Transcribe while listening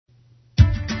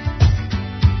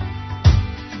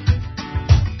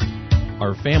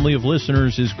Our family of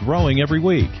listeners is growing every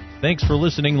week. Thanks for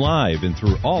listening live and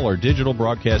through all our digital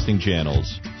broadcasting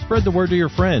channels. Spread the word to your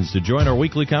friends to join our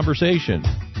weekly conversation.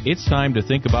 It's time to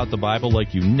think about the Bible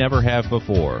like you never have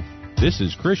before. This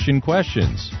is Christian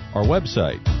Questions. Our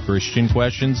website,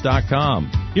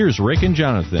 ChristianQuestions.com. Here's Rick and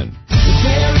Jonathan.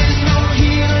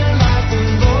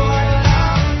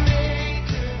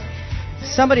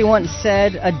 Somebody once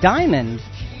said, a diamond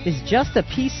is just a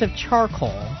piece of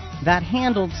charcoal that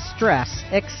handled stress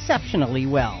exceptionally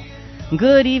well.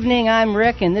 Good evening, I'm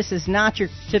Rick, and this is not your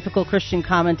typical Christian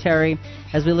commentary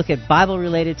as we look at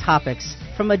Bible-related topics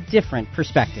from a different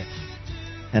perspective.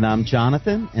 And I'm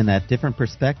Jonathan, and that different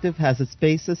perspective has its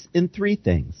basis in three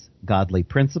things: godly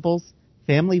principles,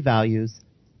 family values,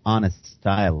 honest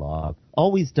dialogue,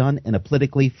 always done in a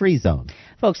politically free zone.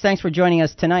 Folks, thanks for joining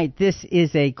us tonight. This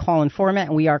is a call-in format,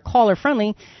 and we are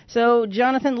caller-friendly. So,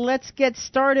 Jonathan, let's get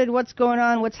started. What's going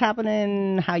on? What's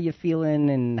happening? How you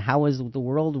feeling? And how is the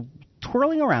world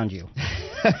twirling around you?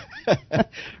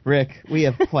 Rick, we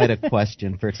have quite a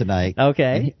question for tonight.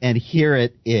 Okay. And here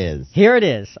it is. Here it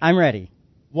is. I'm ready.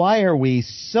 Why are we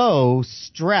so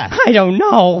stressed? I don't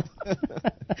know.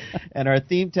 And our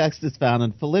theme text is found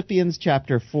in Philippians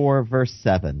chapter 4, verse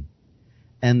 7.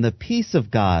 And the peace of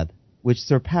God, which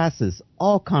surpasses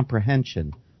all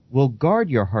comprehension, will guard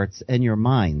your hearts and your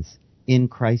minds in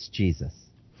Christ Jesus.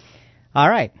 All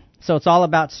right. So it's all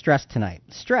about stress tonight.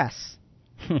 Stress.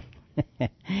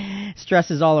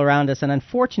 Stress is all around us, and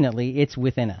unfortunately, it's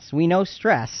within us. We know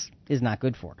stress is not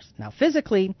good for us. Now,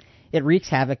 physically, it wreaks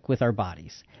havoc with our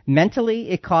bodies.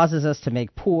 Mentally, it causes us to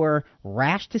make poor,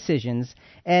 rash decisions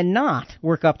and not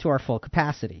work up to our full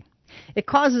capacity. It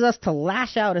causes us to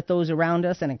lash out at those around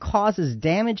us, and it causes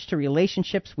damage to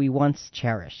relationships we once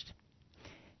cherished.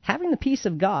 Having the peace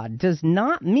of God does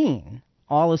not mean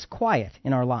all is quiet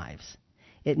in our lives.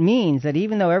 It means that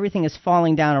even though everything is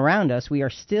falling down around us, we are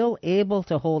still able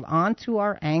to hold on to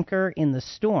our anchor in the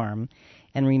storm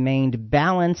and remain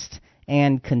balanced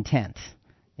and content.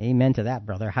 Amen to that,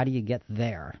 brother. How do you get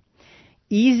there?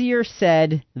 Easier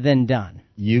said than done.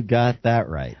 You got that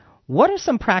right. What are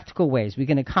some practical ways we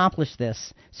can accomplish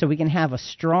this so we can have a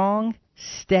strong,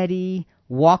 steady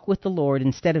walk with the Lord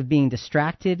instead of being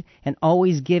distracted and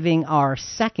always giving our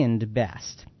second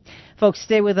best? Folks,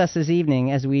 stay with us this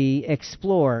evening as we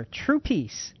explore true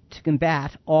peace to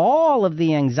combat all of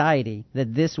the anxiety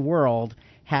that this world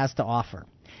has to offer.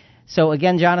 So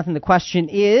again, Jonathan, the question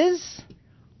is,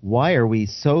 why are we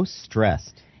so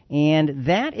stressed? And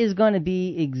that is going to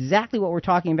be exactly what we're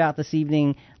talking about this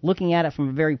evening, looking at it from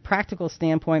a very practical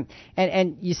standpoint.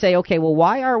 And you say, okay, well,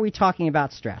 why are we talking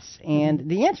about stress? And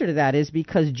the answer to that is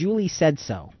because Julie said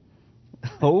so.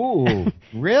 Oh,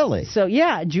 really? So,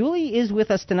 yeah, Julie is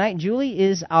with us tonight. Julie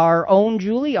is our own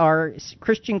Julie, our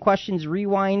Christian Questions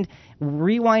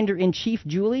Rewinder-in-Chief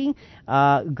Julie.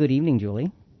 Good evening,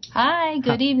 Julie. Hi,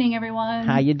 good evening, everyone.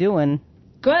 How you doing?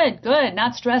 Good.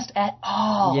 Not stressed at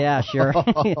all. Yeah, sure.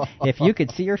 If you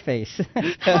could see your face.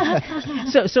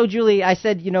 So, Julie, I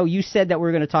said, you said that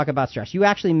we're going to talk about stress. You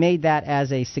actually made that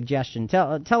as a suggestion.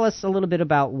 Tell us a little bit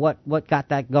about what got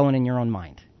that going in your own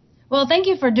mind. Well, thank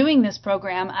you for doing this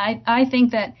program. I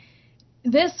think that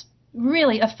this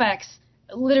really affects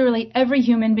literally every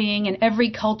human being in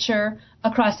every culture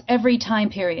across every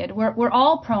time period. We're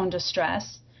all prone to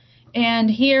stress. And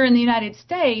here in the United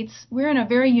States, we're in a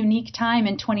very unique time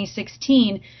in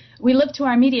 2016. We look to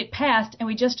our immediate past, and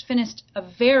we just finished a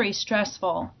very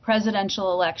stressful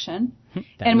presidential election.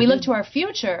 And we look to our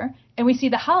future, and we see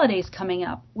the holidays coming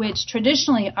up, which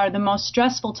traditionally are the most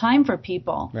stressful time for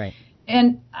people. Right.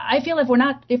 And I feel if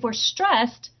we're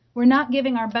stressed, we're not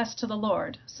giving our best to the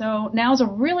Lord. So now's a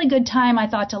really good time, I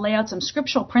thought, to lay out some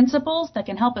scriptural principles that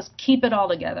can help us keep it all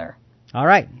together. All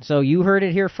right, so you heard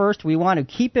it here first. We want to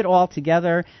keep it all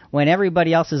together when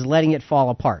everybody else is letting it fall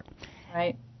apart.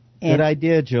 Right. Good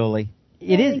idea, Julie.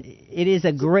 It is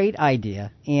a great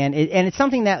idea, and it's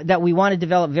something that we want to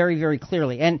develop very, very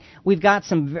clearly. And we've got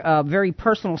some very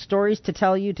personal stories to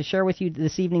share with you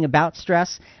this evening about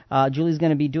stress. Julie's going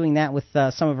to be doing that with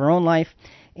some of her own life.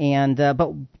 And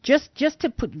but just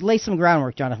to lay some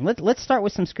groundwork, Jonathan, let's start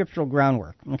with some scriptural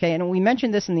groundwork, okay? And we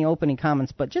mentioned this in the opening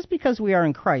comments, but just because we are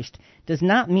in Christ does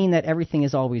not mean that everything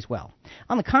is always well.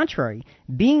 On the contrary,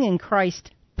 being in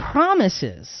Christ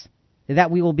promises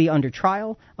that we will be under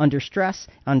trial, under stress,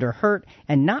 under hurt,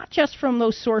 and not just from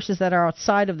those sources that are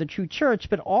outside of the true church,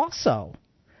 but also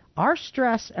our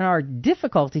stress and our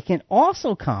difficulty can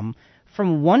also come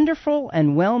from wonderful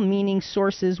and well-meaning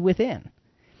sources within.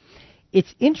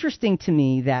 It's interesting to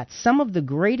me that some of the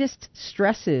greatest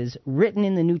stresses written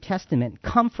in the New Testament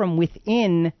come from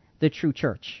within the true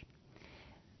church.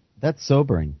 That's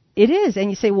sobering. It is, and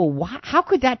you say, well, how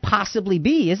could that possibly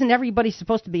be? Isn't everybody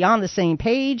supposed to be on the same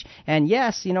page? And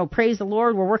yes, praise the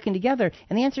Lord, we're working together.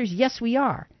 And the answer is yes, we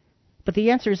are. But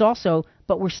the answer is also,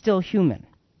 but we're still human.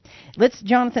 Let's,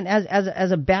 Jonathan,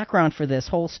 as a background for this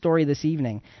whole story this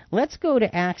evening, let's go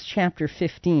to Acts chapter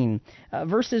 15,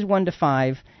 verses 1 to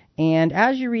 5. And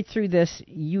as you read through this,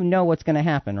 you know what's going to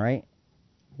happen, right?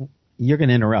 You're going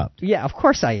to interrupt. Yeah, of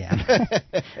course I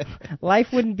am. Life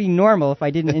wouldn't be normal if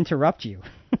I didn't interrupt you.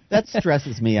 That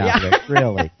stresses me out, Rick,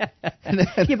 really.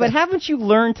 Yeah, but haven't you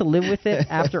learned to live with it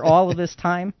after all of this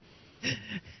time?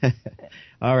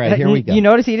 All right, here we go. You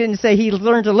notice he didn't say he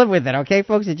learned to live with it, okay,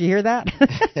 folks? Did you hear that?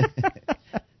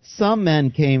 Some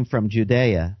men came from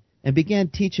Judea and began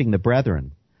teaching the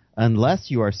brethren, unless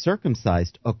you are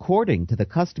circumcised according to the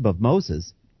custom of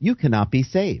Moses, you cannot be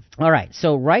saved. All right,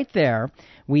 so right there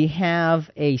we have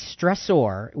a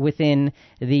stressor within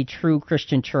the true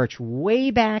Christian church way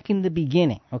back in the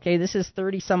beginning. Okay, this is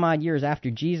 30-some-odd years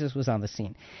after Jesus was on the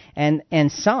scene. And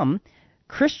some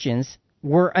Christians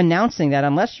were announcing that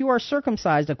unless you are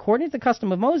circumcised according to the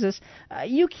custom of Moses,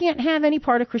 you can't have any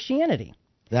part of Christianity.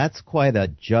 That's quite a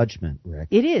judgment, Rick.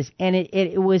 It is, and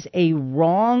it was a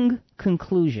wrong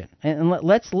conclusion. And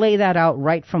let's lay that out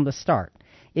right from the start.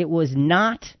 It was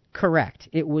not correct.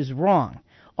 It was wrong.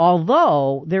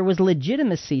 Although there was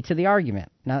legitimacy to the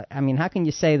argument. Now, I mean, how can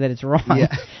you say that it's wrong?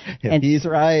 Yeah. If he's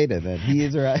right and then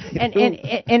he's right.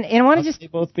 And I want to just... They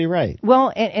both be right.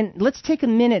 Well, and let's take a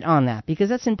minute on that, because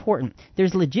that's important.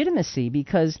 There's legitimacy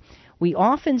because we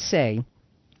often say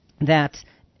that,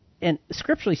 and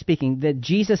scripturally speaking, that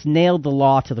Jesus nailed the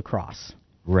law to the cross.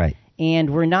 Right.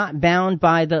 And we're not bound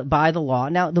by the law.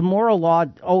 Now, the moral law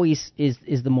always is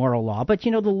the moral law. But, the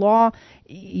law,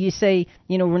 you say,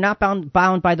 we're not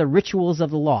bound by the rituals of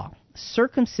the law.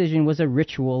 Circumcision was a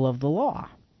ritual of the law.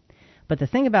 But the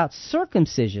thing about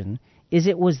circumcision is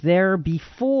it was there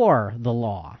before the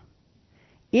law.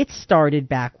 It started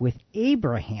back with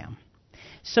Abraham.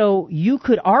 So you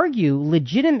could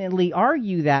legitimately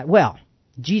argue that, well,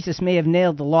 Jesus may have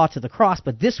nailed the law to the cross,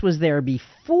 but this was there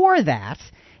before that.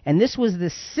 And this was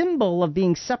the symbol of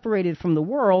being separated from the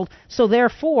world, so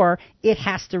therefore it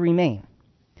has to remain.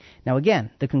 Now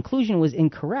again, the conclusion was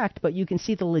incorrect, but you can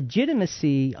see the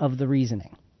legitimacy of the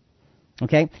reasoning.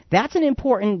 Okay? That's an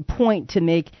important point to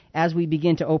make as we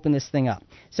begin to open this thing up.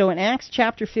 So in Acts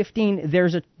chapter 15,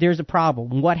 there's a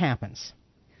problem. What happens?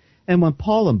 And when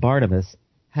Paul and Barnabas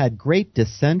had great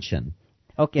dissension...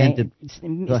 Okay,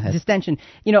 go ahead. Distension.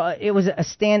 It was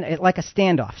like a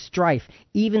standoff, strife.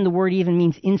 Even the word even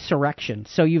means insurrection.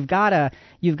 So you've got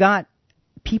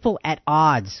people at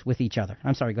odds with each other.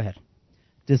 I'm sorry, go ahead.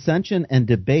 Dissension and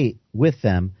debate with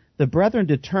them, the brethren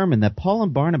determined that Paul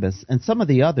and Barnabas and some of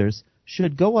the others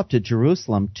should go up to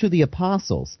Jerusalem to the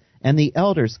apostles and the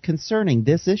elders concerning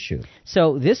this issue.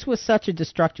 So this was such a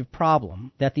destructive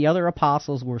problem that the other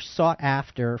apostles were sought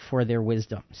after for their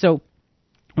wisdom. So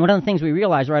one of the things we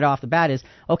realize right off the bat is,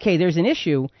 okay, there's an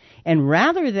issue, and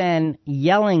rather than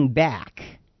yelling back,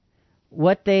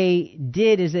 what they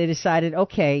did is they decided,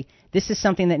 okay, this is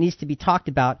something that needs to be talked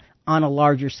about on a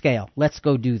larger scale. Let's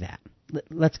go do that.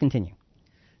 Let's continue.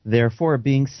 Therefore,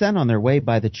 being sent on their way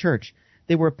by the church,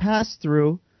 they were passed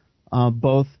through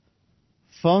both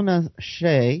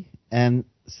Phoenicia and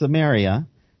Samaria,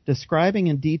 describing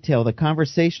in detail the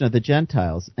conversation of the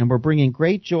Gentiles, and were bringing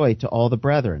great joy to all the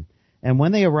brethren. And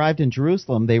when they arrived in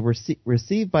Jerusalem, they were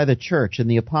received by the church and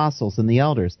the apostles and the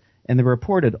elders, and they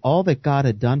reported all that God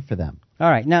had done for them. All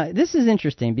right, now this is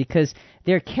interesting because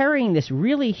they're carrying this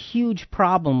really huge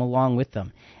problem along with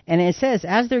them. And it says,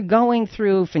 as they're going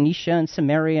through Phoenicia and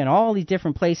Samaria and all these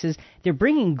different places, they're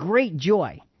bringing great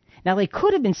joy. Now, they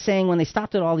could have been saying when they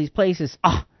stopped at all these places,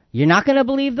 you're not going to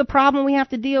believe the problem we have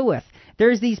to deal with.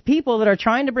 There's these people that are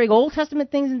trying to bring Old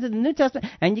Testament things into the New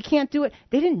Testament, and you can't do it.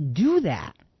 They didn't do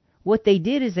that. What they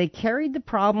did is they carried the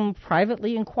problem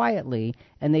privately and quietly,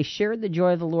 and they shared the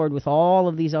joy of the Lord with all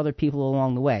of these other people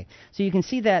along the way. So you can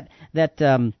see that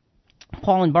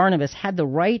Paul and Barnabas had the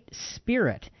right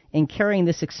spirit in carrying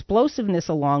this explosiveness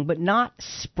along, but not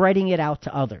spreading it out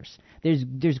to others.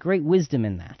 There's great wisdom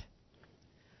in that.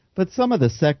 But some of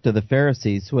the sect of the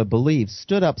Pharisees who had believed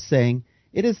stood up, saying,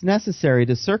 "It is necessary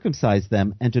to circumcise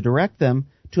them and to direct them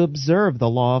to observe the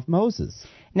law of Moses."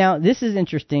 Now, this is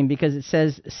interesting because it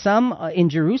says some in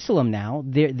Jerusalem now,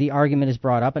 the argument is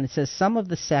brought up, and it says some of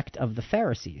the sect of the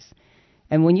Pharisees.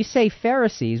 And when you say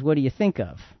Pharisees, what do you think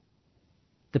of?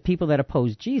 The people that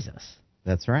opposed Jesus.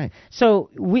 That's right.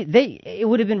 So it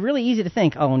would have been really easy to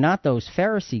think, oh, not those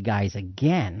Pharisee guys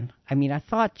again. I mean, I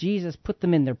thought Jesus put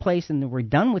them in their place and we're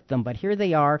done with them, but here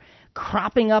they are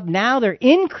cropping up. Now they're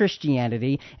in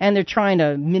Christianity and they're trying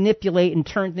to manipulate and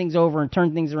turn things over and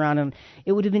turn things around. And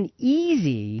it would have been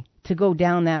easy to go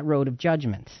down that road of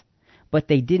judgment. But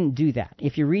they didn't do that.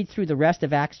 If you read through the rest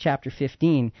of Acts chapter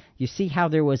 15, you see how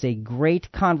there was a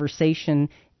great conversation,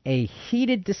 a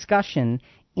heated discussion,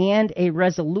 and a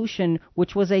resolution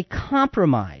which was a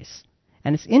compromise.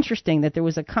 And it's interesting that there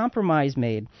was a compromise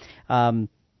made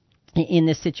in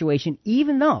this situation,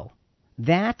 even though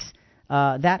that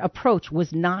approach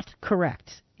was not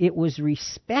correct. It was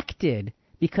respected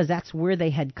because that's where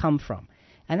they had come from.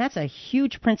 And that's a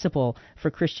huge principle for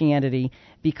Christianity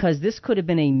because this could have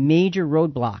been a major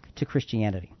roadblock to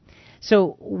Christianity.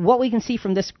 So what we can see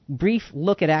from this brief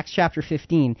look at Acts chapter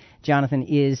 15, Jonathan,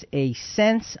 is a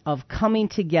sense of coming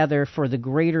together for the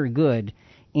greater good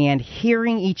and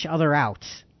hearing each other out.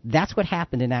 That's what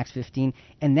happened in Acts 15,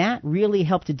 and that really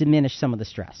helped to diminish some of the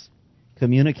stress.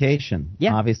 Communication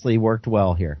obviously worked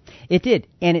well here. It did,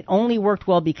 and it only worked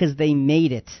well because they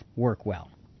made it work well.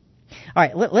 All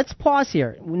right, let's pause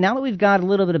here. Now that we've got a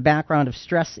little bit of background of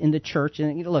stress in the church,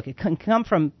 and look, it can come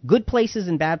from good places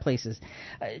and bad places.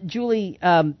 Julie,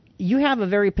 you have a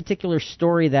very particular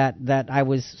story that I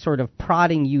was sort of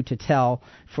prodding you to tell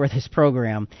for this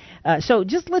program. So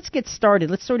just let's get started.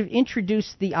 Let's sort of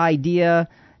introduce the idea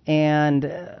and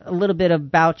a little bit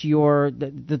about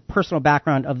the personal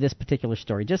background of this particular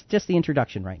story. Just the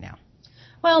introduction right now.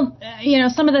 Well,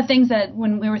 some of the things that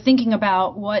when we were thinking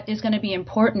about what is going to be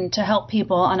important to help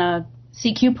people on a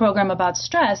CQ program about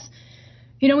stress,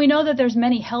 we know that there's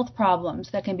many health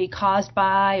problems that can be caused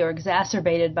by or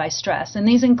exacerbated by stress. And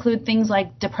these include things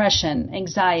like depression,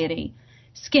 anxiety,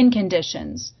 skin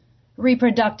conditions,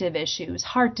 reproductive issues,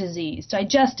 heart disease,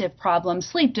 digestive problems,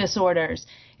 sleep disorders,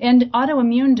 and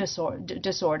autoimmune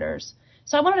disorders.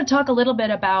 So I wanted to talk a little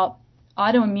bit about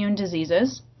autoimmune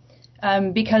diseases.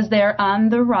 Because they're on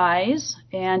the rise,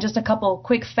 and just a couple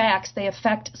quick facts, they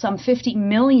affect some 50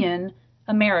 million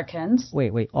Americans.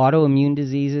 Wait, autoimmune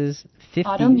diseases? 50?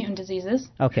 Autoimmune diseases.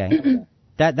 Okay.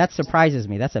 That surprises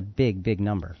me. That's a big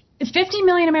number. 50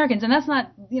 million Americans, and that's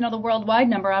not, the worldwide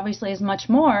number, obviously, is much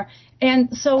more.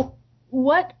 And so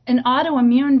what an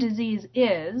autoimmune disease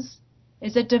is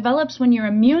it develops when your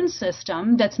immune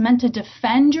system that's meant to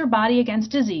defend your body against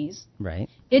disease, right?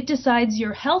 It decides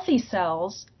your healthy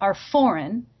cells are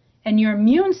foreign, and your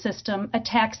immune system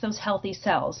attacks those healthy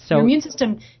cells. So your immune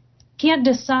system can't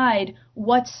decide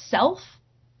what's self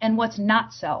and what's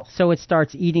not self. So it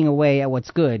starts eating away at what's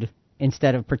good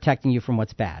instead of protecting you from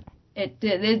what's bad. It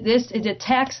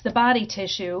attacks the body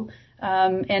tissue.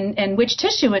 And which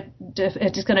tissue it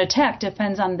is going to attack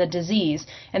depends on the disease.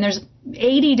 And there's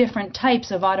 80 different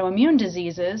types of autoimmune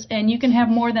diseases, and you can have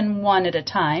more than one at a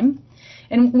time.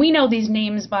 And we know these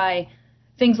names by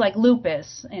things like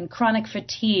lupus and chronic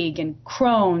fatigue and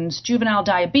Crohn's, juvenile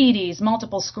diabetes,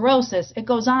 multiple sclerosis. It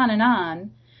goes on.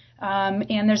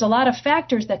 And there's a lot of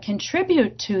factors that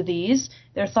contribute to these.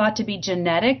 They're thought to be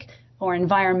genetic or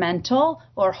environmental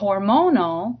or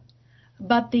hormonal.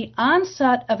 But the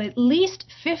onset of at least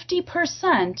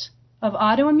 50% of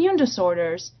autoimmune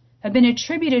disorders have been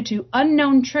attributed to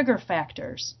unknown trigger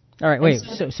factors. All right, wait.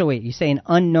 So wait, you say an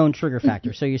unknown trigger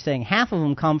factor. So you're saying half of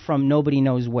them come from nobody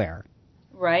knows where.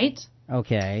 Right.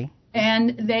 Okay.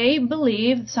 And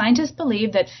scientists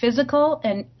believe that physical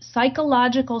and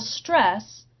psychological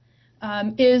stress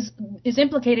is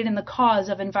implicated in the cause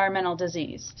of environmental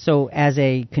disease. So as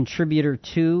a contributor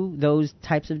to those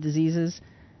types of diseases?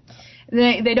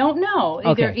 They don't know.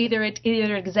 Okay. Either it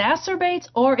exacerbates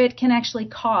or it can actually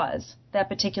cause that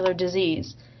particular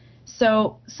disease.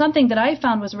 So something that I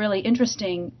found was really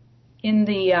interesting in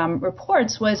the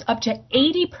reports was up to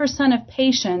 80% of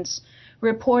patients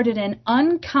reported an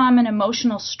uncommon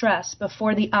emotional stress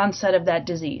before the onset of that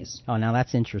disease. Oh, now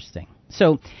that's interesting.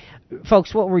 So,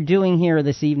 folks, what we're doing here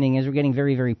this evening is we're getting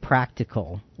very, very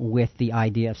practical with the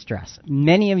idea of stress.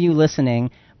 Many of you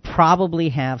listening probably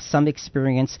have some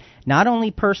experience, not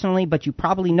only personally, but you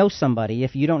probably know somebody,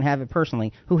 if you don't have it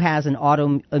personally, who has an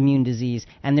autoimmune disease,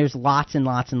 and there's lots and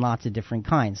lots and lots of different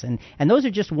kinds. And those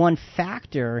are just one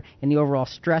factor in the overall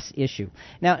stress issue.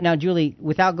 Now, Julie,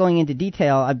 without going into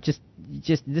detail, I'm just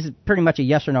this is pretty much a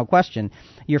yes or no question.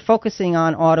 You're focusing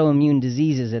on autoimmune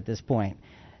diseases at this point.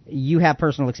 You have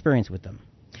personal experience with them.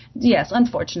 Yes,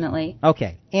 unfortunately.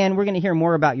 Okay, and we're going to hear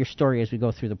more about your story as we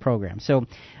go through the program. So,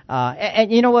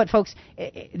 and you know what, folks,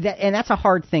 that's a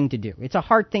hard thing to do. It's a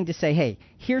hard thing to say, hey,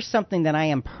 here's something that I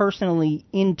am personally,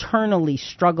 internally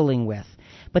struggling with.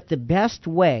 But the best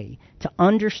way to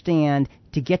understand,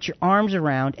 to get your arms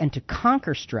around, and to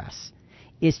conquer stress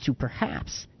is to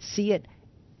perhaps see it,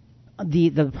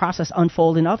 the process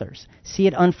unfold in others. See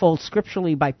it unfold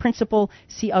scripturally by principle,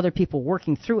 see other people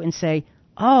working through it and say,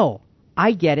 oh,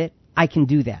 I get it, I can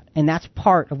do that. And that's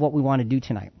part of what we want to do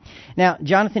tonight. Now,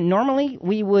 Jonathan, normally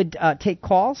we would take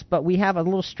calls, but we have a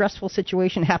little stressful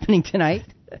situation happening tonight.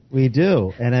 We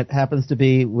do, and it happens to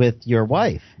be with your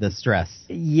wife, the stress.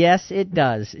 Yes, it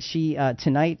does. She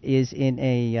tonight is in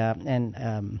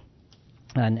an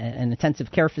intensive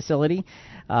care facility.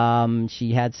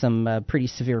 She had some pretty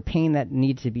severe pain that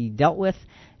needed to be dealt with,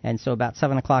 and so about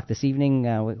 7 o'clock this evening,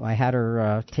 I had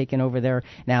her taken over there.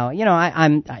 Now,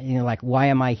 I'm like, why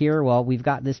am I here? Well, we've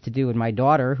got this to do, and my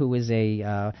daughter, who is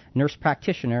a nurse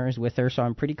practitioner, is with her, so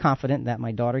I'm pretty confident that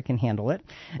my daughter can handle it.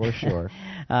 For sure.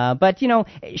 But,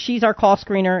 she's our call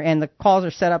screener, and the calls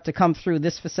are set up to come through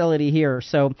this facility here.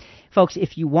 So, folks,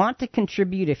 if you want to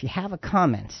contribute, if you have a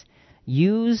comment,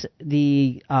 use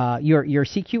the your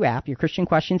CQ app, your Christian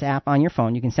Questions app on your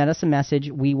phone. You can send us a message.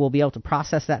 We will be able to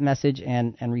process that message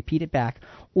and repeat it back.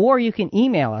 Or you can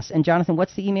email us. And, Jonathan,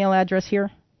 what's the email address here?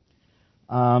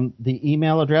 The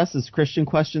email address is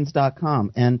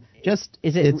christianquestions.com. And it's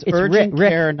urgent Rick,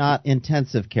 care, not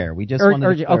intensive care. We just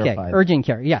wanted to clarify. Okay, urgent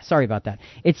care. Yeah, sorry about that.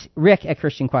 It's Rick at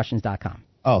christianquestions.com.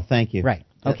 Oh, thank you. Right.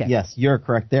 Okay. Yes, you're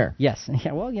correct there. Yes.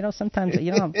 Yeah. Well, sometimes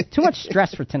too much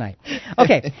stress for tonight.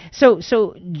 Okay. So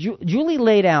Julie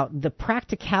laid out the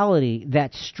practicality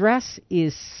that stress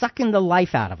is sucking the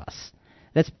life out of us.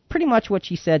 That's pretty much what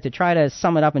she said, to try to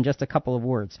sum it up in just a couple of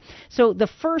words. So the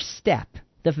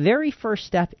very first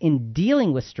step in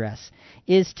dealing with stress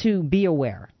is to be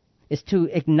aware, is to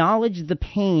acknowledge the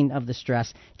pain of the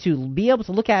stress, to be able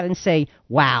to look at it and say,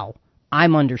 wow,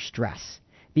 I'm under stress.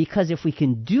 Because if we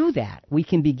can do that, we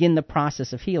can begin the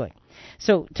process of healing.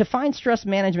 So to find stress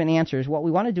management answers, what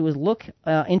we want to do is look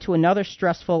into another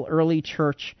stressful early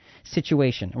church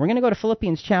situation. And we're going to go to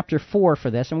Philippians chapter 4 for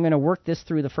this, and we're going to work this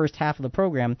through the first half of the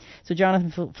program. So,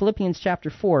 Jonathan, Philippians chapter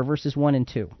 4, verses 1 and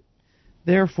 2.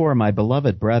 Therefore, my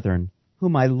beloved brethren,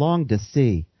 whom I long to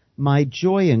see, my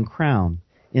joy and crown,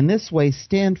 in this way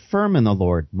stand firm in the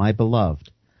Lord, my beloved.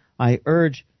 I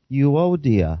urge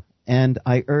Euodia, and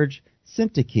I urge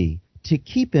Syntyche to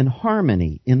keep in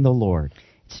harmony in the Lord.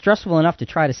 It's stressful enough to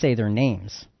try to say their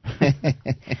names.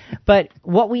 But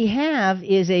what we have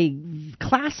is a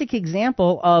classic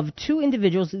example of two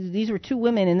individuals. These were two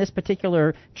women in this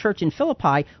particular church in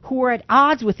Philippi who were at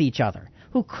odds with each other,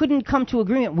 who couldn't come to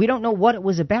agreement. We don't know what it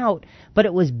was about, but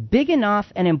it was big enough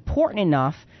and important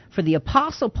enough for the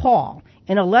Apostle Paul,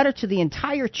 in a letter to the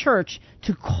entire church,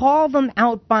 to call them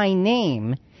out by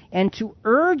name and to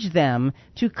urge them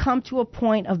to come to a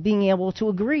point of being able to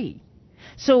agree.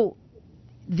 So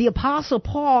the Apostle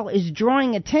Paul is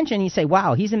drawing attention. You say,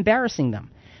 wow, he's embarrassing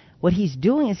them. What he's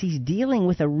doing is he's dealing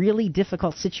with a really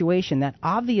difficult situation that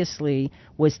obviously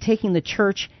was taking the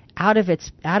church out of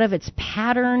its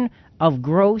pattern of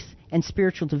growth and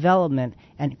spiritual development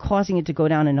and causing it to go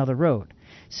down another road.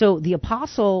 So the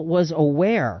apostle was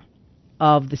aware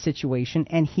of the situation,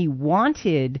 and he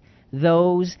wanted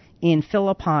those in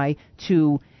Philippi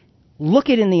to look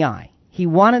it in the eye. He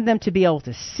wanted them to be able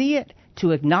to see it,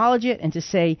 to acknowledge it, and to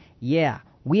say, yeah,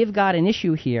 we have got an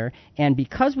issue here, and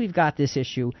because we've got this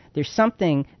issue, there's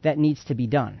something that needs to be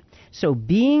done. So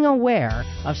being aware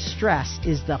of stress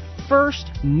is the first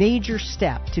major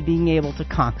step to being able to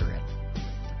conquer it.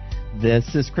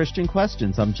 This is Christian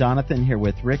Questions. I'm Jonathan, here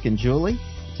with Rick and Julie.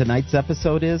 Tonight's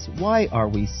episode is Why Are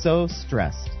We So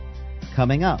Stressed?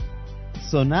 Coming up.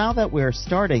 So now that we're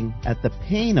starting at the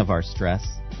pain of our stress,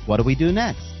 what do we do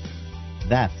next?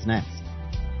 That's next.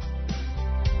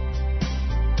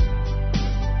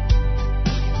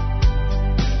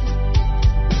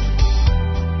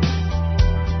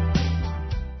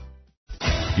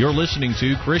 You're listening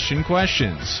to Christian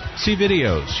Questions. See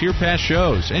videos, hear past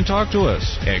shows, and talk to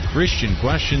us at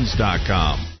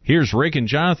ChristianQuestions.com. Here's Rick and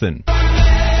Jonathan.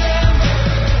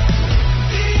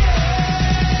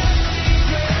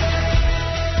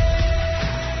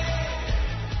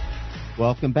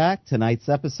 Welcome back. Tonight's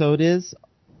episode is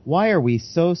Why Are We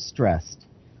So Stressed?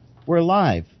 We're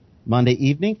live Monday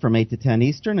evening from 8 to 10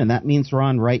 Eastern, and that means we're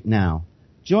on right now.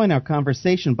 Join our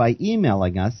conversation by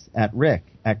emailing us at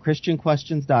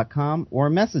rick@christianquestions.com or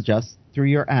message us through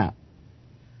your app.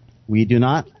 We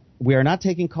are not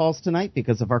taking calls tonight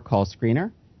because of our call screener,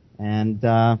 and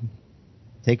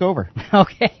take over.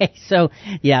 Okay, so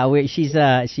yeah, she's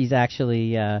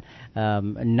actually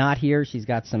not here. She's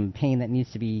got some pain that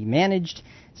needs to be managed,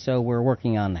 so we're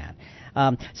working on that.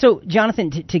 So,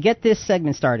 Jonathan, to get this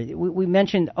segment started, we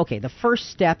mentioned, okay, the first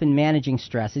step in managing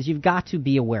stress is you've got to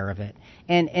be aware of it.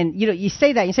 And you know, you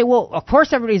say that, you say, well, of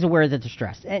course everybody's aware that they're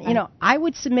stressed. And, you know, I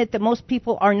would submit that most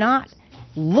people are not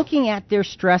looking at their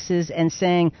stresses and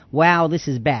saying, wow, this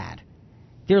is bad.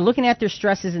 They're looking at their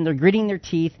stresses and they're gritting their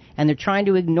teeth and they're trying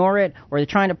to ignore it or they're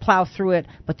trying to plow through it,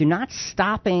 but they're not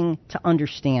stopping to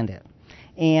understand it.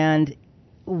 And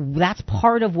that's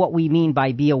part of what we mean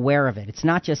by be aware of it. It's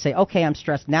not just say, okay, I'm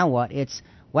stressed, now what? It's,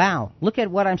 wow, look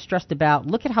at what I'm stressed about.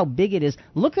 Look at how big it is.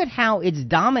 Look at how it's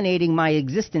dominating my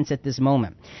existence at this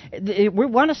moment. We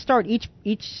want to start each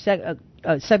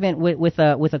segment with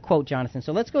a quote, Jonathan.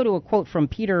 So let's go to a quote from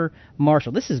Peter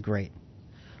Marshall. This is great.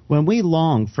 When we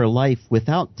long for life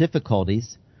without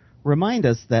difficulties, remind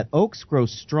us that oaks grow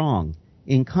strong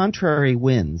in contrary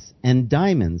winds and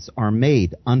diamonds are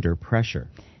made under pressure.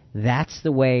 That's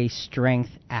the way strength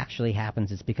actually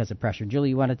happens. It's because of pressure. Julie,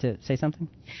 you wanted to say something?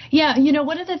 Yeah, you know,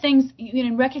 one of the things,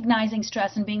 in recognizing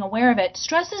stress and being aware of it,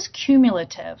 stress is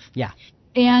cumulative. Yeah.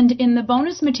 And in the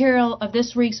bonus material of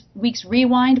this week's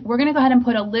Rewind, we're going to go ahead and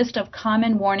put a list of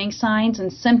common warning signs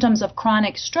and symptoms of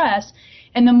chronic stress.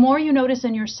 And the more you notice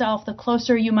in yourself, the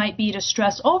closer you might be to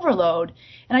stress overload.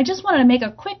 And I just wanted to make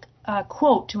a quick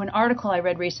quote to an article I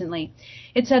read recently.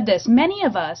 It said this: many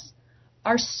of us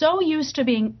are so used to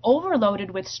being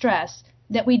overloaded with stress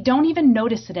that we don't even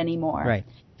notice it anymore. Right.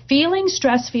 Feeling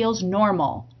stress feels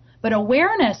normal, but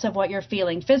awareness of what you're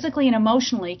feeling physically and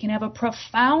emotionally can have a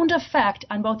profound effect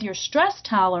on both your stress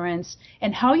tolerance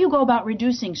and how you go about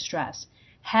reducing stress.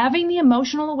 Having the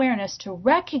emotional awareness to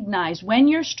recognize when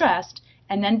you're stressed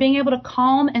and then being able to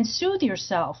calm and soothe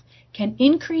yourself can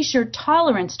increase your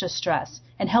tolerance to stress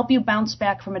and help you bounce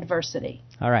back from adversity.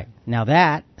 All right. Now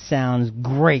that sounds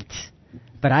great,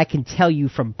 but I can tell you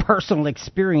from personal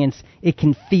experience, it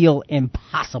can feel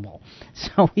impossible.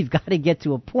 So we've got to get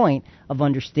to a point of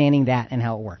understanding that and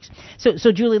how it works.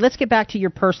 So Julie, let's get back to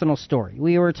your personal story.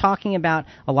 We were talking about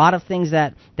a lot of things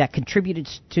that contributed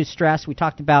to stress. We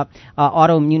talked about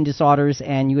autoimmune disorders,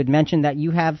 and you had mentioned that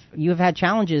you have had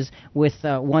challenges with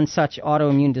one such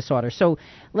autoimmune disorder. So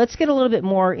let's get a little bit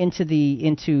more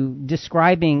into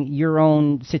describing your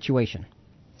own situation.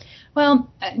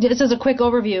 Well, just as a quick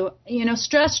overview,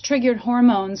 stress-triggered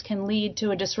hormones can lead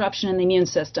to a disruption in the immune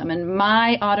system. And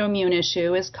my autoimmune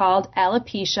issue is called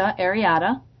alopecia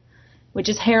areata, which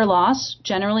is hair loss,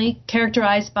 generally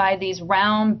characterized by these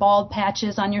round, bald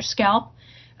patches on your scalp.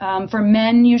 For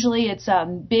men, usually it's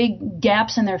big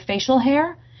gaps in their facial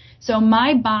hair. So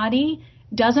my body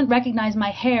doesn't recognize my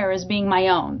hair as being my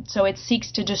own, so it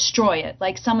seeks to destroy it.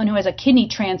 Like someone who has a kidney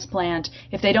transplant,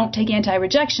 if they don't take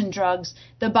anti-rejection drugs,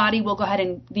 the body will go ahead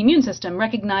and the immune system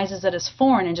recognizes it as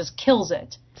foreign and just kills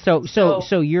it.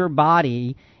 So your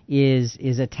body is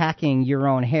attacking your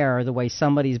own hair the way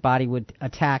somebody's body would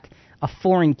attack a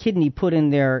foreign kidney put in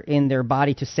their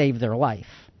body to save their life.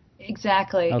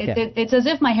 Exactly. Okay. It's as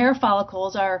if my hair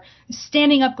follicles are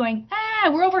standing up going,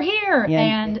 we're over here. Yeah.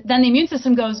 And then the immune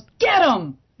system goes, get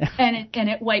them. and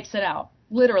it wipes it out.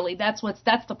 Literally, that's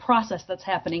the process that's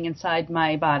happening inside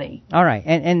my body. All right.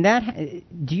 And that,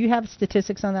 do you have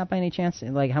statistics on that by any chance?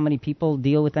 Like how many people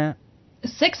deal with that?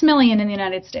 6 million in the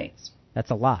United States. That's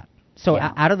a lot. So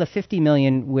out of the 50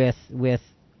 million with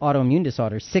autoimmune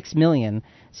disorders, 6 million,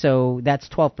 so that's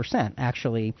 12%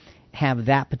 actually have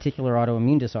that particular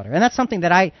autoimmune disorder. And that's something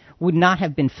that I would not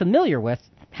have been familiar with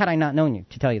had I not known you,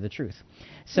 to tell you the truth.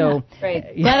 So,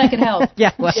 great. Glad I could help.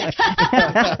 Yeah. Well,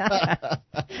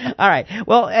 all right.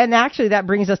 Well, and actually that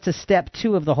brings us to step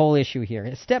 2 of the whole issue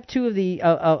here. Step 2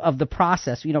 of the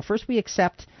process. First we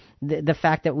accept the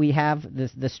fact that we have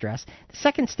the stress. The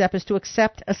second step is to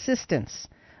accept assistance,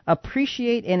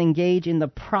 appreciate and engage in the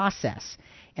process.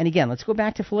 And again, let's go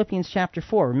back to Philippians chapter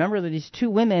 4. Remember that these 2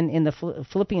 women in the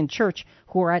Philippian church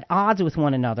who are at odds with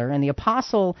one another, and the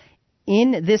apostle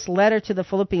in this letter to the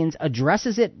Philippians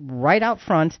addresses it right out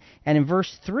front, and in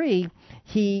verse 3,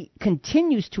 he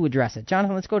continues to address it.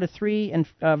 Jonathan, let's go to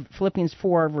Philippians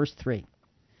 4, verse 3.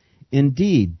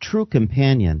 Indeed, true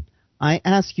companion, I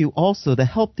ask you also to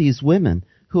help these women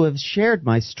who have shared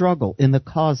my struggle in the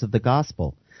cause of the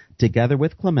gospel, together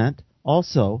with Clement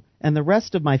also, and the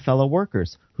rest of my fellow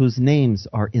workers, whose names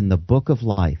are in the book of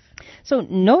life. So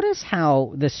notice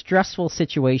how the stressful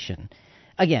situation,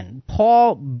 again,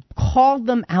 Paul called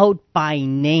them out by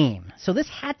name. So this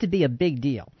had to be a big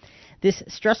deal. This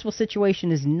stressful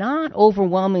situation is not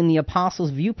overwhelming the apostles'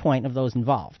 viewpoint of those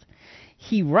involved.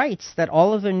 He writes that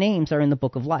all of their names are in the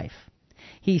book of life.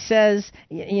 He says,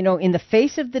 in the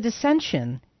face of the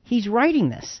dissension, he's writing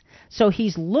this. So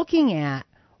he's looking at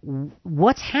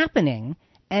what's happening,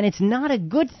 and it's not a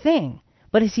good thing.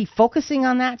 But is he focusing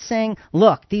on that, saying,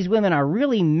 look, these women are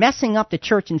really messing up the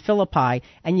church in Philippi,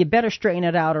 and you better straighten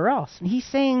it out or else? And he's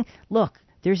saying, look,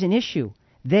 there's an issue.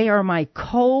 They are my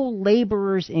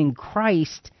co-laborers in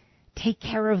Christ. Take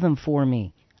care of them for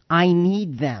me. I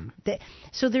need them.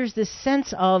 So there's this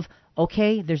sense of,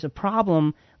 okay, there's a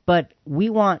problem, but we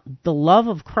want the love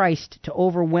of Christ to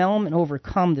overwhelm and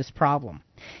overcome this problem.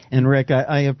 And Rick,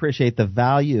 I appreciate the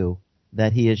value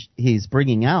that he's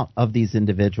bringing out of these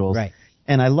individuals. Right.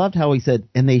 And I loved how he said,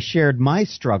 and they shared my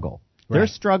struggle. Right. They're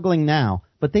struggling now,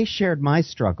 but they shared my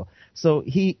struggle. So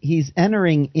he's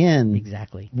entering in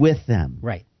Exactly. with them.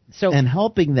 Right. So and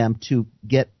helping them to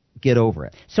get over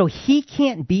it. So he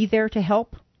can't be there to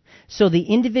help. So the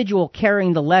individual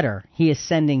carrying the letter, he is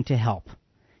sending to help.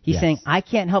 He's saying, I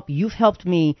can't help you. You've helped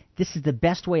me. This is the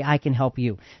best way I can help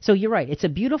you. So you're right. It's a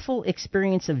beautiful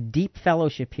experience of deep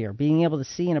fellowship here, being able to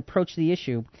see and approach the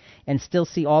issue and still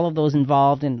see all of those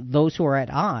involved and those who are at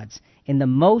odds in the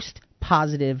most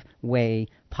positive way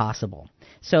possible.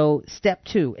 So step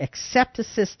 2, accept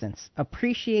assistance,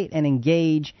 appreciate and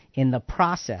engage in the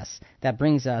process that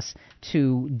brings us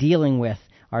to dealing with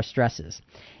our stresses.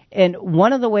 And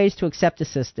one of the ways to accept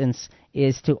assistance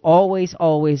is to always,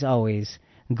 always, always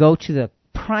go to the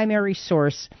primary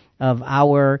source of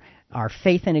our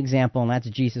faith and example, and that's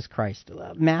Jesus Christ.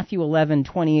 Matthew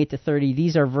 11:28-30,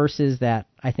 these are verses that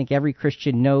I think every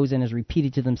Christian knows and has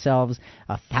repeated to themselves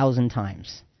 1,000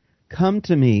 times. Come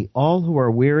to me, all who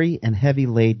are weary and heavy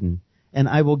laden, and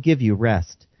I will give you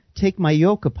rest. Take my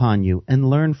yoke upon you and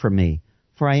learn from me,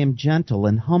 for I am gentle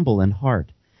and humble in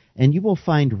heart, and you will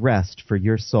find rest for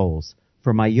your souls.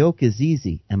 For my yoke is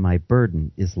easy and my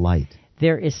burden is light.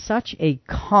 There is such a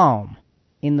calm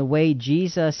in the way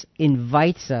Jesus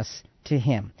invites us to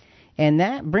him. And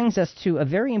that brings us to a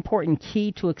very important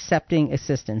key to accepting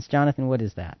assistance. Jonathan, what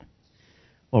is that?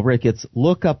 Well, Rick, it's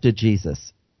look up to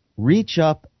Jesus. Reach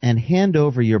up and hand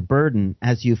over your burden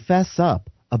as you fess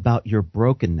up about your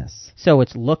brokenness. So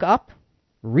it's look up,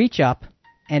 reach up,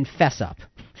 and fess up.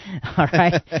 All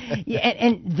right?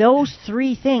 and those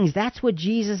 3 things, that's what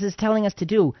Jesus is telling us to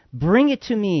do. Bring it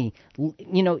to me.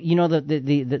 You know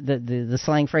the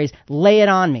slang phrase, lay it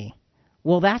on me.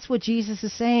 Well, that's what Jesus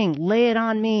is saying. Lay it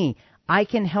on me. I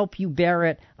can help you bear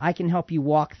it. I can help you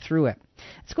walk through it.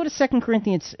 Let's go to 2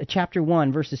 Corinthians chapter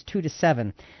 1, verses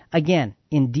 2-7. Again,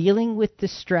 in dealing with the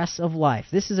stress of life.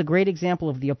 This is a great example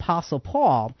of the Apostle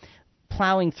Paul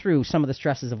plowing through some of the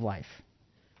stresses of life.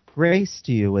 Grace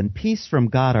to you and peace from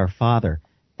God our Father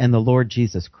and the Lord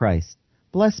Jesus Christ.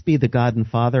 Blessed be the God and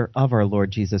Father of our Lord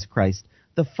Jesus Christ,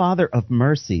 the Father of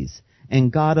mercies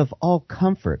and God of all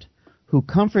comfort, who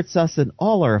comforts us in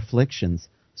all our afflictions,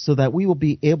 so that we will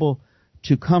be able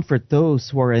to comfort those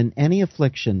who are in any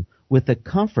affliction with the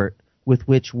comfort with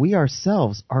which we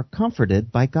ourselves are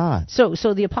comforted by God. So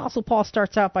the Apostle Paul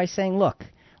starts out by saying, look,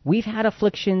 we've had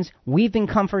afflictions, we've been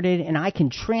comforted, and I can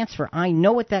transfer. I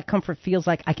know what that comfort feels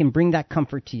like. I can bring that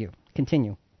comfort to you.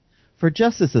 Continue. For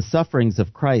just as the sufferings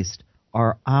of Christ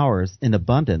are ours in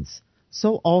abundance,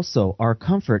 so also our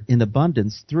comfort in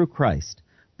abundance through Christ.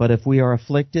 But if we are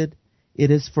afflicted, it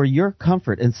is for your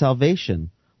comfort and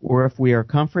salvation, or if we are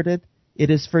comforted, it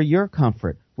is for your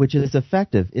comfort, which is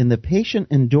effective in the patient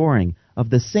enduring of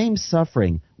the same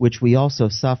suffering which we also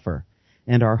suffer.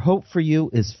 And our hope for you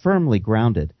is firmly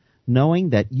grounded,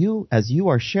 knowing that you, as you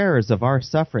are sharers of our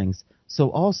sufferings, so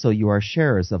also you are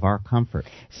sharers of our comfort.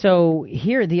 So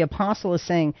here the apostle is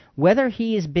saying, whether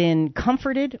he has been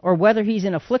comforted or whether he's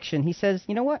in affliction, he says,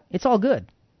 you know what? It's all good.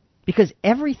 Because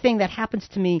everything that happens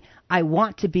to me, I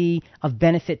want to be of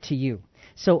benefit to you.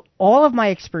 So all of my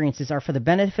experiences are for the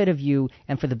benefit of you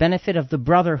and for the benefit of the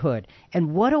brotherhood.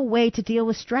 And what a way to deal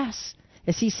with stress.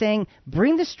 Is he saying,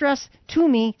 bring the stress to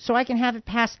me so I can have it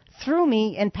pass through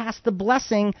me and pass the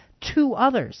blessing to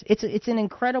others. It's an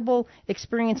incredible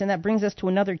experience, and that brings us to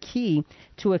another key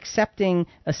to accepting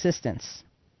assistance.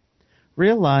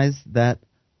 Realize that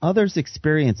others'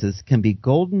 experiences can be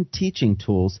golden teaching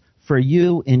tools for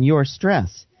you in your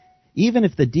stress. Even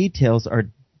if the details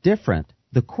are different,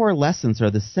 the core lessons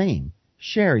are the same.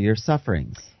 Share your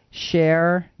sufferings.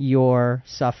 Share your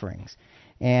sufferings.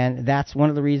 And that's one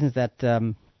of the reasons that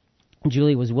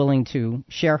Julie was willing to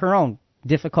share her own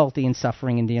difficulty and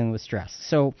suffering in dealing with stress.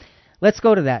 So let's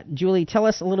go to that. Julie, tell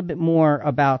us a little bit more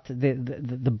about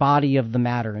the body of the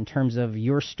matter in terms of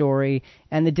your story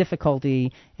and the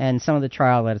difficulty and some of the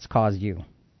trial that it's caused you.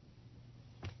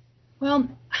 Well,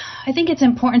 I think it's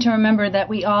important to remember that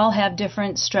we all have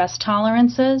different stress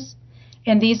tolerances.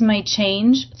 And these might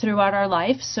change throughout our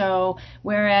life. So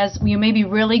whereas you may be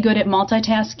really good at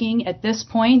multitasking at this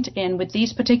point and with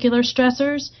these particular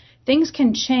stressors, things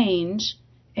can change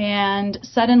and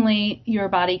suddenly your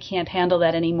body can't handle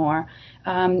that anymore.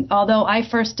 Although I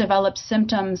first developed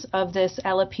symptoms of this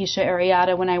alopecia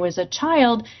areata when I was a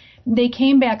child, they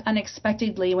came back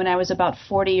unexpectedly when I was about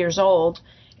 40 years old,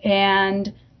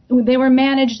 and they were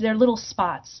managed, they're little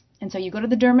spots. And so you go to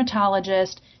the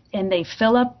dermatologist, and they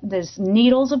fill up these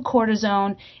needles of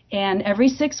cortisone, and every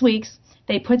 6 weeks,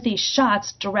 they put these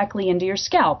shots directly into your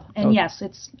scalp. And yes,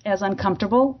 it's as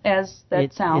uncomfortable as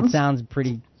that sounds. It sounds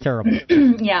pretty terrible.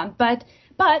 Yeah, but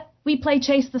we play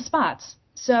chase the spots.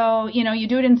 So, you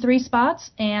do it in 3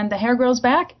 spots, and the hair grows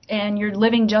back, and you're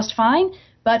living just fine,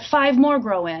 but 5 more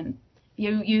grow in.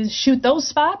 You shoot those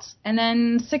spots, and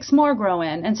then 6 more grow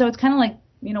in. And so it's kind of like,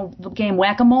 the game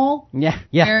Whack-A-Mole. Yeah.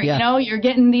 You're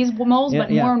getting these moles,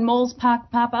 but more moles pop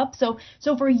up. So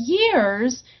for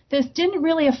years, this didn't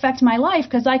really affect my life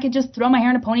because I could just throw my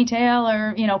hair in a ponytail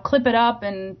or, clip it up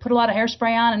and put a lot of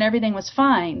hairspray on, and everything was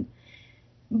fine.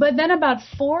 But then about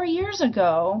 4 years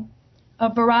ago,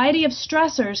 a variety of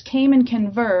stressors came and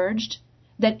converged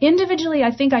that individually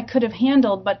I think I could have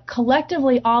handled, but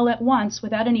collectively all at once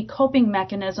without any coping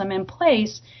mechanism in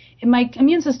place, my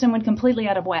immune system went completely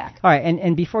out of whack. All right,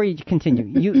 and before you continue,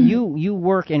 you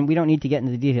work, and we don't need to get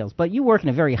into the details, but you work in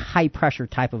a very high-pressure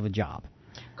type of a job.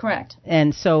 Correct.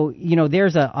 And so,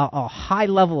 there's a high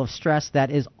level of stress that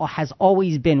has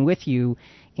always been with you,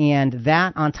 and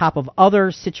that on top of other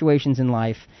situations in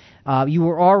life, you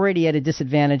were already at a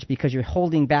disadvantage because you're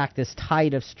holding back this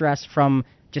tide of stress from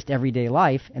just everyday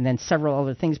life, and then several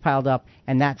other things piled up,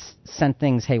 and that's sent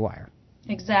things haywire.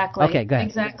 Exactly. Okay, go ahead.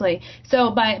 Exactly. So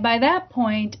by that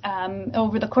point,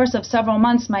 over the course of several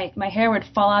months, my hair would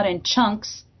fall out in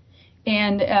chunks,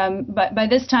 and by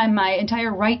this time, my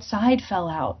entire right side fell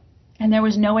out, and there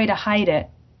was no way to hide it.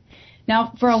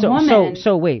 Now, for a woman...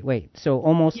 So wait. So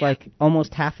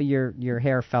almost half of your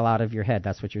hair fell out of your head.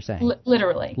 That's what you're saying?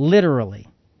 Literally. Literally.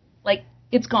 Like,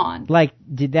 it's gone. Like,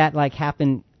 did that,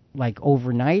 happen,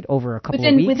 overnight, over a couple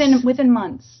of weeks? Within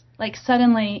months. Like,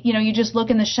 suddenly, you just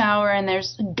look in the shower and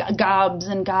there's gobs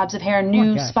and gobs of hair,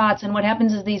 new spots. And what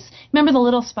happens is these, remember the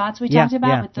little spots we talked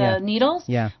about with the needles?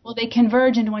 Yeah. Well, they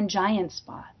converge into one giant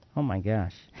spot. Oh, my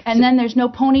gosh. And then there's no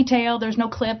ponytail, there's no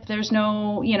clip, there's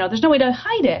no way to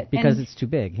hide it. Because it's too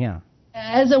big, yeah.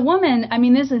 As a woman,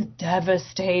 this is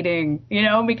devastating,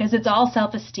 because it's all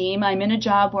self-esteem. I'm in a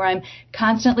job where I'm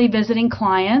constantly visiting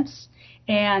clients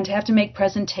and have to make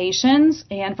presentations.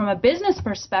 And from a business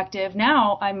perspective,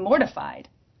 now I'm mortified.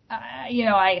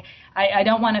 I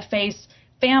don't want to face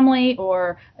family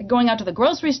or going out to the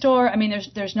grocery store.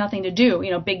 There's nothing to do.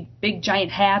 Big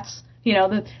giant hats.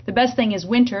 The best thing is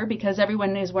winter because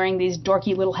everyone is wearing these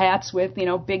dorky little hats with,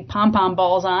 big pom-pom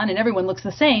balls on, and everyone looks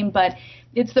the same. But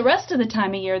it's the rest of the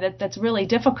time of year that's really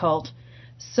difficult.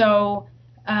 So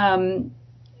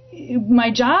my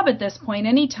job at this point,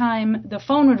 anytime the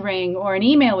phone would ring or an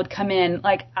email would come in,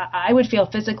 I would feel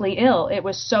physically ill. It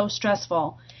was so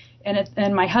stressful.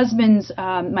 And my husband's,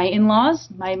 my in-laws,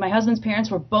 my husband's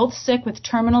parents were both sick with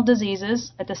terminal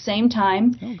diseases at the same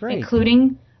time,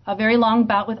 including a very long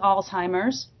bout with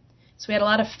Alzheimer's. So we had a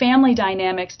lot of family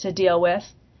dynamics to deal with.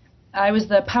 I was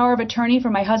the power of attorney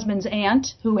for my husband's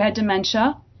aunt, who had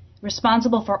dementia,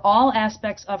 responsible for all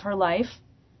aspects of her life.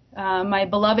 My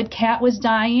beloved cat was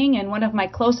dying, and one of my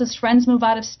closest friends moved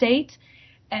out of state.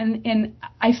 And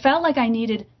I felt like I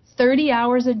needed 30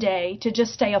 hours a day to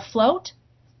just stay afloat,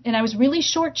 and I was really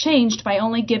shortchanged by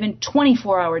only given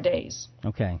 24-hour days.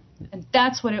 Okay. And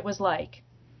that's what it was like.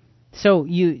 So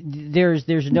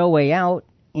there's no way out,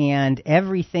 and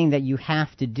everything that you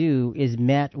have to do is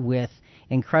met with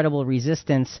incredible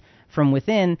resistance from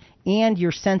within and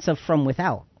your sense of from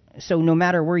without. So no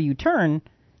matter where you turn,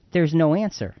 there's no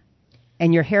answer.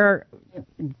 And your hair,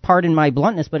 pardon my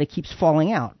bluntness, but it keeps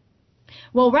falling out.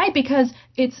 Well, right, because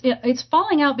it's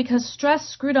falling out because stress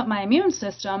screwed up my immune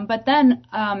system, but then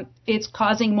it's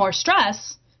causing more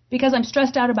stress because I'm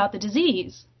stressed out about the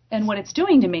disease and what it's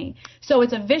doing to me. So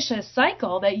it's a vicious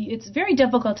cycle that it's very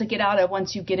difficult to get out of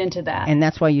once you get into that. And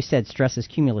that's why you said stress is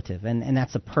cumulative, and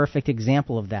that's a perfect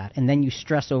example of that. And then you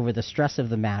stress over the stress of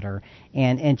the matter,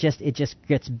 and it just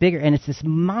gets bigger, and it's this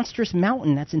monstrous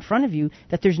mountain that's in front of you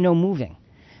that there's no moving.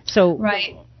 So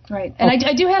Right. And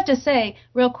I do have to say,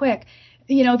 real quick,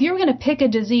 if you were going to pick a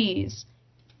disease,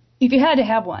 if you had to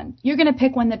have one, you're going to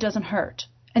pick one that doesn't hurt.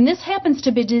 And this happens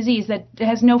to be a disease that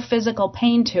has no physical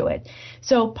pain to it.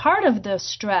 So part of the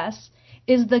stress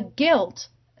is the guilt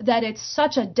that it's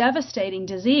such a devastating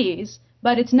disease,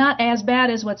 but it's not as bad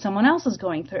as what someone else is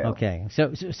going through. Okay.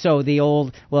 So the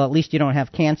old, well, at least you don't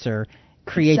have cancer,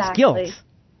 creates guilt.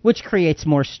 which creates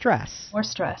more stress. More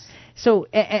stress. So,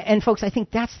 and folks, I think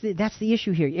that's the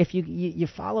issue here. If you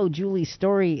follow Julie's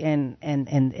story and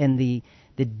the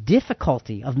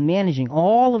difficulty of managing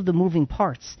all of the moving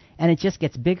parts, and it just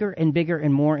gets bigger and bigger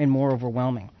and more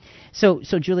overwhelming. So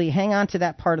Julie, hang on to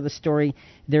that part of the story.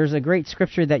 There's a great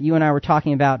scripture that you and I were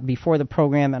talking about before the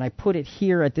program, and I put it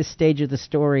here at this stage of the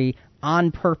story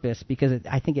on purpose because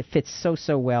I think it fits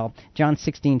so well. John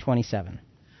 16:27.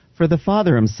 For the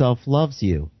Father himself loves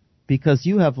you, because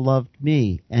you have loved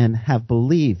me and have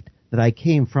believed that I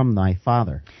came from my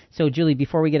Father. So, Julie,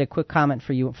 before we get a quick comment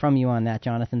from you on that,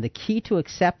 Jonathan, the key to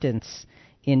acceptance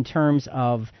in terms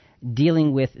of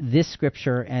dealing with this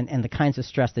scripture and the kinds of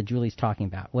stress that Julie's talking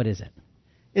about, what is it?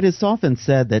 It is often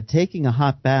said that taking a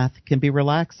hot bath can be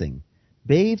relaxing.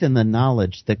 Bathe in the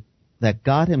knowledge that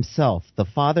God himself, the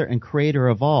Father and Creator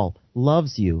of all,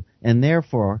 loves you and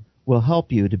therefore will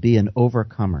help you to be an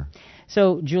overcomer.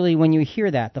 So, Julie, when you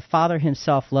hear that, the Father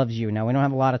himself loves you. Now, we don't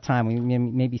have a lot of time. We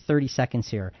maybe 30 seconds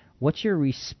here. What's your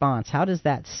response? How does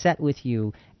that set with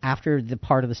you after the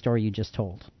part of the story you just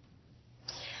told?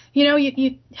 You know,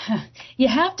 you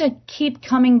have to keep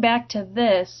coming back to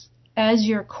this as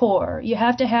your core. You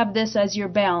have to have this as your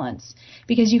balance,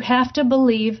 because you have to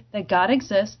believe that God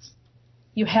exists.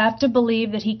 You have to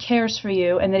believe that he cares for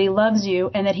you and that he loves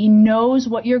you and that he knows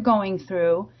what you're going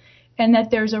through, and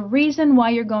that there's a reason why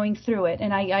you're going through it.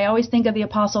 And I always think of the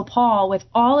Apostle Paul. With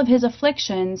all of his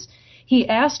afflictions, he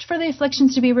asked for the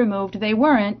afflictions to be removed. They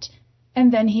weren't,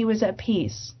 and then he was at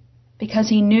peace because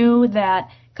he knew that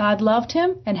God loved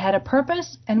him and had a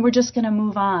purpose, and we're just going to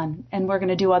move on, and we're going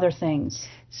to do other things.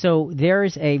 So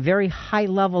there's a very high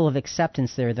level of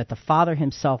acceptance there that the Father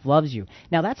himself loves you.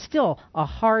 Now, that's still a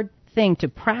hard thing to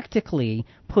practically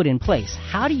put in place.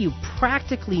 How do you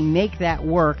practically make that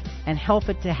work and help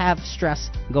it to have stress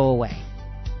go away?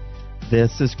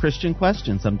 This is Christian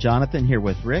Questions. I'm Jonathan here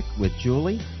with Rick, with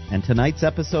Julie, and tonight's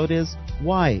episode is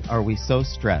Why Are We So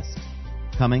Stressed?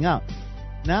 Coming up,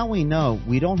 now we know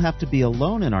we don't have to be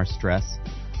alone in our stress,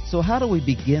 so how do we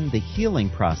begin the healing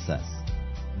process?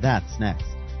 That's next.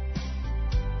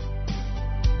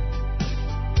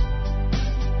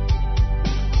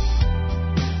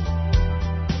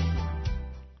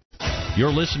 You're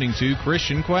listening to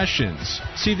Christian Questions.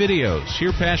 See videos,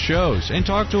 hear past shows, and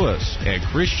talk to us at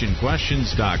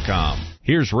ChristianQuestions.com.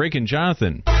 Here's Rick and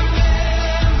Jonathan.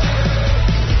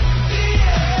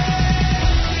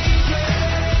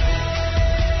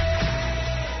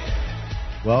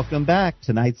 Welcome back.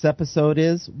 Tonight's episode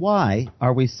is Why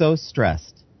Are We So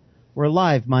Stressed? We're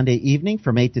live Monday evening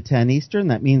from 8 to 10 Eastern.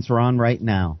 That means we're on right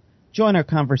now. Join our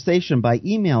conversation by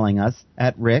emailing us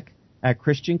at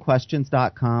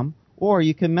rick@ChristianQuestions.com, or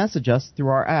you can message us through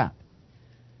our app.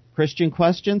 Christian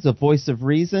Questions, a voice of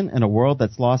reason in a world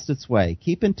that's lost its way.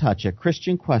 Keep in touch at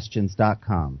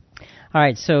ChristianQuestions.com. All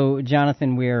right, so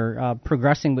Jonathan, we're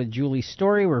progressing with Julie's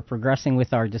story. We're progressing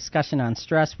with our discussion on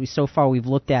stress. So far we've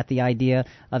looked at the idea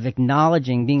of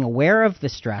acknowledging, being aware of the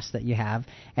stress that you have,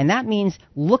 and that means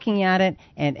looking at it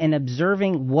and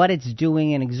observing what it's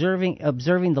doing and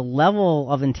observing the level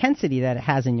of intensity that it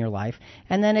has in your life,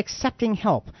 and then accepting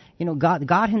help. You know,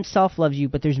 God himself loves you,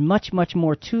 but there's much, much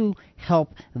more to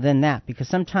help than that, because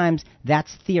sometimes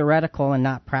that's theoretical and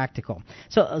not practical.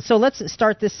 So let's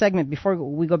start this segment before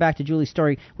we go back to Julie's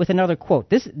story with another quote.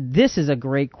 This is a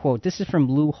great quote. This is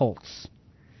from Lou Holtz.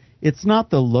 It's not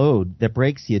the load that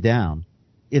breaks you down.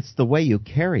 It's the way you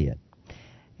carry it.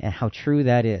 And how true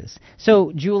that is.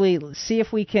 So, Julie, see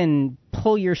if we can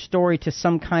pull your story to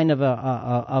some kind of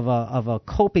a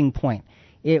coping point.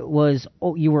 It was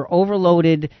you were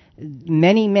overloaded.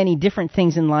 Many different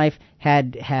things in life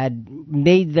had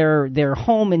made their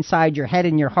home inside your head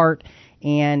and your heart,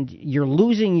 and you're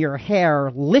losing your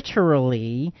hair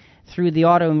literally through the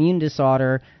autoimmune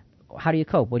disorder. How do you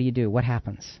cope? What do you do? What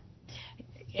happens?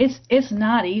 It's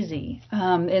not easy,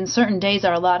 and certain days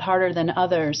are a lot harder than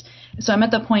others. So I'm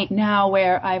at the point now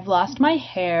where I've lost my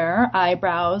hair,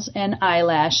 eyebrows, and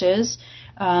eyelashes.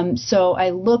 So I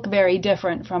look very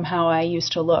different from how I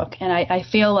used to look. And I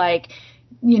feel like,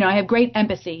 you know, I have great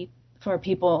empathy for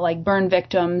people like burn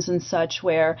victims and such,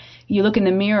 where you look in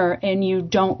the mirror and you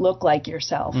don't look like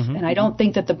yourself. Mm-hmm. And I don't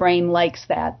think that the brain likes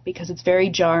that, because it's very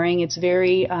jarring. It's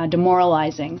very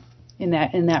demoralizing in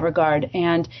that regard.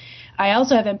 And I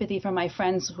also have empathy for my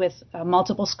friends with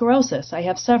multiple sclerosis. I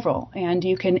have several, and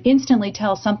you can instantly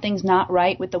tell something's not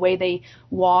right with the way they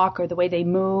walk or the way they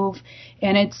move,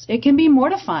 and it can be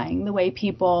mortifying the way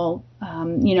people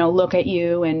look at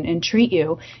you and treat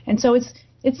you. And so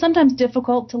it's sometimes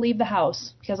difficult to leave the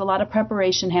house because a lot of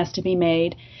preparation has to be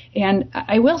made. And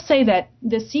I will say that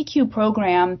the CQ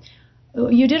program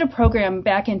you did a program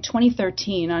back in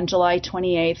 2013 on July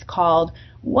 28th called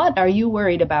What Are You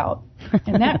Worried About?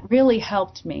 And that really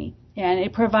helped me. And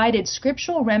it provided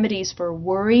scriptural remedies for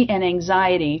worry and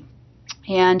anxiety.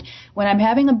 And when I'm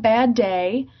having a bad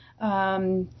day,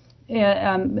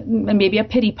 maybe a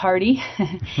pity party,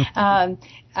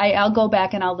 I'll go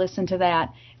back and I'll listen to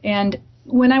that. And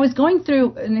when I was going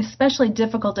through an especially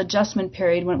difficult adjustment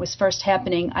period when it was first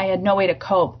happening, I had no way to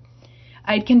cope.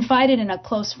 I'd confided in a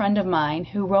close friend of mine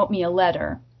who wrote me a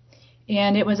letter.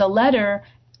 And it was a letter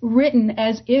written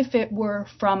as if it were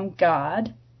from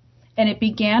God. And it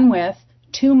began with,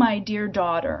 "To my dear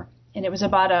daughter." And it was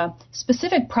about a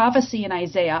specific prophecy in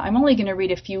Isaiah. I'm only going to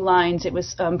read a few lines. It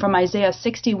was from Isaiah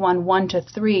 61,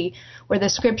 1-3, where the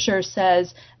scripture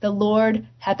says, "The Lord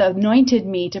hath anointed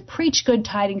me to preach good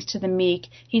tidings to the meek.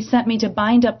 He sent me to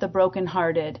bind up the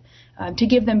brokenhearted, to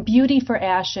give them beauty for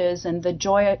ashes and the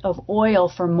joy of oil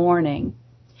for mourning."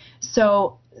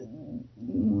 So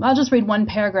I'll just read one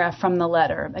paragraph from the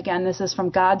letter. Again, this is from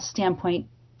God's standpoint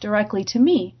directly to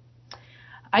me.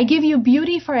 "I give you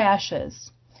beauty for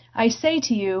ashes. I say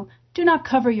to you, do not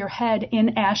cover your head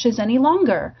in ashes any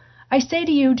longer. I say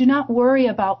to you, do not worry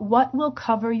about what will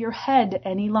cover your head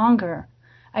any longer.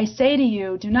 I say to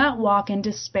you, do not walk in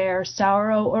despair,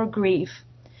 sorrow, or grief.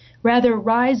 Rather,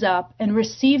 rise up and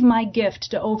receive my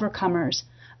gift to overcomers.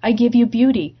 I give you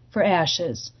beauty for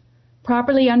ashes."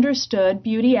 Properly understood,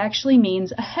 beauty actually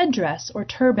means a headdress or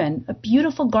turban, a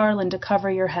beautiful garland to cover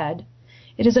your head.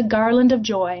 It is a garland of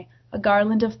joy, a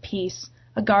garland of peace,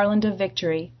 a garland of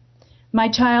victory. My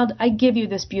child, I give you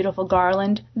this beautiful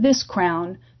garland, this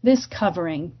crown, this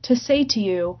covering, to say to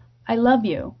you, I love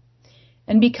you.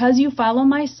 And because you follow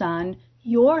my Son,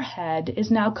 your head is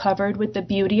now covered with the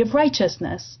beauty of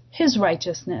righteousness, his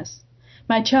righteousness.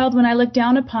 My child, when I look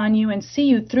down upon you and see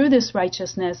you through this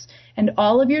righteousness and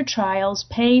all of your trials,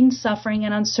 pain, suffering,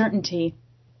 and uncertainty,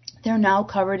 they're now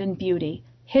covered in beauty,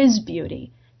 his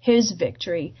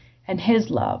victory, and his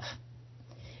love.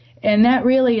 And that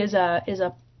really is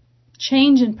a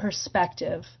change in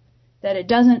perspective, that it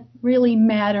doesn't really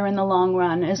matter in the long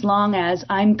run as long as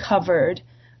I'm covered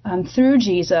through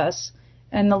Jesus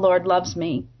and the Lord loves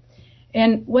me.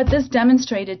 And what this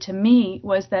demonstrated to me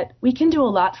was that we can do a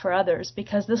lot for others,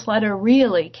 because this letter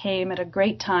really came at a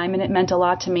great time and it meant a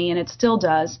lot to me, and it still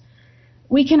does.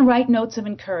 We can write notes of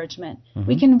encouragement. Mm-hmm.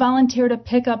 We can volunteer to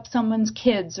pick up someone's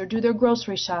kids or do their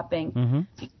grocery shopping.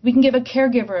 Mm-hmm. We can give a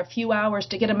caregiver a few hours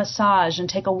to get a massage and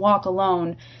take a walk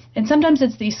alone. And sometimes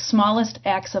it's these smallest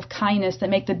acts of kindness that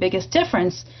make the biggest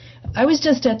difference. I was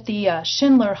just at the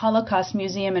Schindler Holocaust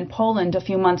Museum in Poland a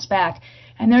few months back,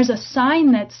 and there's a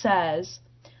sign that says,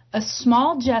 "A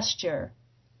small gesture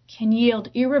can yield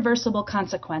irreversible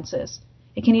consequences.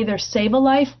 It can either save a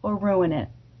life or ruin it."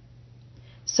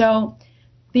 So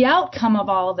the outcome of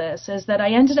all this is that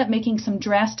I ended up making some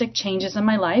drastic changes in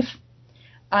my life.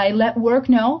 I let work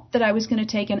know that I was going to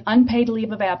take an unpaid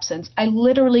leave of absence. I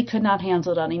literally could not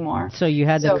handle it anymore. So you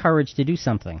had the courage to do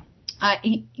something.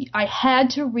 I had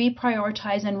to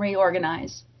reprioritize and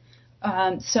reorganize.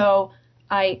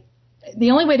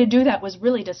 The only way to do that was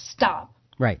really to stop.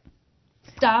 Right.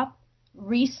 Stop,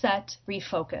 reset,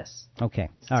 refocus. Okay.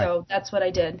 So that's what I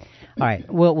did. All right.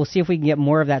 We'll see if we can get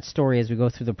more of that story as we go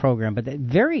through the program. But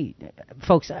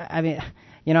folks, I mean,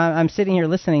 I'm sitting here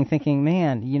listening thinking,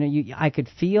 man, I could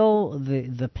feel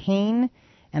the pain,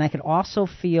 and I could also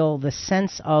feel the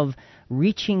sense of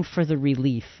reaching for the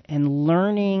relief and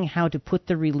learning how to put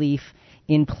the relief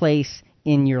in place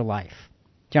in your life.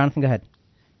 Jonathan, go ahead.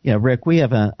 Yeah, Rick, we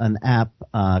have an app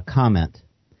comment,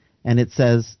 and it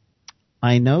says,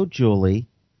 "I know Julie.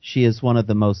 She is one of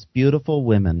the most beautiful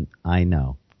women I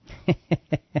know."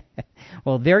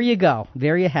 Well, there you go.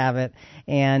 There you have it.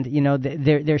 And,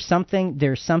 there's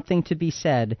something to be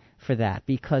said for that,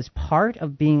 because part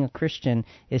of being a Christian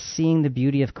is seeing the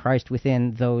beauty of Christ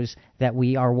within those that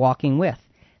we are walking with.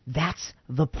 That's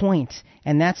the point.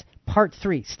 And that's part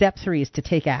 3. Step 3 is to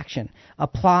take action.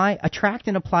 Attract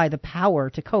and apply the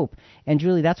power to cope. And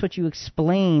Julie, that's what you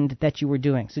explained that you were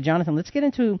doing. So Jonathan, let's get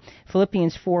into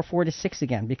Philippians 4:4-6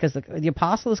 again, because the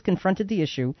apostle has confronted the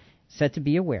issue, said to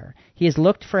be aware. He has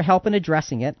looked for help in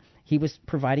addressing it. He was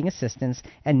providing assistance.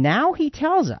 And now he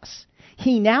tells us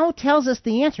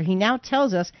the answer. He now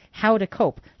tells us how to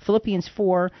cope. Philippians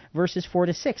 4, verses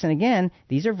 4-6. And again,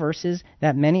 these are verses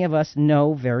that many of us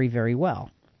know very, very well.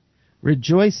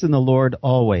 "Rejoice in the Lord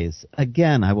always.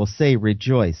 Again, I will say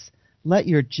rejoice. Let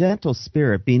your gentle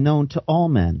spirit be known to all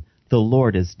men. The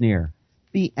Lord is near.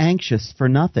 Be anxious for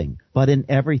nothing, but in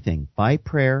everything, by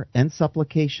prayer and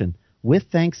supplication, with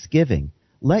thanksgiving,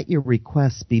 let your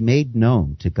requests be made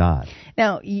known to God."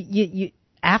 Now,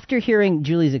 after hearing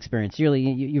Julie's experience, Julie,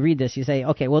 you read this, you say,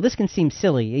 okay, well, this can seem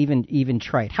silly, even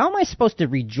trite. How am I supposed to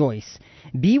rejoice,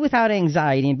 be without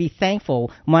anxiety, and be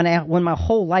thankful when my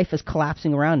whole life is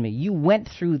collapsing around me? You went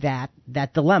through that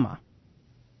dilemma.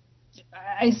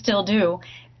 I still do.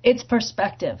 It's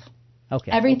perspective.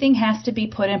 Okay. Everything has to be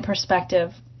put in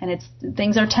perspective, and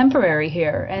things are temporary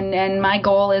here, and my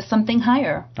goal is something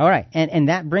higher. All right, and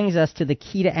that brings us to the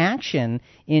key to action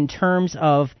in terms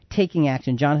of taking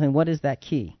action. Jonathan, what is that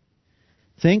key?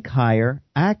 Think higher,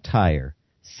 act higher,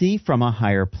 see from a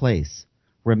higher place.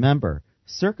 Remember,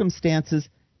 circumstances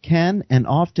can and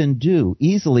often do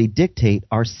easily dictate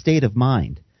our state of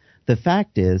mind. The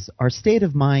fact is, our state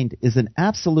of mind is an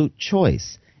absolute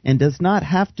choice and does not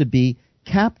have to be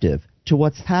captive to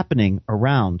what's happening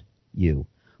around you.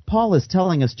 Paul is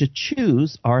telling us to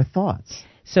choose our thoughts.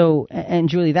 So, and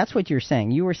Julie, that's what you're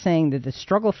saying. You were saying that the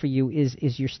struggle for you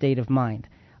is your state of mind.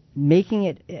 Giving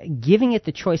it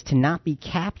the choice to not be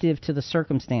captive to the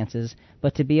circumstances,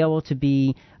 but to be able to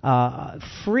be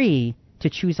free to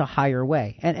choose a higher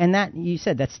way. And that, you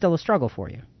said, that's still a struggle for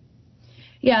you.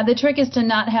 Yeah, the trick is to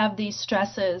not have these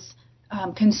stresses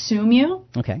consume you.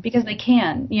 Okay. Because they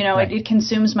can. Right. It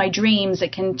consumes my dreams.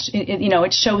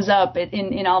 It shows up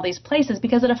in all these places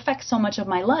because it affects so much of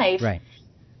my life. Right.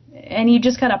 And you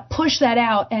just got to push that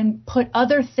out and put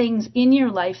other things in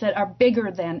your life that are bigger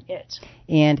than it.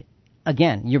 And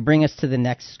again, you bring us to the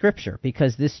next scripture,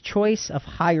 because this choice of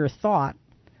higher thought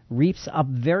reaps a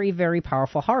very, very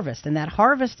powerful harvest. And that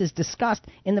harvest is discussed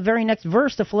in the very next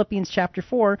verse of Philippians chapter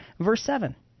 4, verse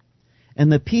 7. And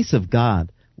the peace of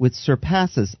God, which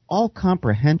surpasses all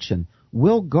comprehension,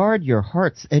 will guard your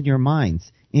hearts and your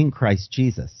minds in Christ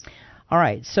Jesus. All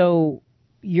right, so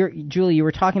Julie, you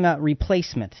were talking about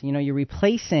replacement. You're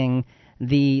replacing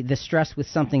the stress with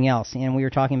something else, and we were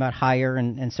talking about higher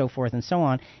and so forth and so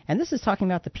on. And this is talking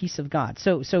about the peace of God.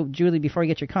 So Julie, before I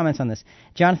get your comments on this,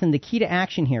 Jonathan, the key to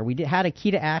action here, we had a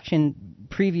key to action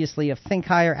previously of think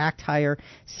higher, act higher,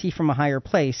 see from a higher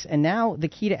place, and now the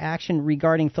key to action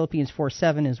regarding Philippians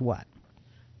 4:7 is what?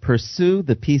 Pursue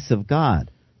the peace of God,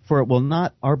 for it will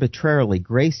not arbitrarily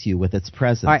grace you with its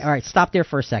presence. All right, stop there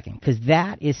for a second, because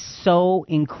that is so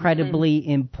incredibly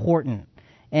important.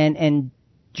 And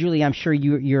Julie, I'm sure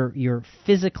you're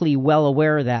physically well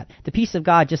aware of that. The peace of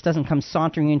God just doesn't come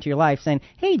sauntering into your life saying,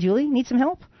 "Hey, Julie, need some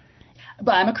help?"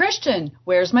 But I'm a Christian.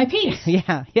 Where's my peace?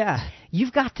 Yeah.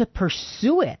 You've got to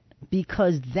pursue it,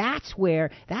 because that's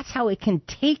how it can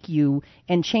take you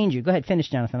and change you. Go ahead, finish,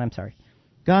 Jonathan. I'm sorry.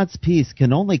 God's peace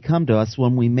can only come to us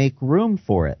when we make room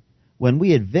for it, when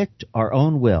we evict our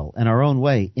own will and our own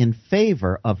way in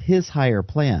favor of His higher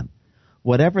plan,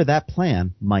 whatever that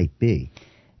plan might be.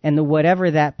 And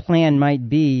whatever that plan might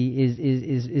be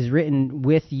is written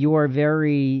with your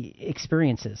very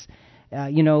experiences.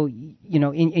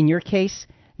 In your case,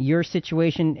 your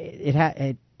situation,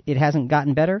 it hasn't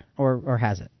gotten better, or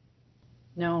has it?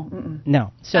 No. Mm-mm.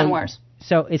 No. It's gotten worse.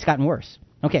 So it's gotten worse.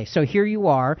 Okay, so here you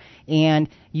are, and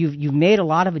you've made a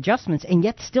lot of adjustments, and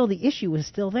yet still the issue is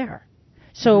still there.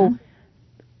 So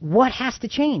what has to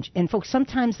change? And folks,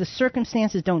 sometimes the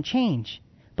circumstances don't change,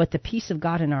 but the peace of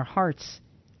God in our hearts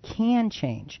can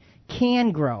change,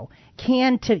 can grow,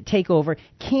 can take over,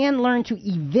 can learn to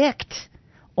evict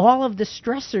all of the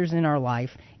stressors in our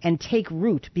life and take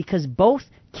root, because both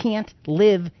can't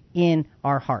live in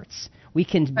our hearts. We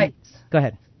can right. Go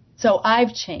ahead. So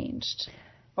I've changed.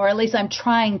 Or at least I'm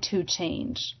trying to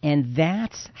change. And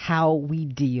that's how we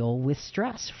deal with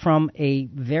stress. From a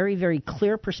very, very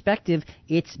clear perspective,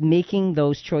 it's making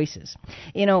those choices.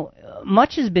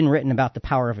 Much has been written about the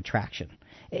power of attraction.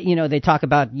 They talk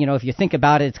about, if you think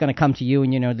about it, it's going to come to you,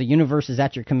 and, the universe is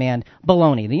at your command.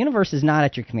 Baloney. The universe is not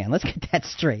at your command. Let's get that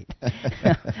straight.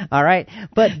 All right?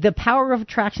 But the power of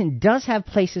attraction does have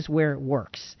places where it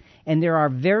works. And there are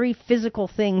very physical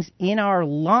things in our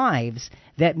lives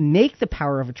that make the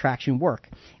power of attraction work.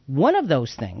 One of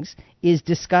those things is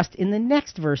discussed in the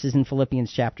next verses in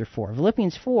Philippians chapter 4.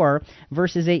 Philippians 4,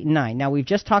 verses 8 and 9. Now, we've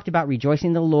just talked about rejoicing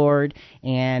in the Lord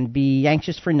and be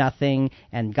anxious for nothing,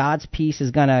 and God's peace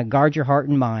is going to guard your heart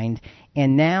and mind.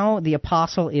 And now the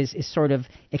apostle is sort of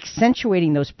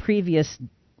accentuating those previous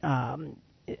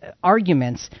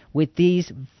arguments with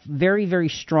these very, very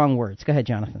strong words. Go ahead,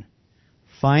 Jonathan.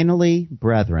 Finally,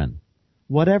 brethren,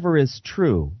 whatever is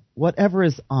true, whatever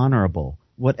is honorable,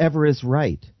 whatever is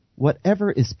right,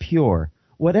 whatever is pure,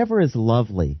 whatever is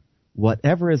lovely,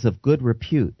 whatever is of good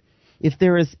repute, if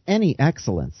there is any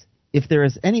excellence, if there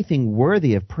is anything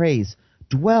worthy of praise,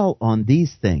 dwell on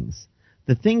these things.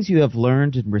 The things you have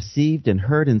learned and received and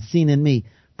heard and seen in me,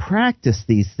 practice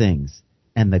these things,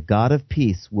 and the God of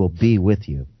peace will be with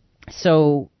you.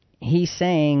 So, he's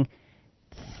saying,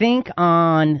 think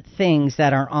on things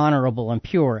that are honorable and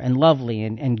pure and lovely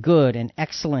and good and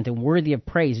excellent and worthy of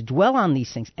praise. Dwell on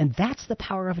these things. And that's the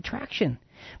power of attraction.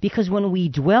 Because when we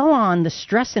dwell on the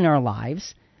stress in our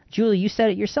lives, Julie, you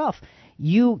said it yourself,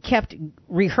 you kept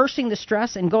rehearsing the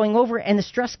stress and going over it, and the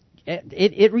stress,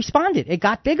 it responded. It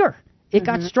got bigger. It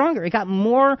got stronger. It got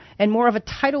more and more of a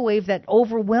tidal wave that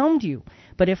overwhelmed you.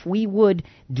 But if we would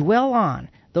dwell on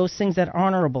those things that are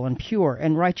honorable and pure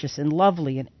and righteous and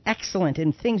lovely and excellent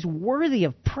and things worthy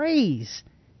of praise,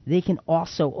 they can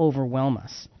also overwhelm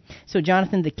us. So,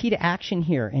 Jonathan, the key to action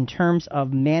here in terms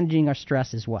of managing our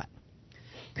stress is what?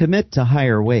 Commit to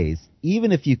higher ways,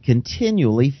 even if you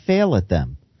continually fail at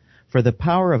them. For the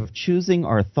power of choosing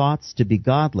our thoughts to be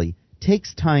godly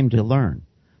takes time to learn.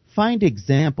 Find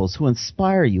examples who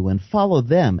inspire you and follow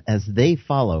them as they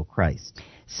follow Christ.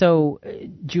 So,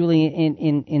 Julie,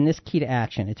 in this key to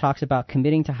action, it talks about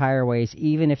committing to higher ways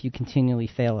even if you continually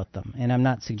fail at them. And I'm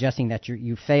not suggesting that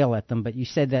you fail at them, but you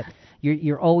said that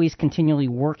you're always continually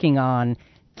working on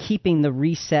keeping the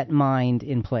reset mind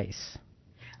in place.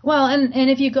 Well, and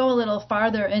if you go a little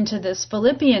farther into this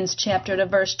Philippians chapter to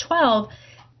verse 12,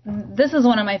 this is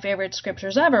one of my favorite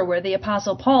scriptures ever, where the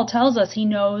Apostle Paul tells us he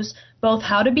knows both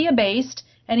how to be abased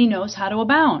and he knows how to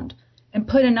abound. And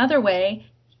put another way,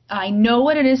 I know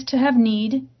what it is to have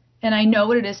need, and I know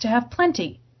what it is to have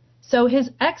plenty. So his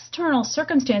external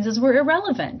circumstances were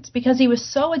irrelevant because he was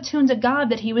so attuned to God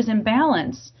that he was in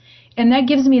balance. And that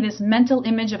gives me this mental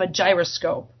image of a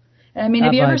gyroscope. I mean,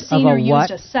 have you ever seen or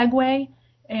used a Segway?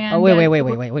 And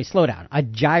wait, slow down. A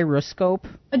gyroscope?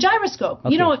 A gyroscope.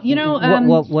 Okay.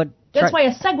 What? That's why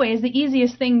a Segway is the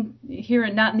easiest thing here,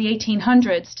 not in the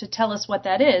 1800s, to tell us what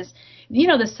that is. You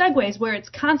know, the Segway is where it's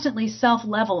constantly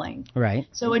self-leveling. Right.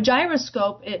 So a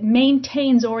gyroscope, it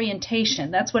maintains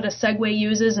orientation. That's what a Segway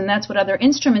uses, and that's what other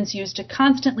instruments use to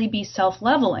constantly be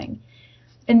self-leveling.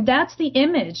 And that's the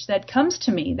image that comes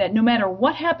to me, that no matter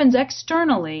what happens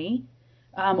externally,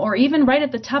 or even right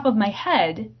at the top of my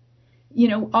head, you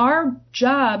know, our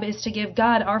job is to give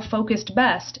God our focused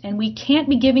best, and we can't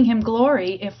be giving him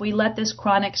glory if we let this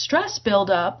chronic stress build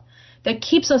up that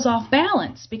keeps us off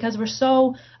balance because we're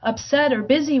so upset or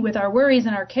busy with our worries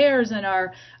and our cares and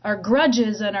our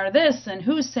grudges and our this and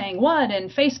who's saying what and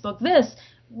Facebook this.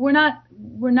 We're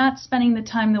not spending the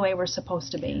time the way we're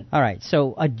supposed to be. All right,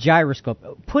 so a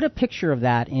gyroscope. Put a picture of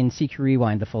that in CQ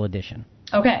Rewind, the full edition.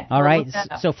 Okay. All right.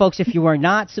 So, folks, if you are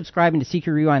not subscribing to CQ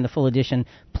Rewind, the full edition,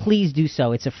 please do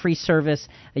so. It's a free service.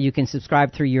 You can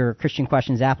subscribe through your Christian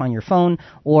Questions app on your phone,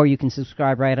 or you can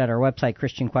subscribe right at our website,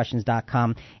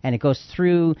 ChristianQuestions.com, and it goes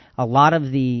through a lot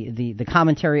of the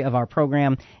commentary of our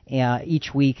program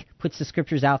each week, puts the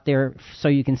scriptures out there so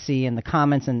you can see, and the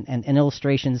comments and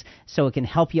illustrations so it can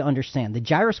help you understand. The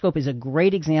gyroscope is a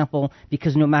great example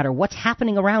because no matter what's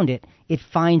happening around it, it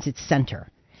finds its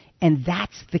center. And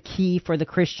that's the key for the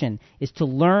Christian, is to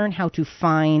learn how to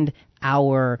find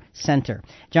our center.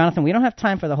 Jonathan, we don't have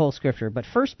time for the whole scripture, but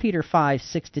 1 Peter 5,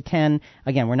 6-10,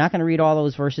 again, we're not going to read all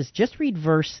those verses. Just read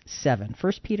verse 7.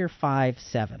 1 Peter 5,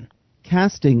 7.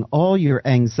 Casting all your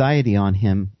anxiety on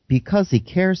him because he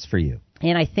cares for you.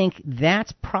 And I think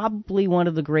that's probably one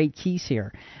of the great keys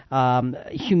here.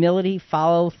 Humility,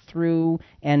 follow through,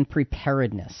 and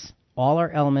preparedness. All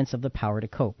are elements of the power to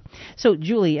cope. So,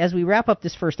 Julie, as we wrap up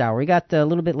this first hour, we got a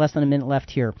little bit less than a minute left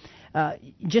here.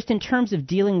 Just in terms of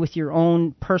dealing with your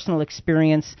own personal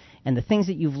experience and the things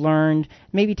that you've learned,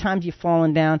 maybe times you've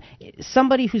fallen down,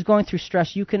 somebody who's going through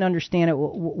stress, you can understand it.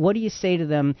 What do you say to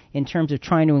them in terms of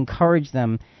trying to encourage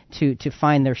them to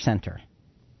find their center?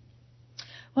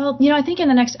 Well, I think in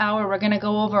the next hour we're going to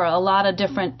go over a lot of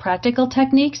different practical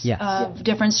techniques of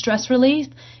different stress relief,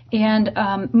 and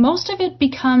most of it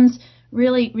becomes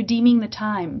really redeeming the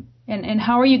time. And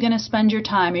how are you going to spend your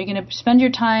time? Are you going to spend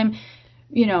your time,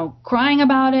 crying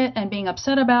about it and being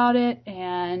upset about it?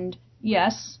 And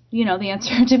yes, the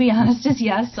answer, to be honest, is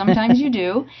yes. Sometimes you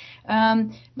do.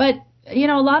 But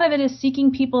a lot of it is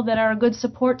seeking people that are a good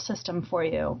support system for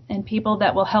you and people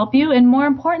that will help you, and more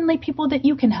importantly, people that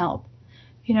you can help.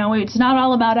 It's not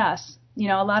all about us.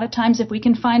 A lot of times if we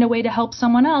can find a way to help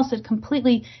someone else, it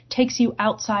completely takes you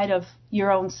outside of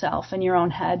your own self and your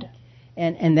own head.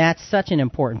 And that's such an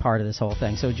important part of this whole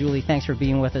thing. So, Julie, thanks for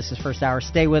being with us this first hour.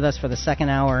 Stay with us for the second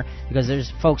hour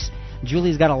because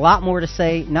Julie's got a lot more to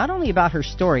say, not only about her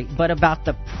story, but about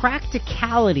the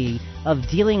practicality of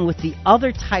dealing with the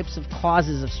other types of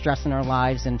causes of stress in our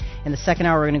lives. And in the second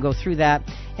hour, we're going to go through that.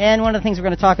 And one of the things we're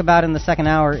going to talk about in the second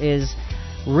hour is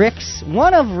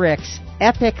one of Rick's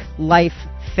epic life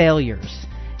failures,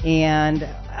 and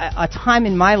a time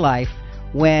in my life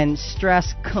when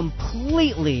stress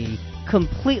completely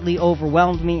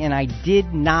overwhelmed me and I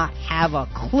did not have a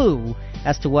clue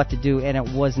as to what to do, and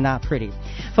it was not pretty.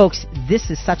 Folks,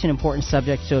 this is such an important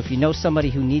subject, so if you know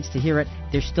somebody who needs to hear it,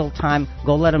 there's still time.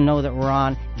 Go let them know that we're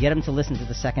on. Get them to listen to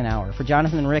the second hour. For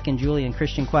Jonathan, Rick, and Julie and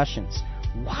Christian Questions,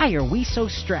 why are we so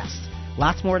stressed?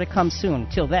 Lots more to come soon.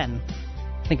 Till then,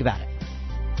 think about it.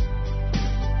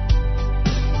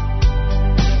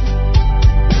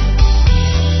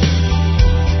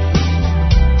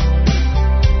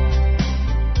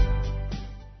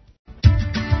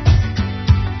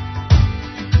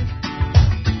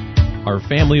 Our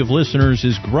family of listeners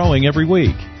is growing every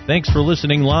week. Thanks for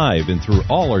listening live and through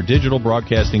all our digital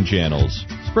broadcasting channels.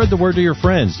 Spread the word to your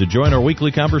friends to join our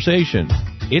weekly conversation.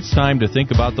 It's time to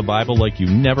think about the Bible like you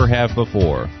never have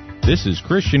before. This is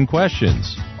Christian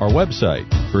Questions. Our website,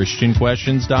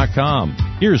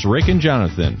 ChristianQuestions.com. Here's Rick and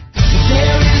Jonathan.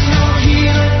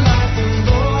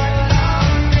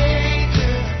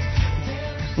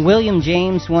 William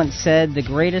James once said, "The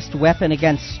greatest weapon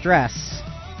against stress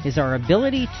is our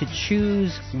ability to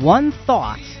choose one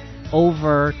thought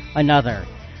over another."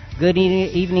 Good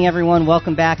evening, everyone.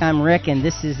 Welcome back. I'm Rick, and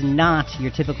this is not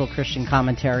your typical Christian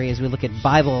commentary as we look at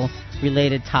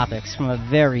Bible-related topics from a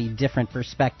very different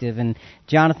perspective. And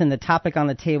Jonathan, the topic on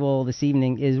the table this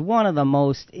evening is one of the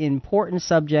most important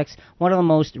subjects, one of the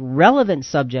most relevant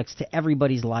subjects to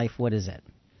everybody's life. What is it?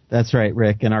 That's right,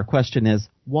 Rick. And our question is,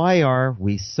 why are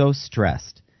we so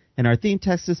stressed? And our theme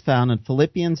text is found in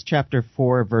Philippians chapter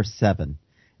 4, verse 7.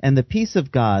 And the peace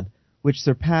of God, which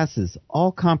surpasses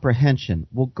all comprehension,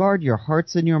 will guard your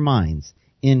hearts and your minds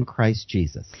in Christ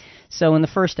Jesus. So in the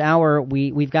first hour,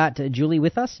 we've got Julie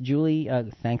with us. Julie,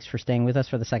 thanks for staying with us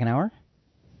for the second hour.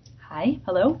 Hi,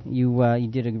 hello. You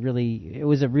did to me,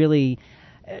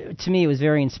 it was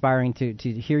very inspiring to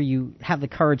hear you have the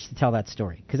courage to tell that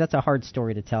story, because that's a hard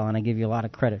story to tell, and I give you a lot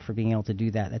of credit for being able to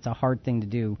do that. That's a hard thing to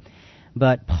do.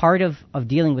 But part of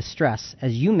dealing with stress,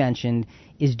 as you mentioned,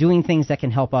 is doing things that can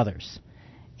help others.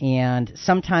 And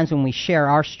sometimes when we share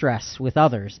our stress with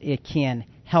others, it can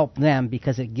help them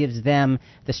because it gives them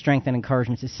the strength and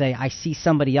encouragement to say, I see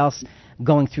somebody else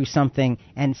going through something,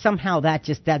 and somehow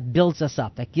that builds us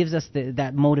up. That gives us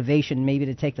that motivation maybe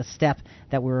to take the step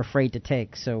that we're afraid to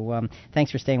take. So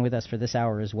thanks for staying with us for this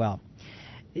hour as well.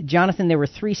 Jonathan, there were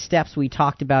 3 steps we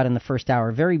talked about in the first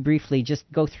hour. Very briefly, just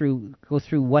go through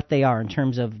what they are in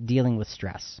terms of dealing with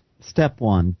stress. Step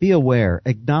 1, be aware,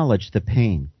 acknowledge the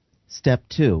pain. Step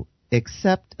 2,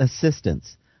 accept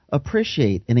assistance,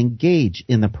 appreciate and engage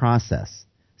in the process.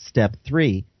 Step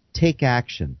 3, take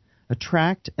action,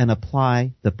 attract and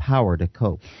apply the power to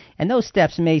cope. And those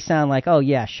steps may sound like, oh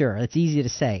yeah, sure, it's easy to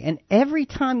say. And every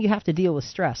time you have to deal with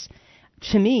stress,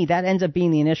 to me, that ends up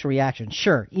being the initial reaction.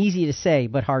 Sure, easy to say,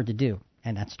 but hard to do.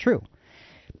 And that's true.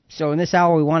 So in this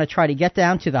hour, we want to try to get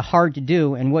down to the hard to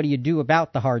do, and what do you do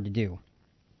about the hard to do?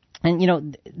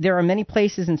 And, there are many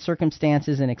places and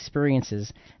circumstances and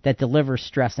experiences that deliver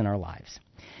stress in our lives.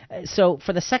 So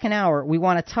for the second hour, we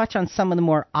want to touch on some of the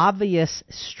more obvious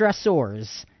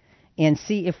stressors and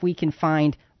see if we can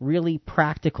find really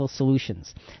practical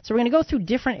solutions. So we're going to go through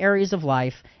different areas of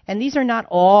life, and these are not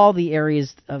all the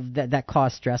areas of that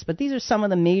cause stress, but these are some of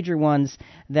the major ones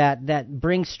that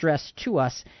bring stress to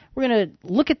us. We're going to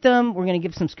look at them, we're going to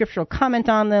give some scriptural comment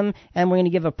on them, and we're going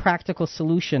to give a practical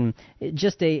solution,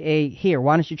 just here,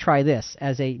 why don't you try this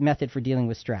as a method for dealing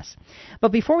with stress.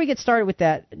 But before we get started with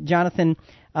that, Jonathan,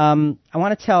 I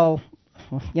want to tell,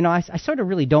 I sort of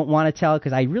really don't want to tell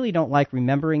because I really don't like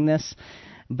remembering this.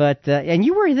 But and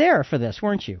you were there for this,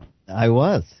 weren't you? I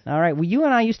was. All right. Well, you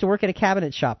and I used to work at a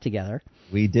cabinet shop together.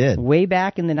 We did. Way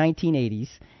back in the 1980s.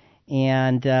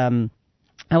 And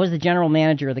I was the general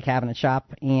manager of the cabinet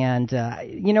shop. And,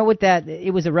 with that,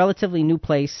 it was a relatively new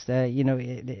place,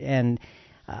 and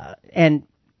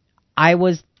I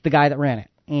was the guy that ran it.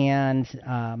 And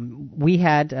we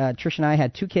had, Trish and I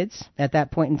had 2 kids at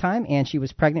that point in time, and she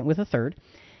was pregnant with a third.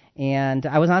 And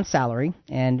I was on salary,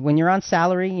 and when you're on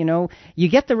salary, you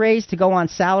get the raise to go on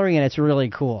salary, and it's really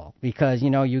cool because,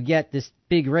 you get this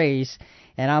big raise,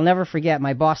 and I'll never forget,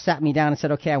 my boss sat me down and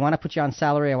said, okay, I want to put you on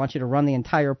salary, I want you to run the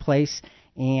entire place,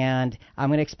 and I'm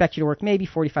going to expect you to work maybe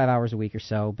 45 hours a week or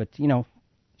so, but,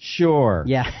 Sure.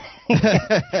 Yeah.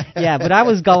 Yeah, but I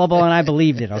was gullible and I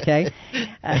believed it, okay?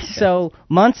 So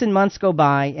months and months go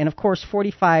by, and of course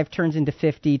 45 turns into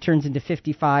 50, turns into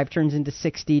 55, turns into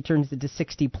 60, turns into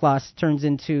 60 plus, turns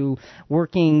into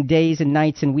working days and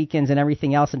nights and weekends and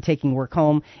everything else and taking work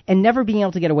home and never being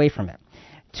able to get away from it.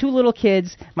 2 little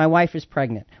kids. My wife is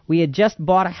pregnant. We had just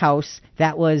bought a house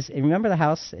that was, remember the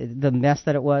house, the mess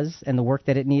that it was and the work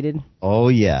that it needed? Oh,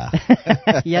 yeah.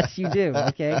 Yes, you do.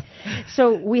 Okay.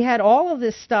 So we had all of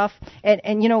this stuff,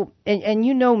 and you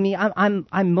know me,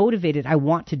 I'm motivated. I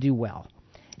want to do well.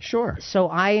 Sure. So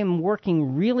I am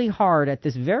working really hard at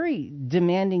this very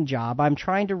demanding job. I'm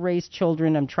trying to raise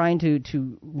children. I'm trying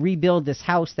to rebuild this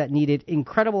house that needed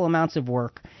incredible amounts of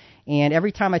work. And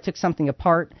every time I took something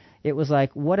apart, it was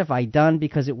like, what have I done?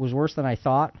 Because it was worse than I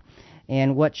thought.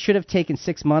 And what should have taken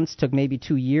 6 months took maybe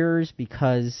 2 years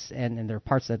because, and there are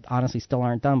parts that honestly still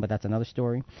aren't done, but that's another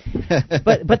story.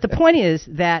 But the point is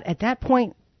that at that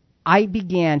point, I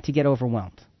began to get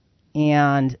overwhelmed.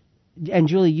 And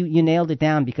Julie, you nailed it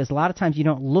down, because a lot of times you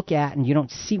don't look at and you don't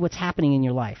see what's happening in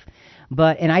your life.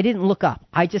 And I didn't look up.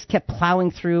 I just kept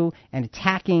plowing through and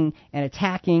attacking, and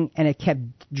it kept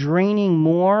draining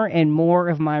more and more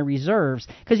of my reserves.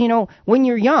 Because, when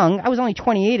you're young, I was only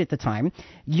 28 at the time,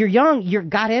 you're young, you've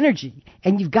got energy,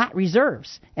 and you've got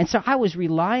reserves. And so I was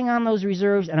relying on those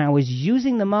reserves, and I was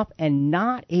using them up and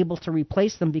not able to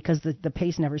replace them because the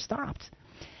pace never stopped.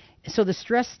 So the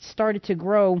stress started to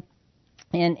grow,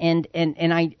 and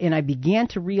I began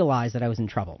to realize that I was in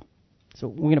trouble. So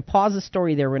we're going to pause the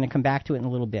story there. We're going to come back to it in a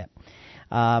little bit.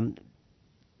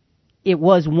 It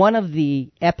was one of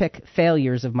the epic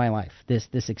failures of my life,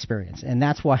 this experience, and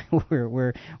that's why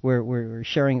we're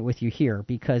sharing it with you here,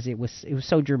 because it was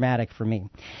so dramatic for me.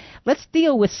 Let's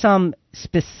deal with some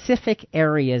specific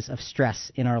areas of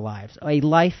stress in our lives. A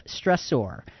life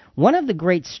stressor. One of the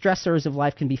great stressors of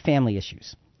life can be family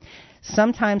issues.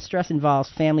 Sometimes stress involves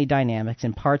family dynamics,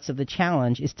 and parts of the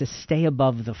challenge is to stay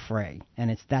above the fray.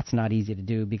 And that's not easy to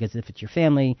do, because if it's your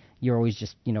family, you're always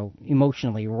just,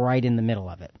 emotionally right in the middle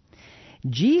of it.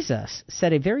 Jesus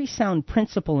set a very sound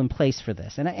principle in place for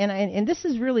this. And this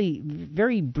is really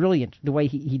very brilliant, the way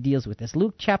he deals with this.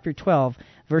 Luke chapter 12,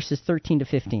 verses 13 to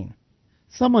 15.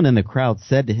 Someone in the crowd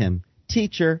said to him,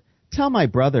 "Teacher, tell my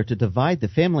brother to divide the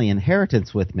family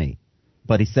inheritance with me."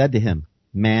 But he said to him,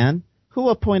 "Man, who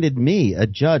appointed me a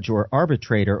judge or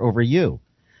arbitrator over you?"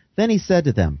 Then he said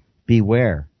to them,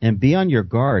 "Beware, and be on your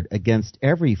guard against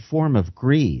every form of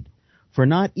greed, for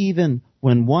not even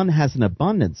when one has an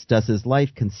abundance does his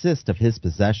life consist of his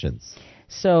possessions."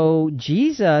 So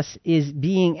Jesus is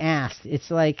being asked.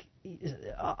 It's like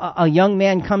a young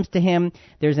man comes to him.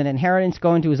 There's an inheritance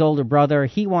going to his older brother.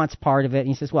 He wants part of it. And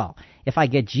he says, well, if I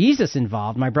get Jesus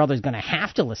involved, my brother's going to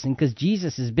have to listen, because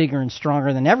Jesus is bigger and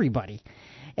stronger than everybody.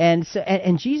 And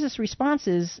Jesus' response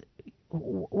is,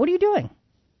 what are you doing?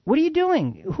 What are you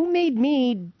doing? Who made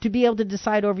me to be able to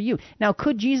decide over you? Now,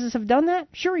 could Jesus have done that?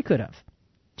 Sure, he could have.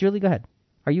 Julie, go ahead.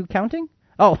 Are you counting?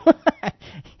 Oh,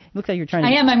 looks like you're trying to...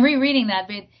 I am. I'm rereading that.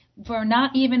 But for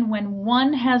not even when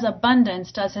one has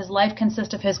abundance does his life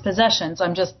consist of his possessions.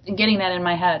 I'm just getting that in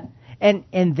my head.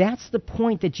 And that's the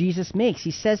point that Jesus makes.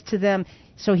 He says to them,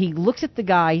 so he looks at the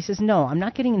guy, he says, no, I'm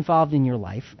not getting involved in your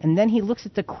life. And then he looks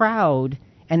at the crowd,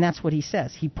 and that's what he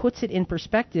says. He puts it in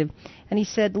perspective, and he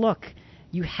said, look,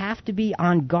 you have to be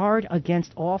on guard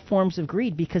against all forms of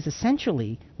greed, because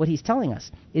essentially what he's telling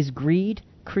us is greed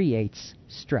creates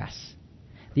stress,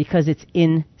 because it's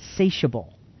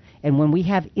insatiable. And when we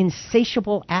have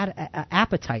insatiable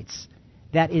appetites,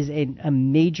 that is a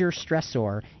major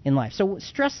stressor in life. So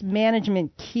stress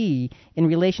management key in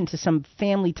relation to some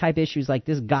family-type issues like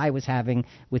this guy was having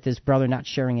with his brother not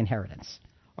sharing inheritance.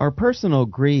 Our personal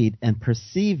greed and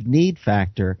perceived need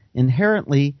factor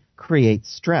inherently creates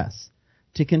stress.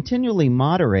 To continually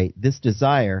moderate this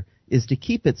desire is to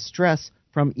keep its stress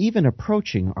from even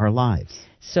approaching our lives.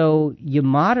 So you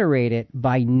moderate it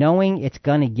by knowing it's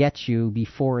going to get you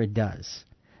before it does.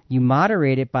 You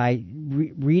moderate it by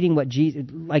reading what Jesus,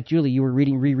 like Julie, you were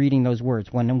rereading those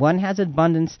words. When one has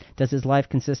abundance, does his life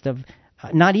consist of,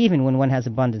 not even when one has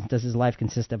abundance, does his life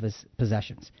consist of his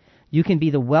possessions. You can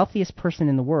be the wealthiest person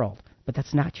in the world, but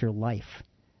that's not your life.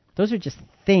 Those are just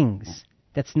things.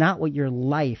 That's not what your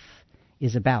life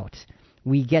is about.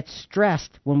 We get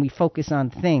stressed when we focus on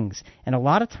things. And a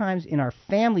lot of times in our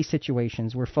family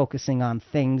situations, we're focusing on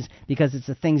things because it's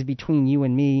the things between you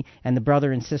and me and the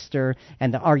brother and sister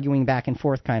and the arguing back and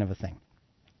forth kind of a thing.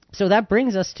 So that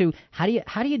brings us to how do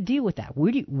you deal with that?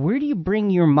 Where do you bring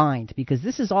your mind? Because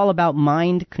this is all about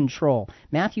mind control.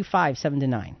 Matthew 5,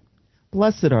 7-9.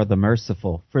 Blessed are the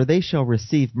merciful, for they shall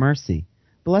receive mercy.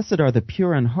 Blessed are the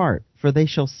pure in heart, for they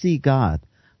shall see God.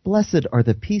 Blessed are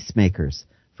the peacemakers,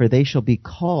 for they shall be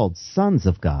called sons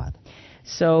of God.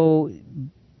 So,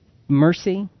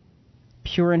 mercy,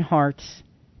 pure in heart,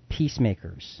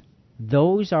 peacemakers.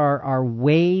 those are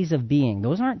ways of being.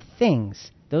 Those aren't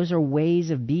things. Those are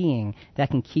ways of being that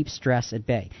can keep stress at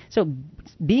bay. So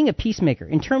being a peacemaker,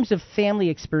 in terms of family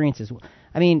experiences,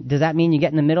 I mean, does that mean you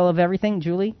get in the middle of everything,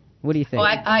 Julie? What do you think? Oh,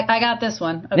 I got this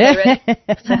one. Okay, ready?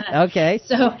 Okay.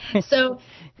 So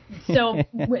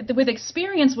with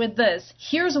experience with this,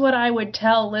 here's what I would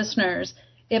tell listeners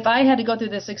if I had to go through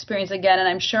this experience again, and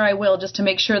I'm sure I will, just to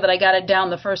make sure that I got it down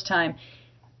the first time.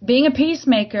 Being a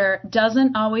peacemaker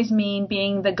doesn't always mean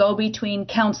being the go-between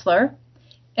counselor.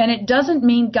 And it doesn't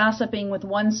mean gossiping with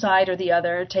one side or the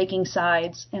other, taking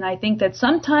sides. And I think that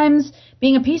sometimes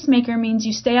being a peacemaker means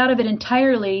you stay out of it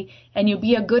entirely and you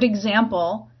be a good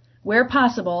example where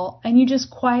possible, and you just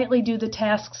quietly do the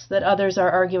tasks that others are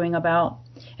arguing about.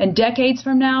 And decades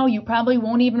from now, you probably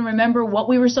won't even remember what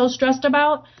we were so stressed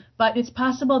about, but it's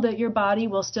possible that your body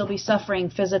will still be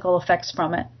suffering physical effects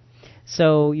from it.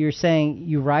 So you're saying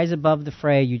you rise above the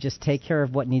fray, you just take care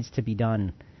of what needs to be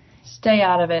done. Stay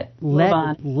out of it. Move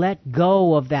on. Let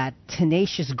go of that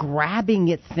tenacious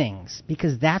grabbing at things,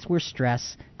 because that's where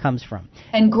stress comes from.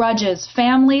 And grudges.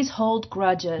 Families hold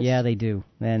grudges. Yeah, they do.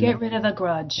 And get rid of the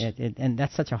grudge. And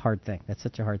that's such a hard thing. That's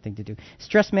such a hard thing to do.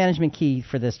 Stress management key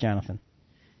for this, Jonathan.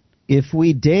 If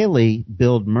we daily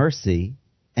build mercy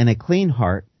and a clean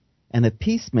heart and a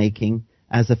peacemaking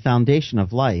as a foundation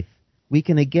of life, we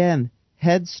can again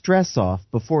head stress off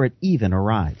before it even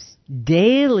arrives.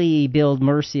 Daily build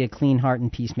mercy, a clean heart,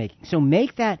 and peacemaking. So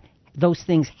make those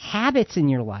things habits in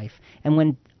your life, and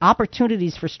when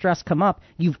opportunities for stress come up,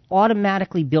 you've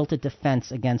automatically built a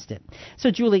defense against it. So,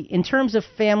 Julie, in terms of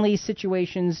family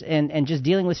situations and just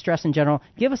dealing with stress in general,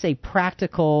 give us a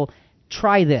practical,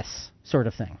 try this sort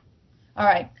of thing. All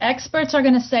right. Experts are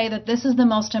going to say that this is the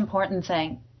most important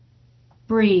thing.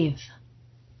 Breathe.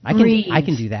 Breathe. I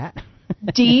can do that.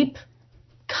 Deep,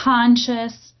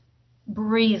 conscious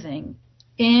breathing.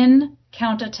 In,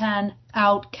 count to 10,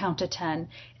 out, count to 10.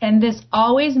 And this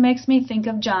always makes me think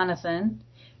of Jonathan,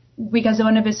 because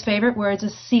one of his favorite words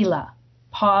is Selah,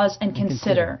 pause and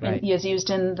consider, right. and is used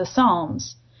in the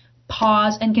Psalms.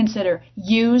 Pause and consider.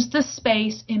 Use the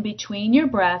space in between your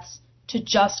breaths to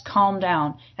just calm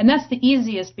down. And that's the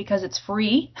easiest because it's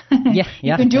free. Yeah,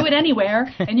 you can do it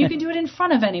anywhere, and you can do it in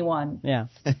front of anyone. Yeah.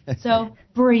 So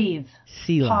breathe,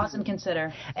 Selah. pause and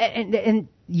consider. And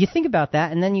you think about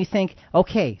that, and then you think,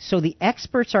 okay, so the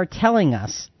experts are telling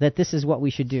us that this is what we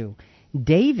should do.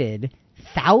 David,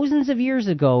 thousands of years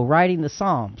ago, writing the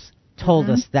Psalms, told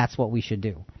us that's what we should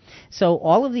do. So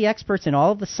all of the experts and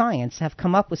all of the science have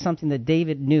come up with something that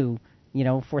David knew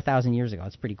 4,000 years ago.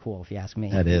 It's pretty cool, if you ask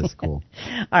me. That is cool.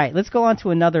 All right, let's go on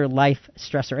to another life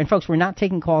stressor. And, folks, we're not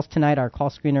taking calls tonight. Our call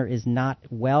screener is not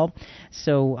well.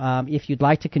 So if you'd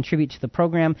like to contribute to the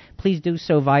program, please do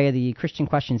so via the Christian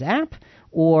Questions app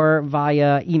or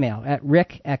via email at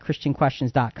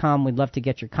rick@christianquestions.com. We'd love to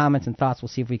get your comments and thoughts. We'll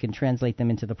see if we can translate them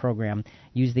into the program.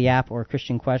 Use the app or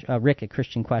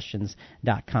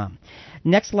rick@christianquestions.com.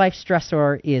 Next life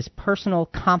stressor is personal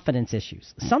confidence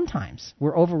issues. Sometimes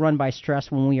we're overrun by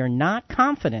stress when we are not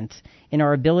confident in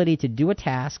our ability to do a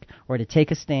task or to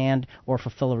take a stand or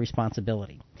fulfill a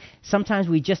responsibility. Sometimes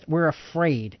we're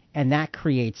afraid, and that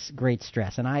creates great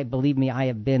stress. And believe me, I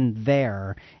have been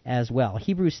there as well.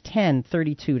 Hebrews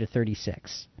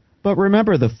 10:32-36. But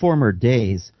remember the former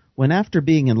days, when after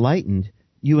being enlightened,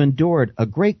 you endured a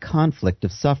great conflict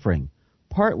of suffering,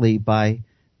 partly by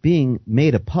being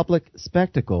made a public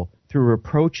spectacle through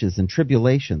reproaches and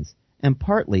tribulations, and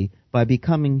partly by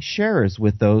becoming sharers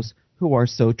with those who are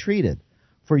so treated.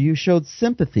 For you showed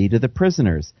sympathy to the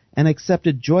prisoners, and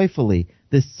accepted joyfully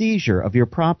the seizure of your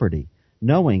property,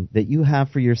 knowing that you have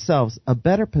for yourselves a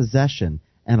better possession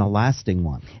and a lasting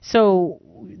one. So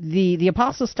the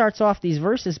apostle starts off these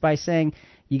verses by saying,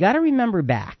 you got to remember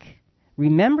back.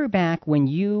 Remember back when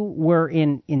you were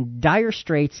in dire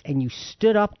straits and you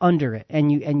stood up under it, and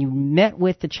you met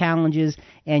with the challenges,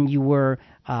 and you were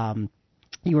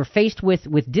faced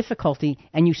with difficulty,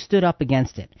 and you stood up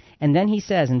against it. And then he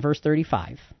says in verse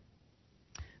 35,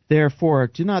 Therefore,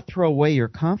 do not throw away your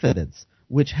confidence,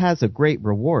 which has a great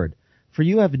reward, for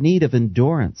you have need of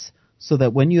endurance, so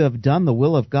that when you have done the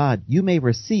will of God, you may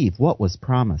receive what was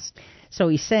promised. So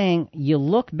he's saying, you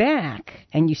look back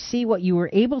and you see what you were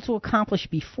able to accomplish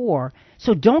before,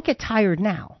 so don't get tired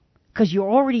now, because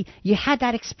you had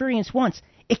that experience once.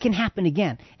 It can happen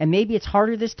again. And maybe it's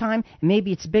harder this time, and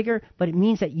maybe it's bigger, but it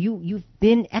means that you've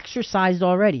been exercised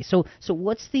already. So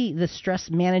what's the stress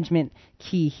management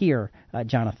key here,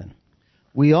 Jonathan?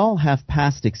 We all have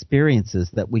past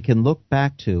experiences that we can look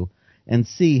back to and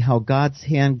see how God's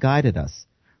hand guided us.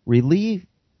 Relive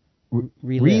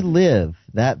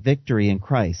that victory in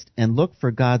Christ and look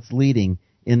for God's leading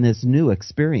in this new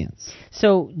experience.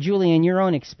 So, Julie, in your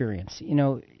own experience,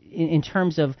 in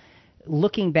terms of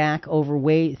looking back over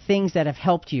things that have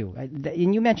helped you,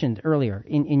 and you mentioned earlier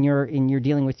in your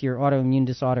dealing with your autoimmune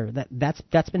disorder,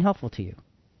 that's been helpful to you.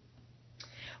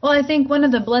 Well, I think one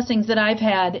of the blessings that I've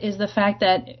had is the fact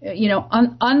that,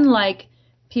 unlike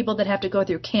people that have to go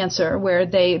through cancer, where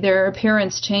their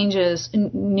appearance changes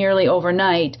nearly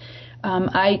overnight,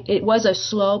 it was a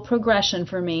slow progression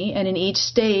for me, and in each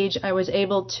stage I was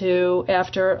able to,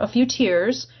 after a few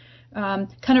tears, kind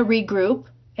of regroup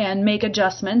and make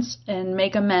adjustments and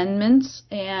make amendments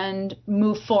and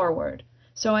move forward.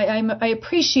 So I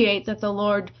appreciate that the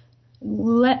Lord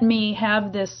let me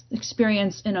have this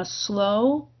experience in a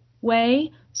slow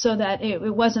way so that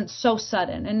it wasn't so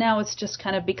sudden. And now it's just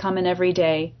kind of become an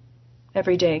everyday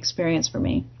experience for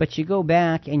me. But you go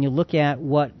back and you look at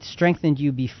what strengthened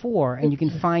you before, and you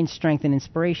can find strength and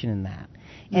inspiration in that.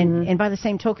 And by the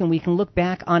same token, we can look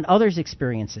back on others'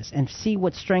 experiences and see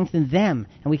what strengthened them,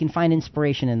 and we can find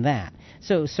inspiration in that.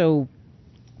 So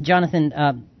Jonathan,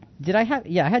 I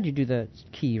had you do the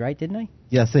key, right? Didn't I?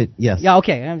 Yes. Yeah.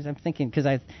 Okay. I'm thinking because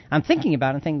I'm thinking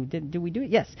about it and thinking, did we do it?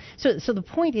 Yes. So the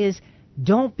point is,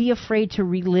 don't be afraid to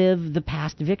relive the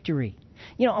past victory.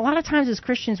 A lot of times as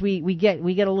Christians we get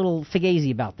a little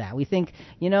fugazi about that. We think,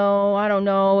 I don't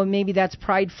know, maybe that's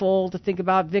prideful to think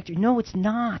about victory. No, it's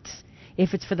not.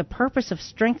 If it's for the purpose of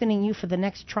strengthening you for the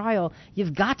next trial,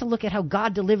 you've got to look at how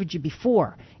God delivered you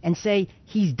before and say,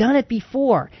 He's done it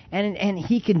before, and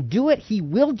He can do it, He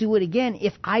will do it again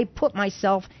if I put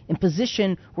myself in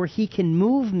position where He can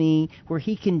move me, where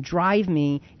He can drive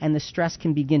me, and the stress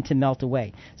can begin to melt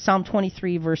away. Psalm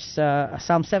 73,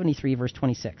 Psalm 73, verse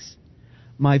 26.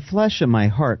 My flesh and my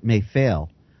heart may fail,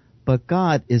 but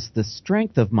God is the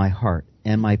strength of my heart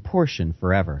and my portion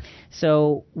forever.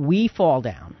 So we fall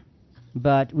down,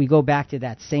 but we go back to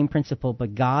that same principle,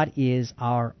 but God is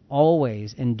our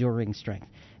always enduring strength.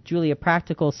 Julie, a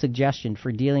practical suggestion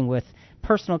for dealing with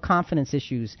personal confidence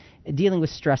issues, dealing with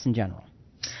stress in general.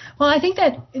 Well, I think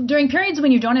that during periods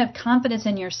when you don't have confidence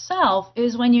in yourself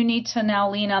is when you need to now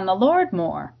lean on the Lord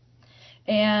more.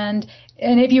 And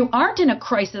if you aren't in a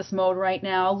crisis mode right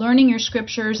now, learning your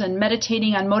scriptures and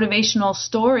meditating on motivational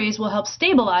stories will help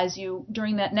stabilize you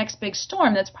during that next big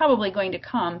storm that's probably going to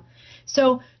come.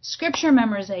 So scripture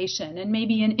memorization and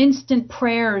maybe an instant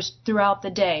prayers throughout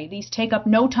the day. These take up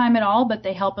no time at all, but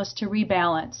they help us to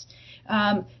rebalance.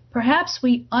 Perhaps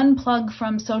we unplug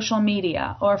from social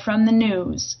media or from the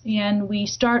news, and we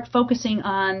start focusing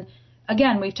on,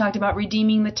 again, we've talked about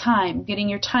redeeming the time, getting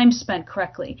your time spent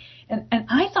correctly. And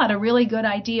I thought a really good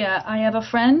idea, I have a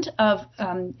friend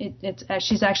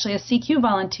she's actually a CQ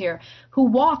volunteer who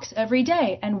walks every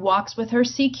day and walks with her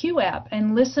CQ app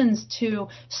and listens to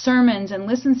sermons and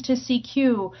listens to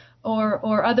CQ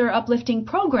or other uplifting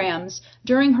programs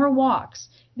during her walks.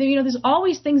 There's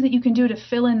always things that you can do to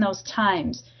fill in those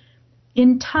times.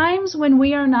 In times when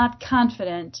we are not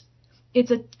confident,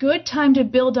 it's a good time to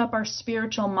build up our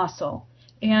spiritual muscle.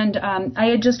 And I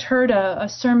had just heard a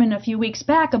sermon a few weeks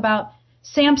back about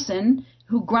Samson,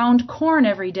 who ground corn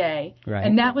every day. Right.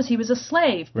 And he was a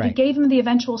slave. But right. He gave him the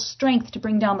eventual strength to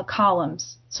bring down the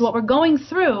columns. So what we're going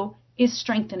through is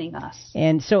strengthening us.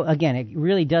 And so, again, it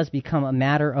really does become a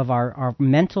matter of our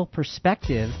mental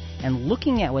perspective and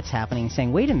looking at what's happening and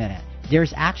saying, wait a minute,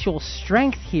 there's actual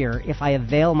strength here if I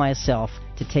avail myself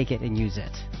to take it and use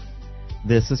it.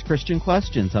 This is Christian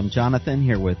Questions. I'm Jonathan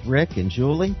here with Rick and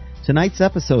Julie. Tonight's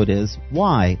episode is,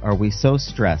 Why Are We So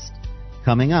Stressed?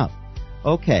 Coming up.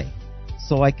 Okay,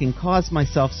 so I can cause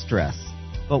myself stress.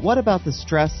 But what about the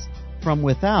stress from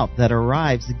without that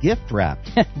arrives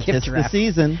gift-wrapped? It's the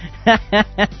season.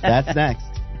 That's next.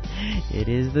 It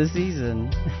is the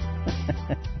season.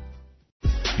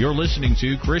 You're listening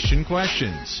to Christian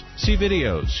Questions. See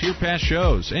videos, hear past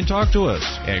shows, and talk to us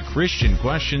at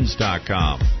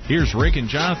ChristianQuestions.com. Here's Rick and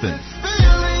Jonathan.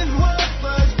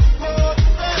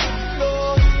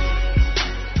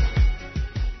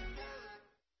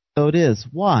 So it is,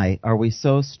 Why Are We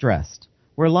So Stressed?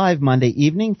 We're live Monday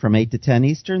evening from 8 to 10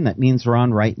 Eastern. That means we're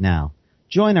on right now.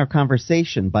 Join our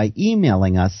conversation by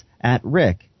emailing us at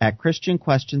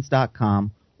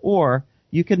rick@ChristianQuestions.com, or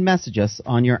you can message us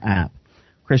on your app.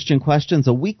 Christian Questions,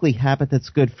 a weekly habit that's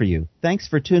good for you. Thanks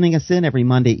for tuning us in every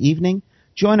Monday evening.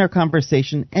 Join our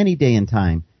conversation any day and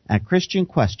time at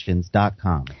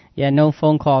ChristianQuestions.com. Yeah, no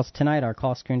phone calls tonight. Our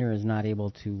call screener is not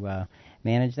able to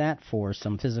manage that for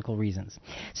some physical reasons.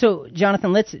 So,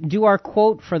 Jonathan, let's do our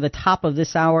quote for the top of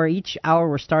this hour. Each hour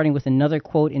we're starting with another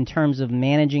quote in terms of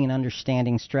managing and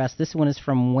understanding stress. This one is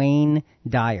from Wayne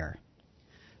Dyer.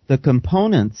 The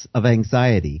components of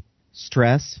anxiety,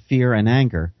 stress, fear, and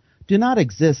anger, do not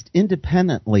exist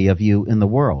independently of you in the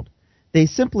world. They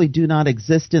simply do not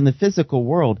exist in the physical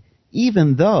world,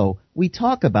 even though we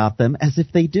talk about them as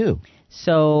if they do.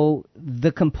 So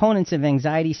the components of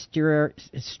anxiety,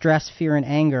 stress, fear, and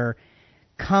anger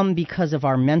come because of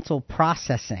our mental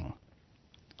processing.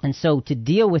 And so to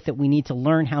deal with it, we need to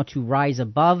learn how to rise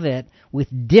above it with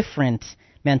different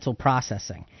mental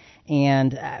processing.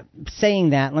 And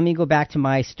saying that, let me go back to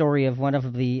my story of one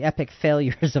of the epic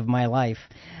failures of my life.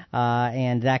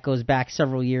 And that goes back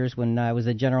several years when I was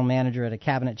a general manager at a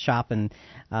cabinet shop, and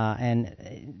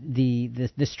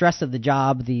the stress of the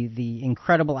job, the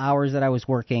incredible hours that I was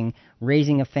working,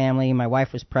 raising a family. My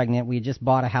wife was pregnant. We had just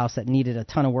bought a house that needed a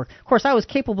ton of work. Of course, I was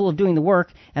capable of doing the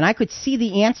work, and I could see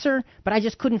the answer, but I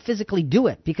just couldn't physically do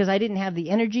it because I didn't have the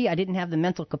energy. I didn't have the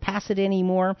mental capacity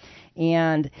anymore.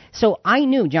 And so I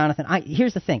knew, Jonathan,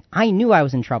 here's the thing. I knew I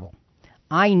was in trouble.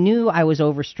 I knew I was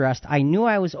overstressed. I knew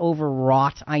I was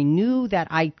overwrought. I knew that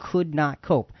I could not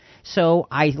cope. So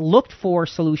I looked for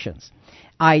solutions.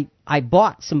 I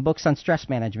bought some books on stress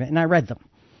management, and I read them.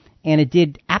 And it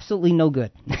did absolutely no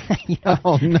good.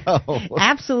 Oh, no.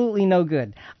 Absolutely no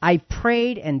good. I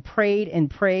prayed and prayed and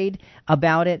prayed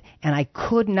about it, and I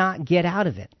could not get out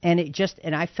of it.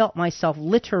 And I felt myself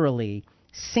literally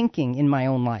sinking in my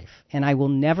own life. And I will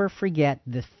never forget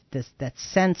that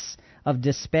sense of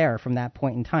despair from that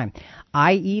point in time.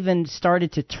 I even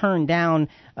started to turn down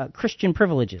Christian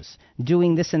privileges,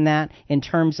 doing this and that in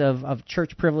terms of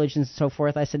church privileges and so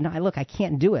forth. I said, no, look, I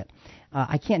can't do it.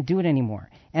 I can't do it anymore.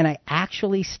 And I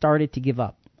actually started to give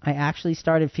up. I actually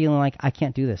started feeling like I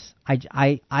can't do this.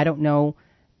 I don't know.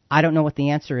 I don't know what the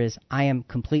answer is. I am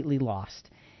completely lost.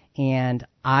 And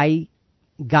I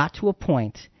got to a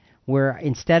point where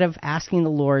instead of asking the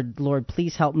Lord,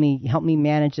 please help me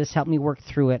manage this, help me work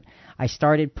through it, I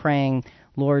started praying,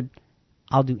 Lord,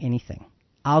 I'll do anything.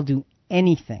 I'll do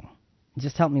anything.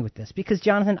 Just help me with this. Because,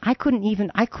 Jonathan, I couldn't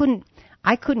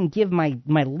give my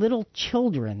little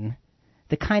children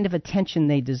the kind of attention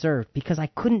they deserved because I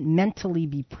couldn't mentally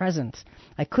be present.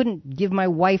 I couldn't give my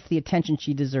wife the attention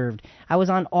she deserved. I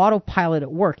was on autopilot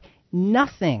at work.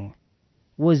 Nothing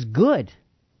was good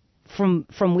from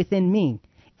within me.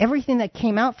 Everything that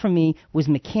came out from me was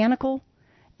mechanical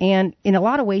and in a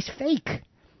lot of ways fake.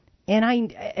 And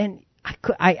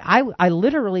I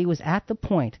literally was at the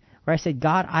point where I said,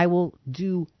 God, I will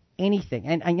do anything.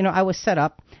 And I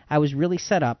was really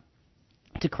set up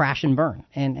to crash and burn.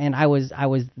 And I was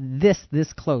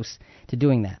this close to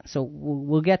doing that. So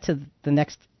we'll get to the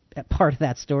next part of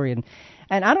that story. And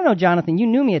I don't know, Jonathan, you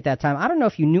knew me at that time. I don't know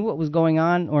if you knew what was going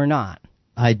on or not.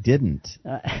 I didn't.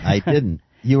 I didn't.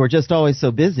 You were just always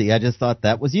so busy. I just thought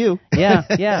that was you.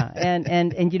 Yeah.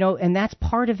 And that's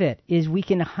part of it, is we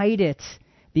can hide it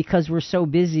because we're so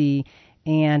busy,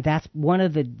 and that's one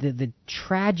of the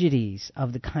tragedies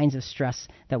of the kinds of stress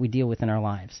that we deal with in our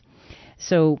lives.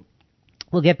 So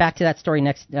we'll get back to that story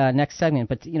next segment,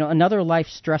 but another life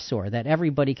stressor that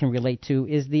everybody can relate to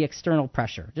is the external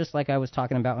pressure, just like I was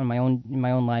talking about in my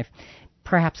own life.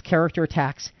 Perhaps character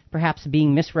attacks, perhaps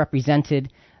being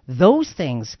misrepresented. Those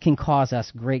things can cause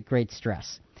us great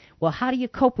stress. Well, how do you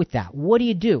cope with that? What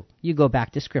do? You go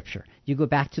back to Scripture. You go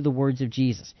back to the words of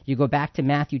Jesus. You go back to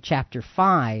Matthew chapter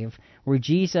 5, where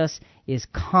Jesus is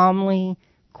calmly,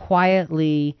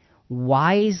 quietly,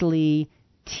 wisely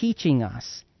teaching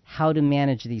us how to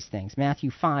manage these things.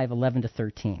 Matthew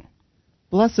 5:11-13.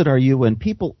 Blessed are you when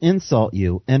people insult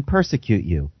you and persecute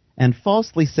you, and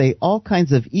falsely say all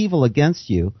kinds of evil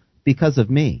against you because of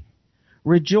me.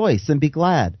 Rejoice and be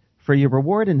glad, for your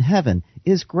reward in heaven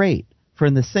is great, for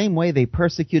in the same way they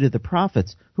persecuted the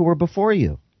prophets who were before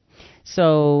you.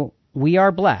 So we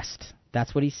are blessed.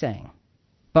 That's what he's saying.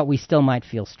 But we still might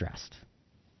feel stressed.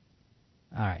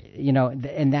 All right.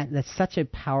 And that's such a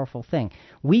powerful thing.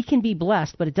 We can be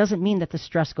blessed, but it doesn't mean that the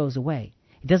stress goes away.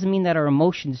 It doesn't mean that our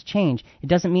emotions change. It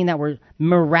doesn't mean that we're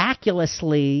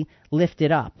miraculously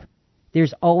lifted up.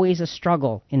 There's always a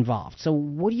struggle involved. So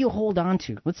what do you hold on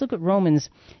to? Let's look at Romans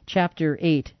chapter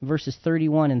 8, verses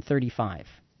 31 and 35.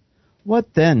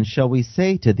 What then shall we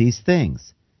say to these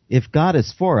things? If God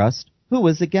is for us, who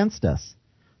is against us?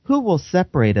 Who will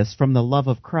separate us from the love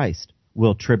of Christ?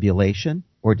 Will tribulation,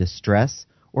 or distress,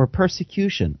 or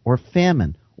persecution, or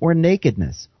famine, or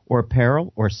nakedness, or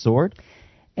peril, or sword?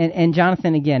 And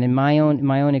Jonathan, again, in my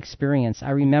own experience,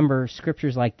 I remember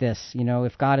scriptures like this,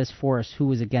 if God is for us,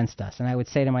 who is against us? And I would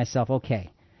say to myself, okay,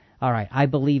 all right, I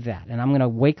believe that. And I'm going to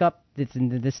wake up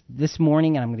this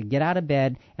morning, and I'm going to get out of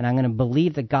bed, and I'm going to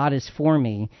believe that God is for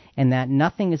me, and that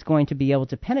nothing is going to be able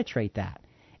to penetrate that.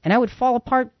 And I would fall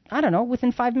apart, I don't know,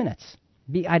 within 5 minutes.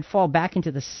 I'd fall back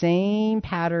into the same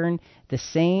pattern, the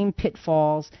same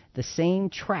pitfalls, the same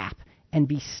trap, and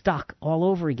be stuck all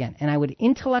over again. And I would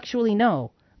intellectually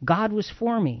know God was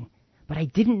for me, but I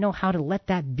didn't know how to let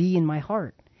that be in my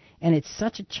heart. And it's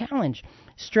such a challenge.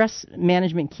 Stress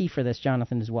management key for this,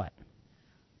 Jonathan, is what?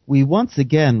 We once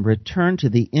again return to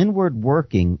the inward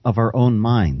working of our own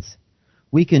minds.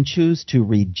 We can choose to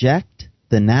reject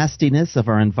the nastiness of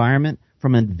our environment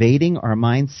from invading our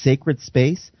mind's sacred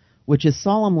space, which is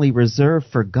solemnly reserved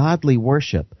for godly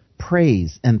worship,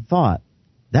 praise, and thought.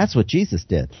 That's what Jesus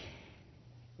did.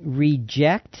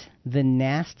 Reject the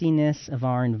nastiness of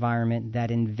our environment that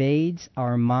invades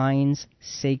our mind's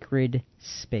sacred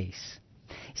space.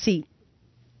 See,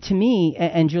 to me,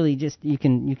 and Julie, just you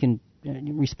can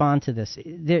respond to this.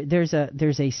 There's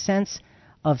a sense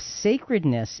of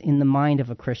sacredness in the mind of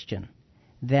a Christian,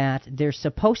 that there's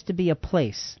supposed to be a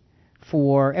place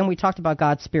for, and we talked about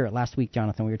God's Spirit last week,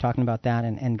 Jonathan. We were talking about that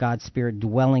and God's Spirit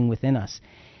dwelling within us.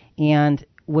 And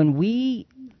when we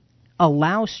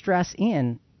allow stress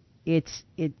in, it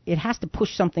has to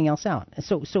push something else out.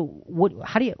 So what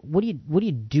do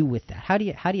you do with that? How do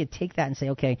you take that and say,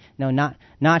 okay, no,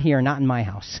 not here, not in my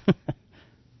house?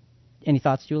 Any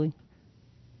thoughts, Julie?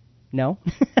 No?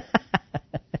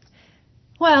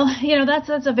 Well,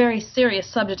 that's a very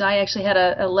serious subject. I actually had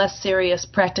a less serious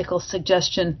practical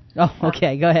suggestion. Oh,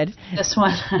 okay, go ahead. This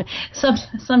one.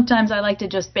 Sometimes I like to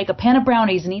just bake a pan of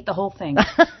brownies and eat the whole thing.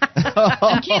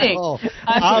 I'm kidding.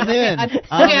 I'm in.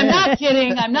 I'm not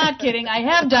kidding. I'm not kidding. I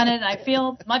have done it, and I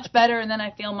feel much better, and then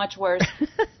I feel much worse.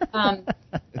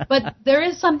 But there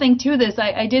is something to this.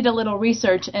 I did a little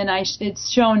research, and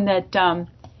it's shown that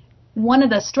one of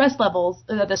the stress levels,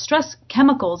 the stress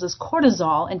chemicals is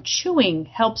cortisol, and chewing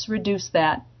helps reduce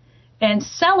that. And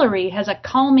celery has a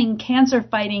calming,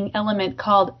 cancer-fighting element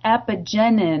called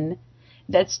apigenin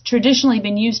that's traditionally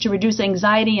been used to reduce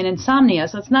anxiety and insomnia.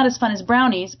 So it's not as fun as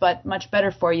brownies, but much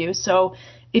better for you. So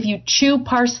if you chew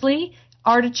parsley,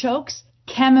 artichokes,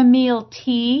 chamomile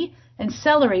tea, and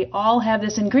celery all have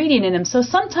this ingredient in them. So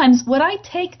sometimes what I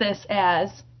take this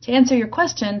as, to answer your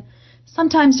question,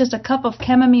 sometimes just a cup of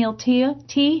chamomile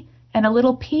tea and a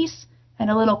little peace and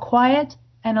a little quiet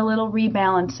and a little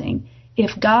rebalancing.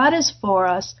 If God is for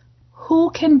us,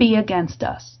 who can be against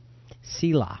us?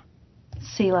 Selah.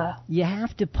 Selah. You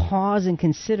have to pause and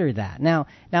consider that. Now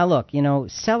look,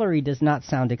 celery does not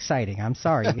sound exciting. I'm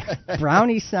sorry.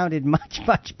 Brownies sounded much,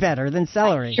 much better than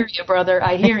celery. I hear you, brother.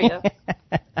 I hear you.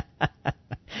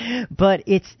 But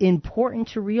it's important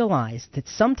to realize that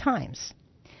sometimes,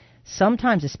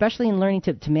 especially in learning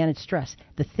to manage stress,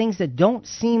 the things that don't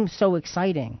seem so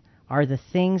exciting are the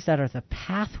things that are the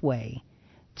pathway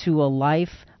to a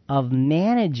life of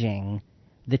managing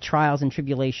the trials and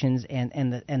tribulations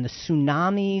and the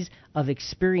tsunamis of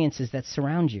experiences that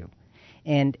surround you.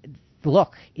 And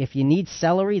look, if you need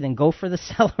celery, then go for the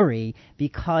celery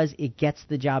because it gets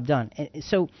the job done. And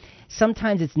so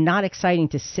sometimes it's not exciting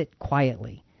to sit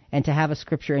quietly and to have a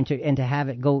scripture and to have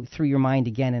it go through your mind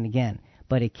again and again.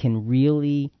 But it can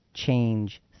really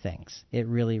change things. It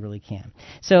really, really can.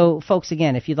 So, folks,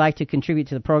 again, if you'd like to contribute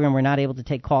to the program, we're not able to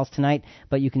take calls tonight,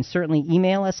 but you can certainly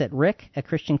email us at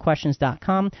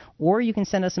rick@christianquestions.com, or you can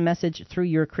send us a message through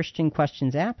your Christian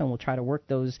Questions app, and we'll try to work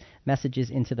those messages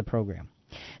into the program.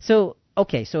 So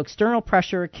external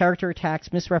pressure, character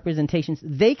attacks, misrepresentations,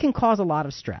 they can cause a lot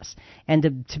of stress.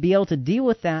 And to be able to deal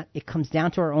with that, it comes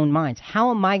down to our own minds. How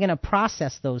am I going to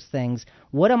process those things?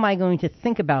 What am I going to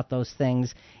think about those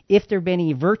things? If there be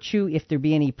any virtue, if there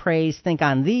be any praise, think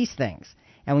on these things.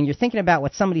 And when you're thinking about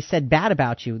what somebody said bad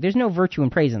about you, there's no virtue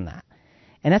and praise in that.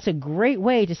 And that's a great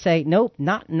way to say, nope,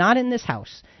 not in this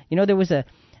house. There was a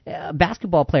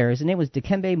basketball player. His name was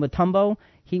Dikembe Mutombo.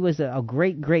 He was a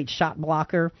great shot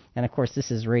blocker, and of course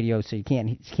this is radio, so you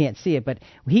can't see it. But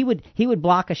he would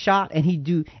block a shot, and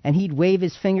he'd wave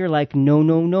his finger like, no,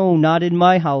 not in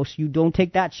my house. You don't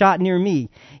take that shot near me.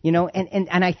 And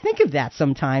I think of that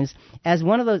sometimes as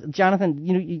one of those. Jonathan,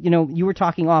 you were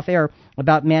talking off air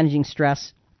about managing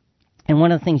stress, and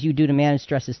one of the things you do to manage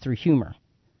stress is through humor.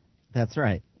 That's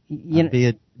right. Be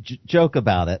a joke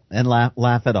about it and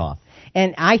laugh it off.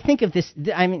 And I think of this.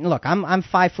 I mean, look, I'm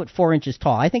 5'4"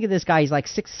 tall. I think of this guy. He's like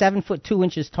 7 foot 2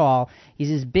 inches tall. He's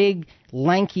this big,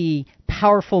 lanky,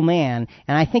 powerful man.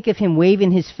 And I think of him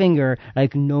waving his finger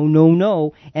like,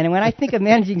 no. And when I think of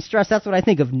managing stress, that's what I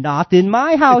think of. Not in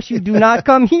my house. You do not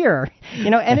come here.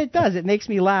 And it does. It makes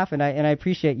me laugh. And I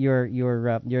appreciate your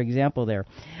example there.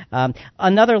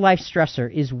 Another life stressor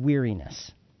is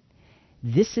weariness.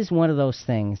 This is one of those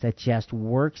things that just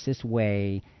works its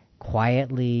way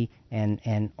quietly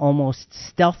and almost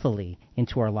stealthily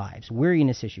into our lives.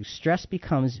 Weariness issues. Stress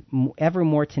becomes ever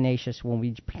more tenacious when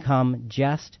we become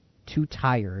just too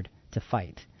tired to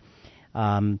fight.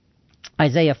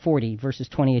 Isaiah 40, verses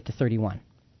 28 to 31.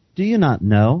 Do you not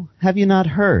know? Have you not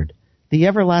heard? The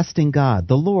everlasting God,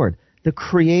 the Lord, the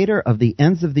creator of the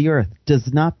ends of the earth,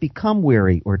 does not become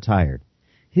weary or tired.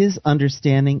 His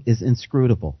understanding is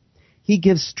inscrutable. He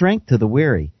gives strength to the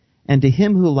weary, and to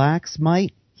him who lacks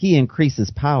might, he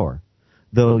increases power.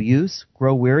 Though youths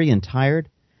grow weary and tired,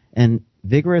 and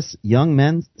vigorous young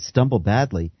men stumble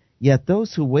badly, yet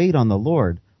those who wait on the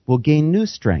Lord will gain new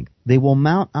strength. They will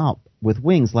mount up with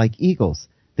wings like eagles.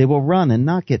 They will run and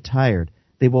not get tired.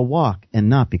 They will walk and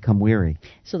not become weary.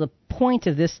 So the point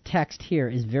of this text here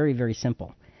is very, very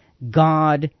simple.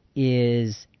 God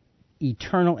is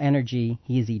eternal energy.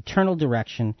 He is eternal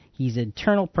direction. He's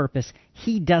eternal purpose.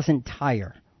 He doesn't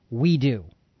tire. We do.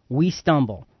 We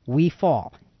stumble. We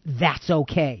fall. That's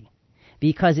okay.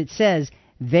 Because it says,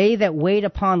 they that wait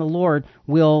upon the Lord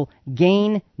will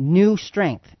gain new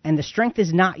strength. And the strength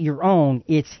is not your own,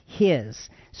 it's His.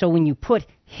 So when you put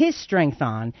His strength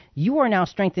on, you are now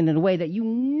strengthened in a way that you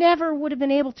never would have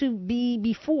been able to be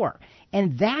before.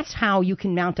 And that's how you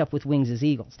can mount up with wings as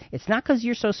eagles. It's not because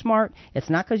you're so smart, it's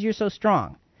not because you're so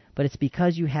strong, but it's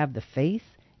because you have the faith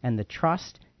and the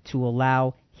trust to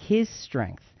allow His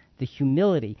strength, the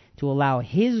humility to allow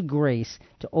His grace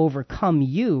to overcome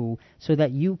you so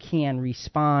that you can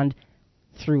respond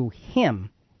through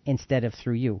Him instead of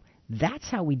through you. That's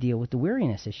how we deal with the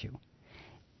weariness issue.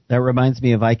 That reminds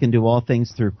me of I can do all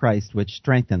things through Christ, which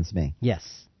strengthens me. Yes.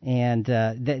 And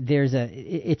there's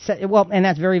and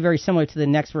that's very, very similar to the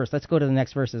next verse. Let's go to the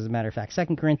next verse, as a matter of fact.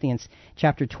 2 Corinthians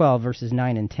chapter 12, verses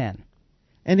 9 and 10.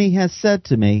 And he has said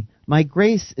to me, my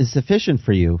grace is sufficient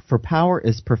for you, for power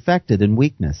is perfected in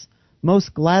weakness.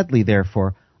 Most gladly,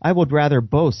 therefore, I would rather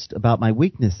boast about my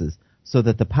weaknesses, so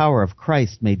that the power of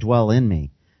Christ may dwell in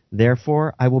me.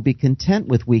 Therefore, I will be content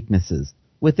with weaknesses,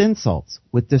 with insults,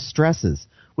 with distresses,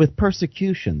 with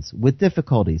persecutions, with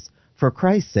difficulties, for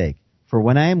Christ's sake. For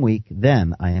when I am weak,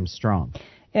 then I am strong.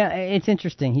 Yeah, it's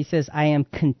interesting. He says, I am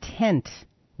content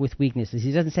with weaknesses.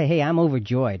 He doesn't say, hey, I'm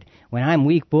overjoyed. When I'm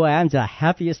weak, boy, I'm the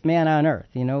happiest man on earth.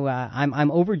 You know,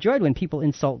 I'm overjoyed when people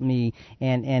insult me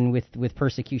and with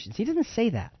persecutions. He doesn't say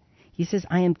that. He says,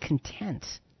 I am content.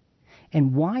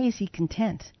 And why is he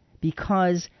content?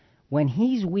 Because when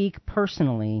he's weak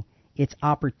personally, it's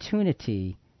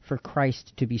opportunity for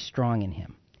Christ to be strong in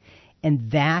him.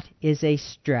 And that is a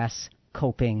stress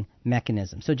coping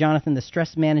mechanism. So, Jonathan, the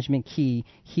stress management key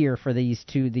here for these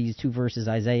two verses,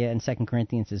 Isaiah and 2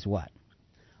 Corinthians, is what?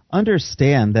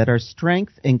 Understand that our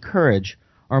strength and courage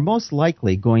are most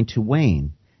likely going to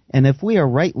wane, and if we are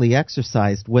rightly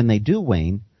exercised when they do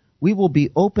wane, we will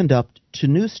be opened up to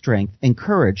new strength and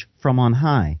courage from on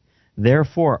high.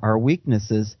 Therefore, our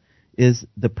weaknesses is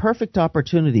the perfect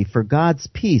opportunity for God's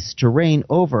peace to reign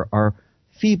over our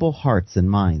feeble hearts and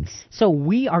minds. So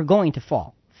we are going to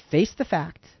fall. Face the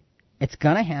fact. It's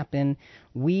going to happen.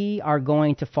 We are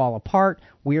going to fall apart.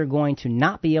 We are going to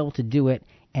not be able to do it,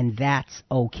 and that's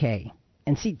okay.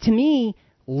 And see, to me,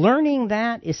 learning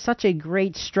that is such a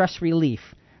great stress relief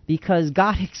because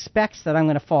God expects that I'm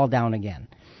going to fall down again.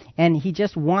 And He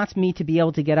just wants me to be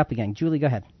able to get up again. Julie, go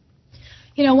ahead.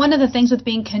 You know, one of the things with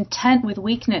being content with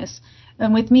weakness,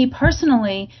 and with me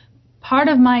personally, part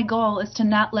of my goal is to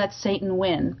not let Satan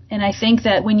win. And I think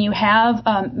that when you have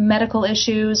medical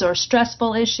issues or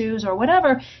stressful issues or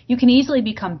whatever, you can easily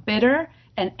become bitter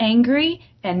and angry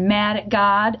and mad at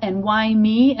God and why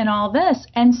me and all this,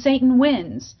 and Satan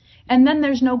wins. And then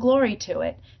there's no glory to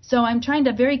it. So I'm trying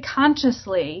to very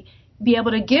consciously be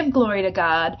able to give glory to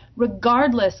God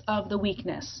regardless of the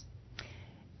weakness.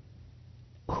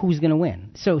 Who's going to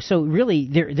win? So really,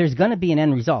 there's going to be an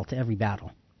end result to every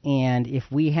battle. And if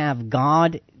we have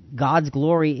God's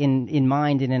glory in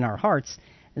mind and in our hearts,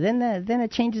 then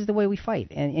it changes the way we fight.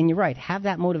 And you're right, have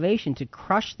that motivation to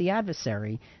crush the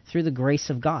adversary through the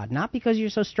grace of God. Not because you're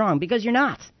so strong, because you're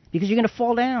not, because you're going to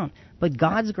fall down. But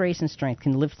God's grace and strength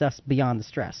can lift us beyond the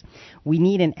stress. We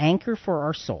need an anchor for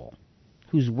our soul,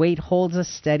 whose weight holds us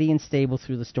steady and stable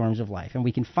through the storms of life. And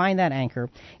we can find that anchor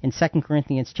in 2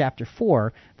 Corinthians chapter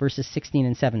 4, verses 16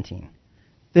 and 17.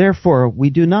 Therefore,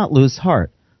 we do not lose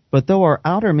heart. But though our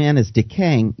outer man is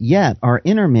decaying, yet our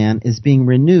inner man is being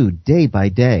renewed day by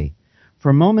day.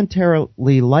 For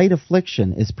momentarily light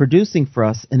affliction is producing for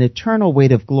us an eternal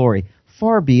weight of glory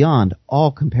far beyond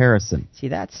all comparison. See,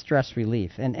 that's stress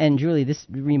relief. And Julie, this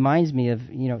reminds me of,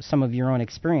 some of your own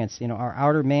experience. Our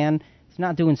outer man is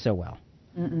not doing so well.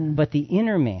 Mm-mm. But the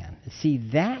inner man, see,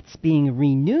 that's being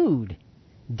renewed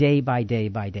day by day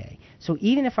by day. So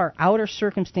even if our outer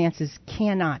circumstances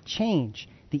cannot change,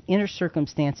 the inner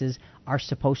circumstances are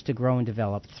supposed to grow and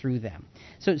develop through them.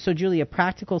 So Julie, a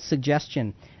practical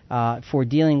suggestion for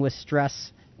dealing with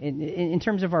stress in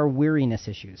terms of our weariness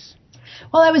issues.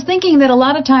 Well, I was thinking that a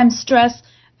lot of times stress,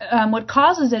 what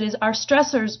causes it is our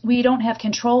stressors, we don't have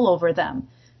control over them.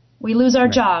 We lose our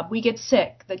job. We get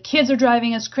sick. The kids are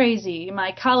driving us crazy.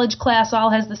 My college class all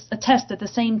has a test at the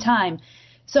same time.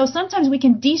 So sometimes we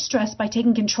can de-stress by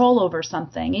taking control over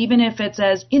something, even if it's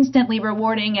as instantly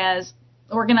rewarding as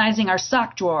organizing our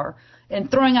sock drawer and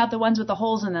throwing out the ones with the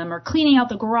holes in them, or cleaning out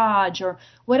the garage, or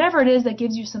whatever it is that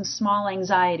gives you some small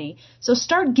anxiety. So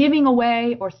start giving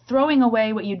away or throwing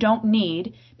away what you don't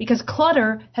need, because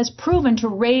clutter has proven to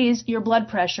raise your blood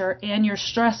pressure and your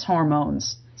stress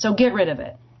hormones. So get rid of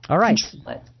it. All right.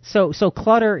 So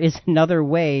clutter is another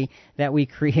way that we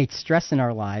create stress in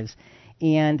our lives,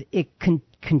 and it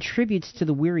contributes to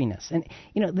the weariness. And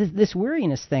this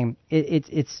weariness thing,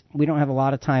 it's we don't have a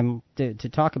lot of time to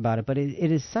talk about it, but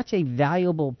it is such a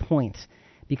valuable point,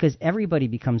 because everybody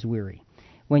becomes weary.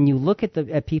 When you look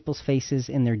at people's faces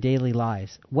in their daily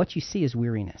lives, what you see is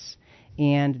weariness,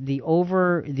 and the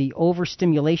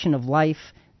overstimulation of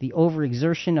life, the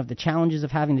overexertion of the challenges of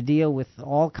having to deal with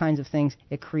all kinds of things,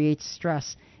 it creates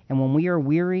stress. And when we are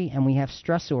weary and we have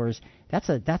stressors, that's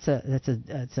a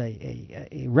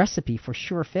recipe for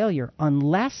sure failure,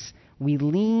 unless we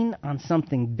lean on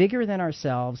something bigger than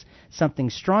ourselves, something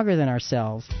stronger than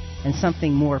ourselves, and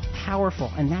something more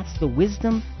powerful. And that's the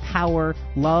wisdom, power,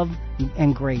 love,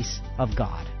 and grace of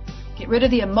God. Get rid of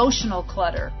the emotional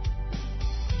clutter.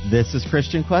 This is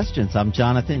Christian Questions. I'm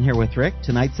Jonathan here with Rick.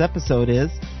 Tonight's episode is,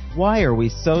 why are we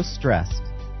so stressed?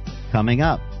 Coming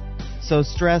up. So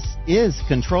stress is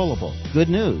controllable. Good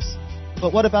news.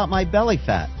 But what about my belly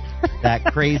fat? That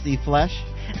crazy flesh?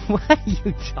 What are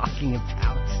you talking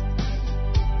about?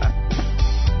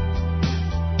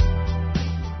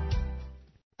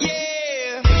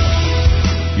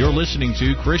 You're listening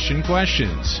to Christian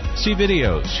Questions. See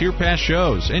videos, hear past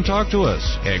shows, and talk to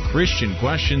us at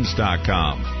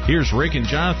ChristianQuestions.com. Here's Rick and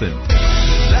Jonathan.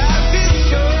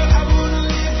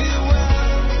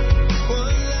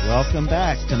 Welcome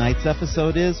back. Tonight's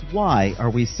episode is, why are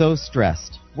we so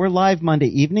stressed? We're live Monday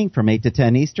evening from 8 to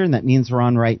 10 Eastern. That means we're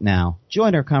on right now.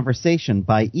 Join our conversation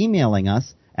by emailing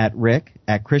us at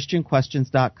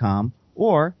rick@ChristianQuestions.com,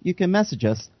 or you can message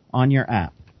us on your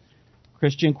app.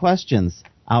 Christian Questions.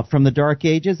 Out from the dark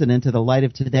ages and into the light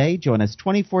of today. Join us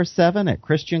 24/7 at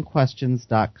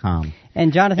ChristianQuestions.com.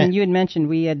 And Jonathan, you had mentioned,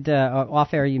 we had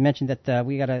off air, you mentioned that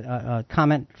we got a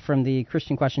comment from the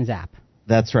Christian Questions app.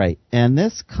 That's right. And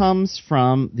this comes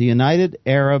from the United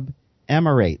Arab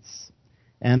Emirates.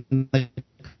 And the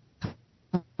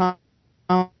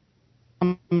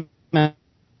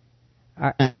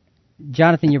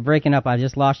Jonathan, you're breaking up. I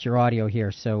just lost your audio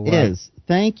here. So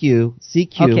Thank you,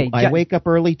 CQ. Okay, I wake up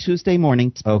early Tuesday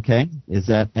morning. Okay. Is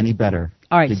that any better?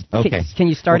 All right. Okay. Can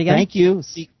you start again? Thank you.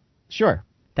 Sure.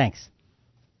 Thanks.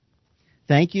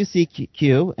 Thank you,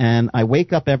 CQ. And I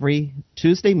wake up every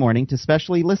Tuesday morning to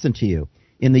specially listen to you.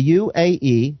 In the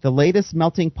UAE, the latest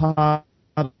melting pot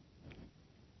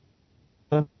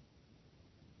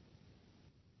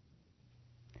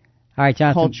All right,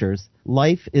 Jonathan. cultures,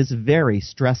 life is very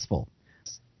stressful.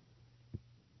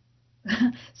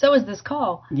 So is this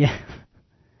call. Yeah.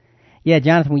 Yeah,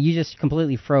 Jonathan, you just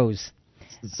completely froze.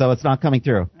 So it's not coming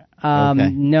through. Okay.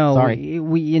 No. Sorry.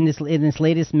 We in this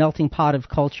latest melting pot of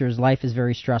cultures, life is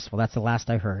very stressful. That's the last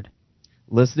I heard.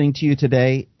 Listening to you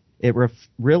today, it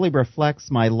really reflects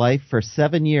my life for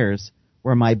 7 years,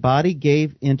 where my body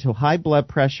gave into high blood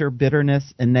pressure,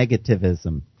 bitterness, and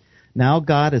negativism. Now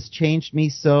God has changed me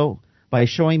so by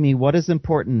showing me what is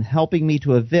important, helping me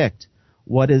to evict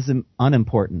what is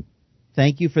unimportant.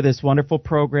 Thank you for this wonderful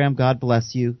program. God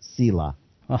bless you. Selah.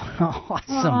 Oh, awesome.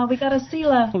 Oh, we got a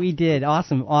Selah. We did.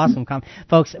 Awesome.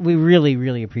 Folks, we really,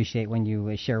 really appreciate when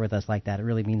you share with us like that. It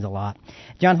really means a lot.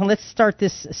 Jonathan, let's start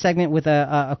this segment with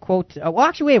a quote. Well,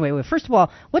 actually, wait. First of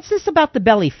all, what's this about the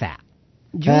belly fat?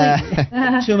 Julie,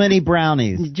 too many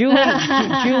brownies.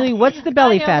 Julie, what's the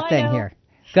belly fat thing here?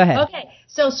 Go ahead. Okay,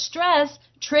 so stress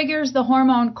triggers the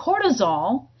hormone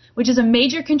cortisol, which is a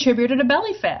major contributor to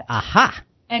belly fat. Aha.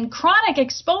 And chronic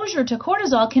exposure to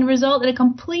cortisol can result in a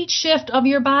complete shift of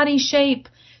your body shape.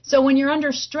 So when you're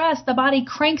under stress, the body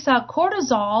cranks out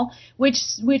cortisol, which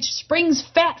springs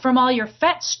fat from all your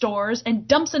fat stores and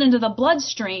dumps it into the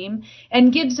bloodstream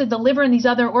and gives the liver and these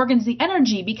other organs the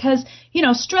energy because,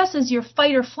 stress is your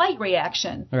fight or flight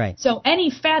reaction. Right. So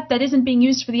any fat that isn't being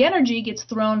used for the energy gets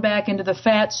thrown back into the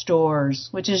fat stores,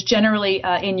 which is generally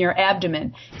in your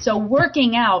abdomen. So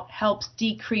working out helps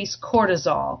decrease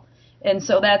cortisol. And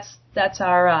so that's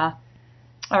our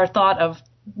thought of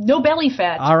no belly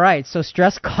fat. All right, so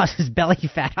stress causes belly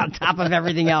fat on top of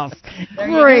everything else. There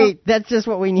Great, that's just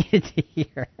what we needed to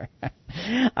hear.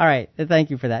 All right, thank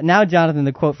you for that. Now, Jonathan,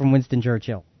 the quote from Winston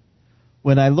Churchill.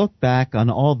 When I look back on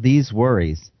all these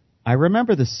worries, I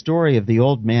remember the story of the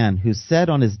old man who said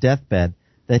on his deathbed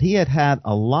that he had had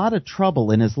a lot of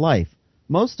trouble in his life,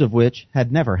 most of which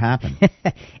had never happened.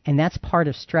 And that's part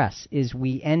of stress, is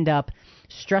we end up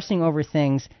stressing over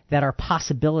things that are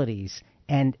possibilities,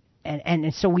 and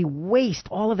so we waste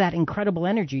all of that incredible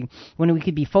energy when we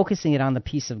could be focusing it on the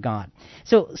peace of God.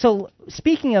 So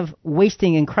speaking of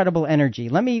wasting incredible energy,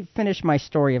 let me finish my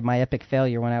story of my epic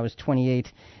failure when I was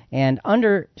 28 and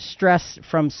under stress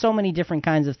from so many different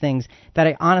kinds of things that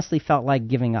I honestly felt like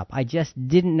giving up. I just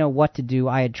didn't know what to do.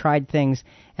 I had tried things,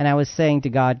 and I was saying to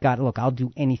God, look, I'll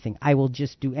do anything. I will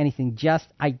just do anything.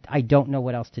 I don't know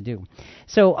what else to do.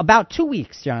 So about 2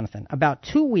 weeks, Jonathan, about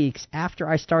 2 weeks after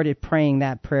I started praying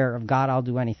that prayer of God, I'll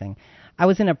do anything, I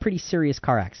was in a pretty serious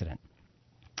car accident.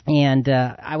 And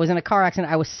I was in a car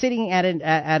accident. I was sitting at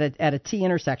a T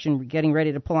intersection, getting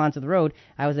ready to pull onto the road.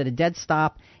 I was at a dead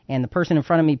stop, and the person in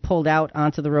front of me pulled out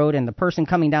onto the road, and the person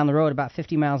coming down the road about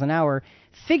 50 miles an hour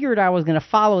figured I was going to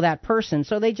follow that person,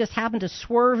 so they just happened to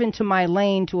swerve into my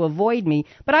lane to avoid me,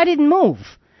 but I didn't move.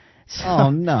 So, oh,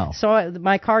 no. So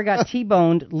my car got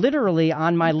T-boned literally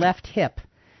on my left hip.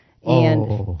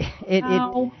 And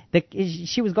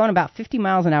she was going about 50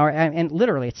 miles an hour, and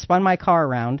literally it spun my car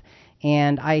around.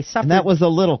 And I suffered. And that was a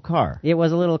little car. It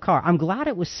was a little car. I'm glad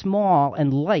it was small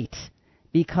and light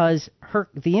because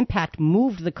the impact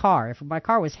moved the car. If my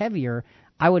car was heavier,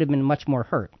 I would have been much more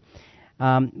hurt.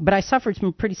 But I suffered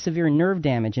some pretty severe nerve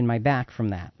damage in my back from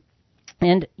that.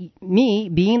 And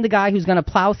me, being the guy who's going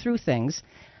to plow through things,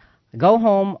 I go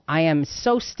home. I am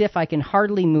so stiff I can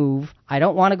hardly move. I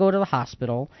don't want to go to the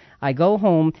hospital. I go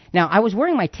home. Now, I was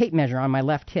wearing my tape measure on my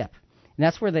left hip, and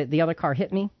that's where the other car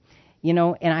hit me.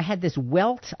 And I had this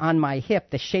welt on my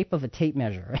hip, the shape of a tape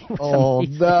measure. Oh,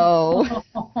 no.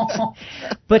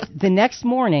 But the next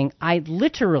morning, I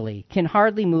literally can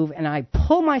hardly move, and I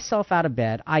pull myself out of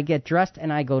bed, I get dressed,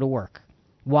 and I go to work.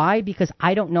 Why? Because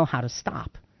I don't know how to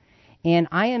stop. And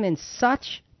I am in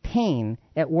such pain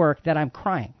at work that I'm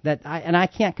crying, and I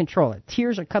can't control it.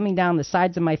 Tears are coming down the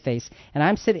sides of my face, and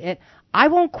I'm sitting. I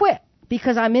won't quit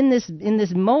because I'm in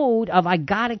this mode of I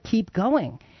gotta keep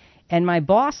going. And my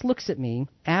boss looks at me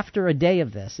after a day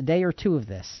or two of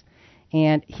this,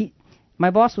 and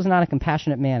my boss was not a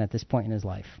compassionate man at this point in his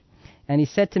life. And he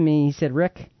said to me,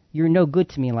 Rick, you're no good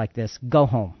to me like this. Go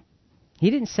home. He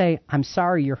didn't say, I'm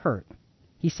sorry you're hurt.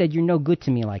 He said, you're no good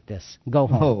to me like this. Go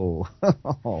home.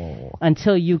 Oh.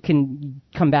 Until you can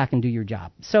come back and do your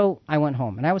job. So I went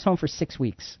home, and I was home for 6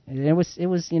 weeks. It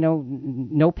was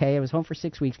no pay. I was home for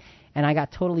 6 weeks, and I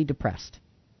got totally depressed.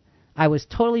 I was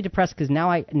totally depressed because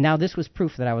now this was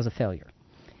proof that I was a failure.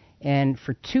 And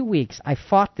for 2 weeks, I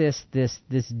fought this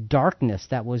darkness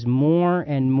that was more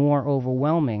and more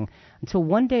overwhelming until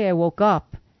one day I woke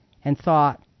up and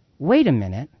thought, wait a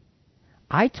minute,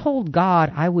 I told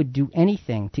God I would do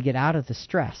anything to get out of the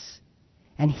stress,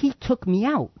 and He took me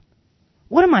out.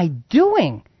 What am I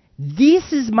doing?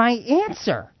 This is my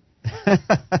answer.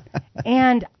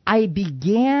 And I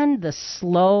began the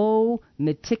slow,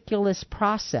 meticulous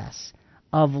process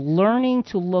of learning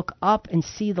to look up and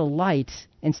see the light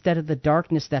instead of the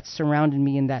darkness that surrounded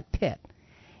me in that pit.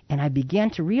 And I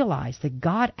began to realize that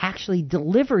God actually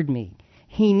delivered me.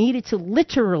 He needed to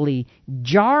literally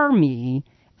jar me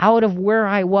out of where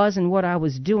I was and what I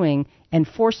was doing and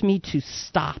force me to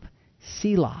stop,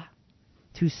 Selah,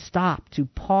 to stop, to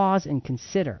pause and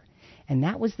consider. And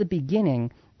that was the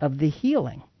beginning of the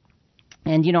healing.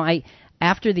 And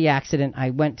after the accident, I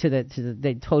went to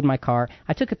they towed my car.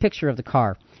 I took a picture of the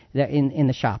car in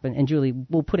the shop, and Julie,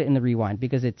 we'll put it in the rewind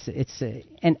because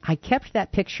and I kept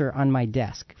that picture on my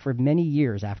desk for many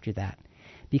years after that,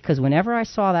 because whenever I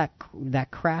saw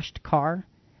that crashed car,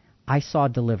 I saw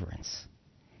deliverance,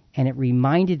 and it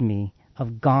reminded me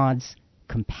of God's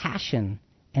compassion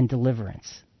and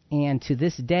deliverance. And to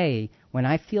this day, when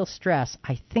I feel stress,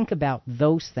 I think about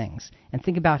those things and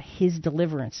think about His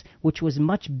deliverance, which was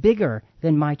much bigger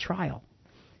than my trial.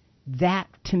 That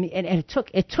to me, and it took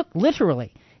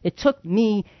literally, It took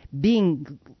me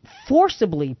being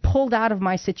forcibly pulled out of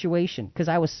my situation because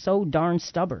I was so darn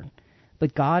stubborn.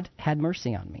 But God had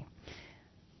mercy on me.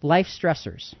 Life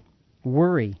stressors,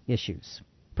 worry issues.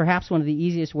 Perhaps one of the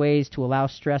easiest ways to allow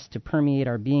stress to permeate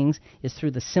our beings is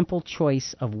through the simple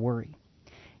choice of worry.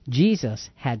 Jesus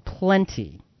had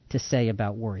plenty to say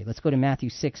about worry. Let's go to Matthew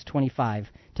 6:25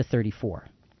 to 34.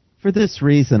 For this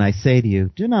reason I say to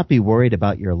you, do not be worried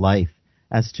about your life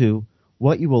as to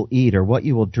what you will eat or what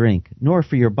you will drink, nor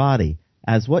for your body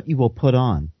as what you will put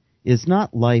on. Is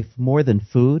not life more than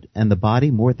food and the body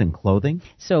more than clothing?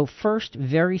 So first,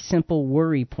 very simple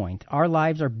worry point. Our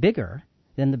lives are bigger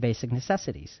than the basic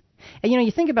necessities. And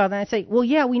you think about that and say, well,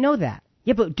 yeah, we know that.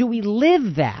 Yeah, but do we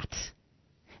live that?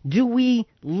 Do we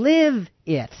live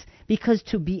it? Because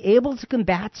to be able to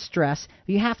combat stress,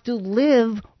 you have to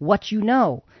live what you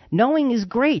know. Knowing is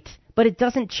great, but it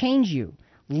doesn't change you.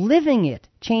 Living it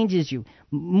changes you.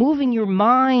 Moving your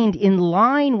mind in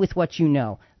line with what you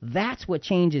know, that's what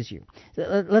changes you.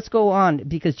 Let's go on,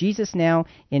 because Jesus now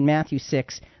in Matthew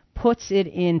 6 puts it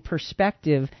in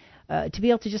perspective to be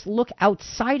able to just look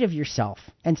outside of yourself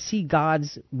and see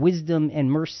God's wisdom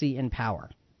and mercy and power.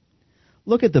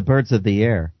 Look at the birds of the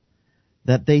air,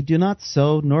 that they do not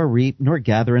sow nor reap nor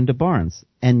gather into barns,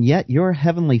 and yet your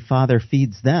heavenly Father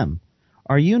feeds them.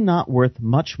 Are you not worth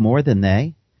much more than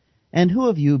they? And who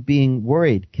of you, being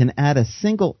worried, can add a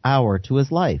single hour to his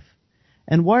life?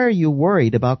 And why are you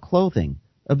worried about clothing?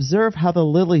 Observe how the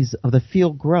lilies of the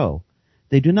field grow.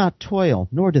 They do not toil,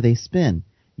 nor do they spin.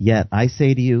 Yet I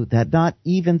say to you that not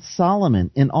even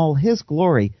Solomon in all his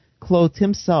glory clothed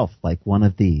himself like one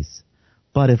of these.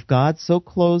 But if God so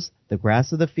clothes the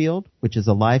grass of the field, which is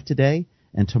alive today,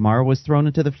 and tomorrow is thrown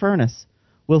into the furnace,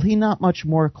 will he not much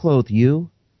more clothe you,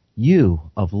 you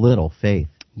of little faith?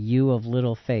 You of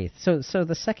little faith. So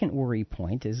the second worry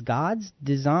point is God's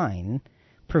design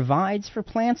provides for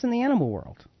plants in the animal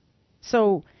world.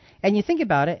 So, and you think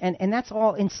about it, and that's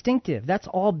all instinctive. That's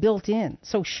all built in.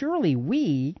 So surely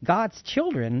we, God's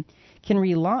children, can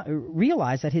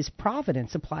realize that his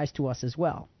providence applies to us as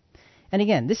well. And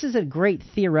again, this is a great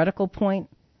theoretical point,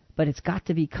 but it's got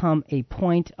to become a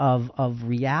point of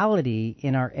reality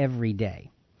in our everyday.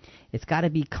 It's got to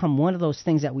become one of those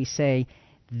things that we say,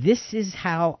 this is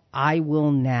how I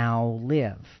will now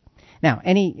live. Now,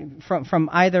 from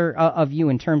either of you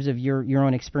in terms of your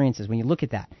own experiences, when you look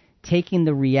at that, taking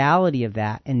the reality of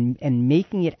that and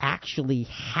making it actually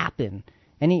happen,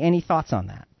 any thoughts on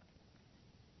that?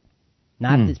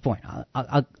 Not at this point.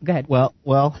 I'll go ahead. Well,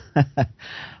 well,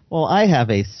 I have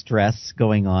a stress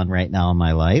going on right now in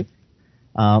my life.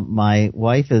 My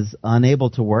wife is unable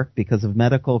to work because of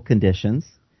medical conditions.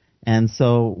 And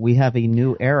so we have a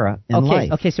new era in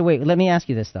life. Okay, so wait, let me ask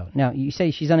you this, though. Now, you say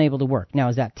she's unable to work. Now,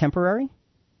 is that temporary?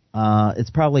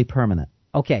 It's probably permanent.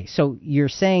 Okay, so you're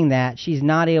saying that she's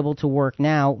not able to work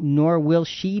now, nor will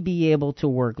she be able to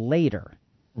work later.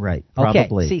 Right,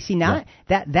 probably. Okay, see now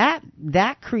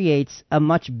that creates a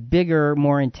much bigger,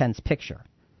 more intense picture.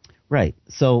 Right.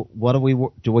 So what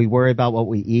do we worry about what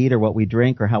we eat or what we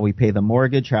drink or how we pay the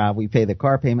mortgage, how we pay the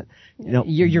car payment?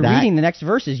 You're reading the next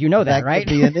verses. You know that, right?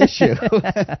 That could be an issue.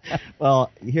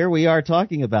 Well, here we are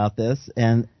talking about this,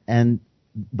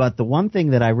 but the one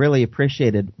thing that I really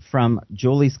appreciated from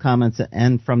Julie's comments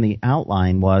and from the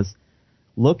outline was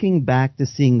looking back to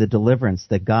seeing the deliverance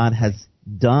that God has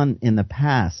done in the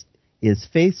past is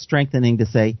faith strengthening to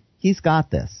say, he's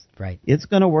got this. Right. It's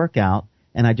going to work out.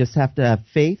 And I just have to have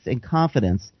faith and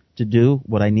confidence to do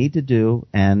what I need to do,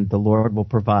 and the Lord will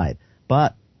provide.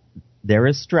 But there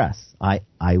is stress. I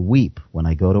weep when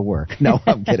I go to work. No,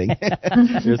 I'm kidding.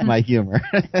 There's my humor.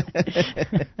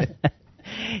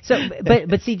 So,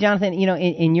 but see, Jonathan,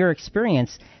 in your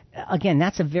experience, again,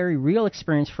 that's a very real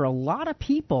experience for a lot of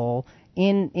people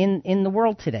in the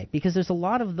world today, because there's a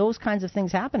lot of those kinds of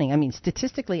things happening. I mean,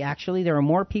 statistically, actually, there are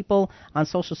more people on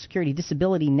Social Security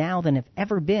disability now than have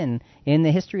ever been in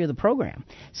the history of the program.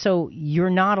 So you're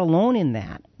not alone in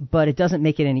that, but it doesn't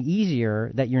make it any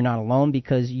easier that you're not alone,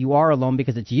 because you are alone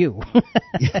because it's you.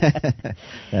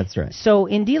 That's right. So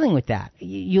in dealing with that,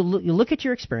 you look at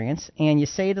your experience and you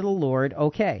say to the Lord,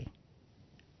 okay,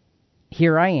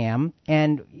 here I am,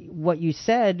 and what you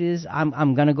said is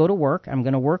I'm going to go to work, I'm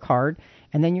going to work hard,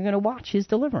 and then you're going to watch his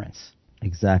deliverance.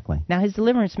 Exactly. Now, his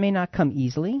deliverance may not come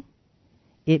easily,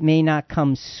 it may not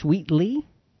come sweetly,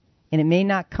 and it may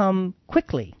not come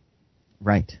quickly.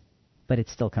 Right. But it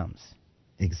still comes.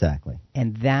 Exactly.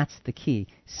 And that's the key.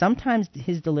 Sometimes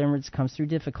his deliverance comes through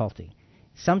difficulty.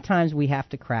 Sometimes we have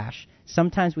to crash.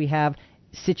 Sometimes we have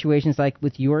situations like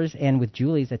with yours and with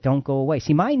Julie's that don't go away.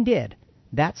 See, mine did.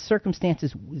 That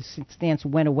circumstance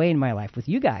went away in my life. With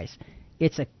you guys,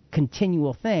 It's a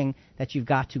continual thing that you've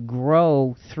got to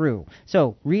grow through.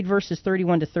 So read verses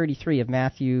 31 to 33 of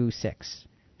Matthew 6.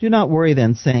 Do not worry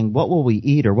then, saying, what will we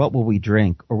eat, or what will we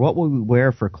drink, or what will we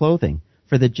wear for clothing?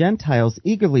 For the Gentiles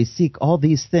eagerly seek all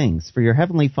these things, for your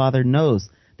heavenly Father knows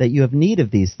that you have need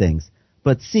of these things.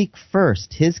 But seek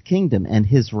first his kingdom and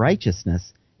his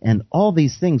righteousness, and all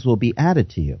these things will be added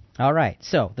to you. All right,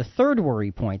 so the third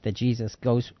worry point that Jesus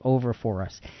goes over for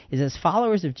us is, as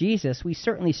followers of Jesus, we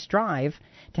certainly strive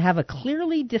to have a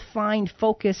clearly defined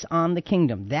focus on the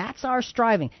kingdom. That's our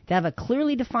striving, to have a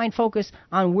clearly defined focus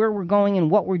on where we're going and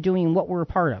what we're doing and what we're a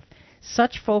part of.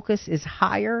 Such focus is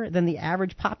higher than the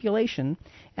average population,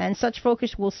 and such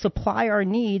focus will supply our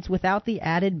needs without the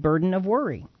added burden of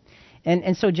worry.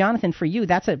 And so, Jonathan, for you,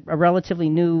 that's a relatively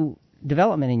new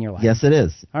development in your life. Yes, it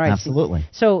is. All right. Absolutely.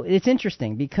 So it's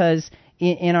interesting because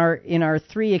in our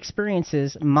three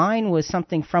experiences, mine was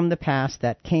something from the past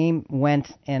that came, went,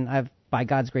 and I've, by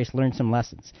God's grace, learned some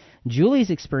lessons. Julie's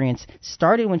experience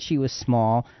started when she was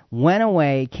small, went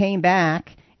away, came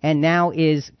back, and now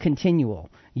is continual.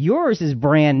 Yours is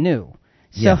brand new.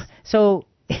 Yes. So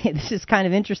this is kind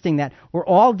of interesting that we're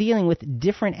all dealing with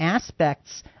different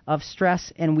aspects of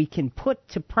stress, and we can put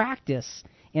to practice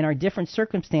in our different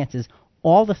circumstances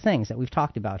all the things that we've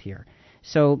talked about here.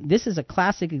 So this is a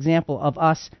classic example of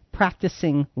us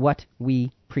practicing what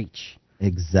we preach.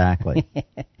 Exactly.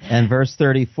 And verse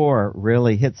 34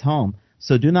 really hits home.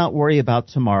 So do not worry about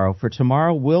tomorrow, for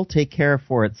tomorrow will take care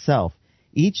for itself.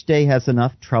 Each day has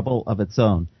enough trouble of its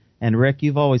own. And Rick,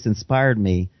 you've always inspired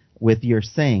me with your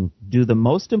saying, do the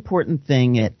most important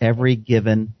thing at every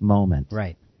given moment.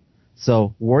 Right.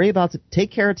 So worry about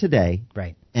take care of today.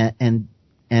 Right.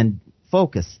 And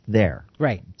focus there.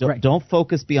 Right. Don't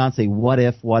focus beyond, say, what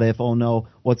if, oh no,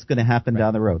 what's going to happen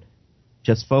down the road.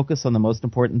 Just focus on the most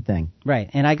important thing. Right.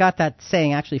 And I got that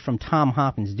saying actually from Tom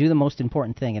Hopkins, do the most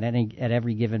important thing at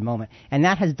every given moment. And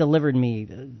that has delivered me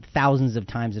thousands of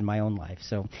times in my own life.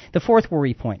 So the fourth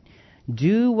worry point,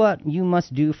 do what you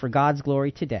must do for God's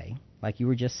glory today, like you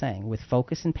were just saying, with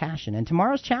focus and passion. And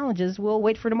tomorrow's challenges will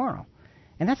wait for tomorrow.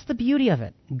 And that's the beauty of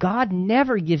it. God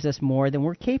never gives us more than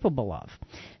we're capable of.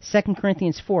 2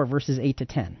 Corinthians 4, verses 8 to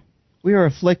 10. We are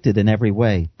afflicted in every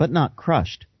way, but not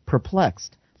crushed,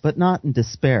 perplexed, but not in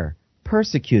despair,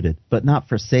 persecuted, but not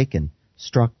forsaken,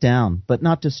 struck down, but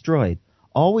not destroyed,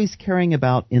 always carrying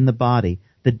about in the body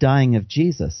the dying of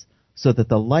Jesus, so that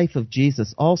the life of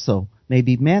Jesus also may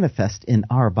be manifest in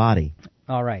our body.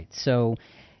 All right, so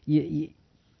the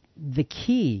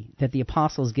key that the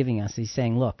apostle is giving us, he's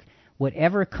saying, look,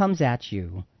 whatever comes at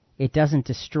you, it doesn't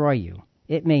destroy you.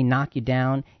 It may knock you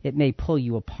down. It may pull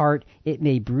you apart. It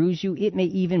may bruise you. It may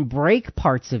even break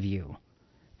parts of you.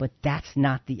 But that's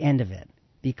not the end of it,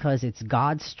 because it's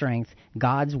God's strength,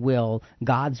 God's will,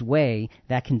 God's way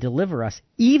that can deliver us,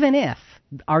 even if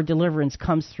our deliverance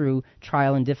comes through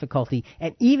trial and difficulty,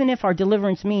 and even if our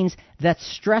deliverance means that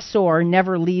stressor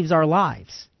never leaves our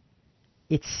lives.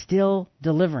 It's still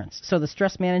deliverance. So the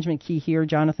stress management key here,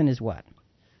 Jonathan, is what?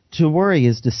 To worry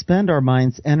is to spend our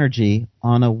mind's energy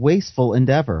on a wasteful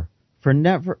endeavor,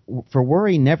 for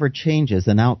worry never changes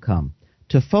an outcome.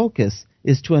 To focus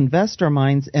is to invest our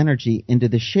mind's energy into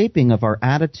the shaping of our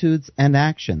attitudes and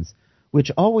actions,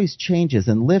 which always changes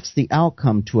and lifts the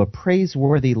outcome to a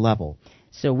praiseworthy level.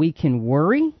 So we can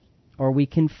worry or we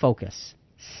can focus.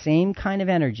 Same kind of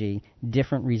energy,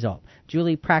 different result.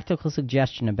 Julie, practical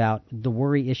suggestion about the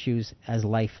worry issues as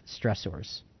life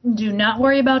stressors. Do not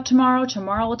worry about tomorrow.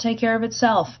 Tomorrow will take care of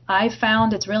itself. I've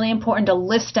found it's really important to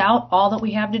list out all that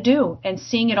we have to do, and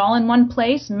seeing it all in one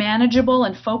place, manageable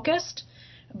and focused.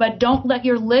 But don't let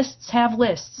your lists have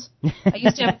lists. I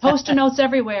used to have post-it notes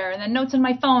everywhere, and then notes on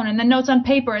my phone, and then notes on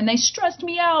paper, and they stressed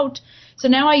me out. So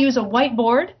now I use a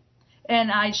whiteboard, and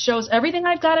it shows everything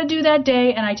I've got to do that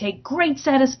day, and I take great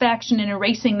satisfaction in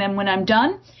erasing them when I'm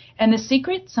done. And the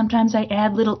secret, sometimes I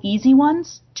add little easy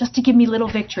ones just to give me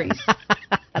little victories.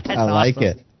 I like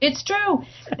it. It's true.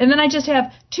 And then I just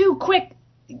have 2 quick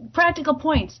practical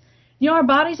points. You know, our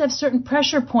bodies have certain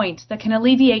pressure points that can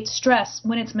alleviate stress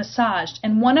when it's massaged.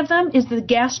 And one of them is the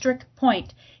gastric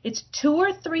point. It's 2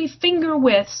 or 3 finger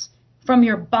widths from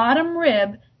your bottom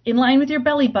rib in line with your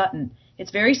belly button.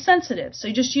 It's very sensitive. So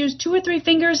you just use 2 or 3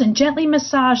 fingers and gently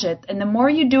massage it. And the more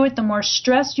you do it, the more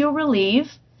stress you'll relieve.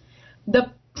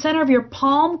 The center of your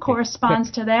palm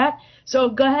corresponds to that. So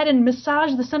go ahead and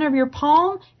massage the center of your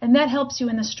palm, and that helps you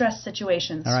in the stress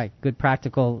situations. All right, good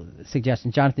practical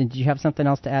suggestion. Jonathan, did you have something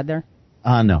else to add there?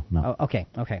 No. Oh, okay.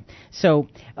 So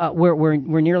we're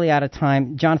nearly out of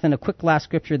time. Jonathan, a quick last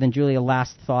scripture, then Julie, a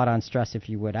last thought on stress, if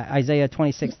you would. Isaiah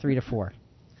 26, 3-4.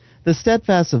 The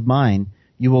steadfast of mind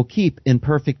you will keep in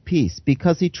perfect peace,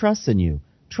 because he trusts in you.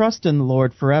 Trust in the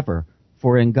Lord forever,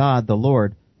 for in God the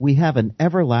Lord we have an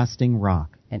everlasting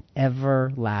rock. An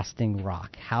everlasting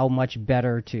rock. How much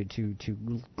better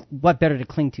what better to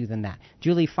cling to than that?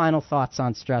 Julie, final thoughts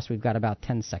on stress. We've got about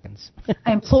 10 seconds.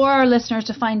 I implore our listeners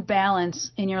to find balance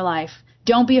in your life.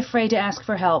 Don't be afraid to ask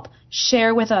for help.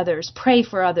 Share with others. Pray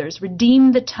for others.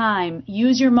 Redeem the time.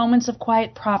 Use your moments of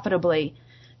quiet profitably.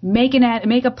 Make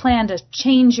a plan to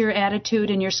change your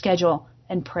attitude and your schedule,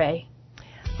 and pray.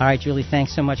 All right, Julie,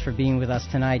 thanks so much for being with us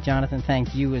tonight. Jonathan,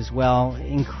 thank you as well.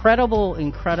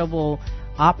 Incredible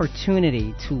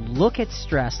opportunity to look at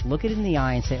stress, look it in the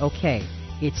eye and say, okay,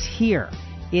 it's here.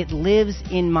 It lives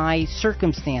in my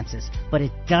circumstances, but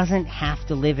it doesn't have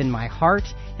to live in my heart,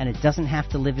 and it doesn't have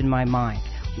to live in my mind.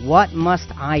 What must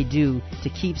I do to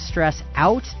keep stress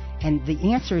out? And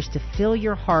the answer is to fill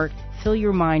your heart, fill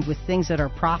your mind with things that are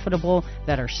profitable,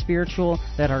 that are spiritual,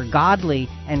 that are godly,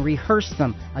 and rehearse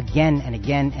them again and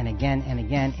again and again and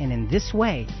again. And in this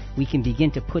way, we can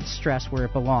begin to put stress where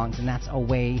it belongs, and that's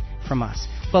away from us.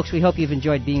 Folks, we hope you've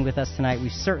enjoyed being with us tonight.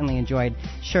 We've certainly enjoyed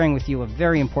sharing with you a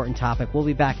very important topic. We'll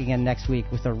be back again next week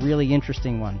with a really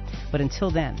interesting one. But until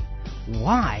then,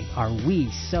 why are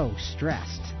we so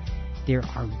stressed? There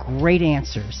are great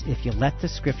answers if you let the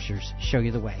Scriptures show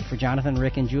you the way. For Jonathan,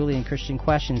 Rick, and Julie and Christian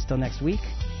Questions, till next week,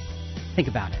 think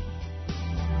about it.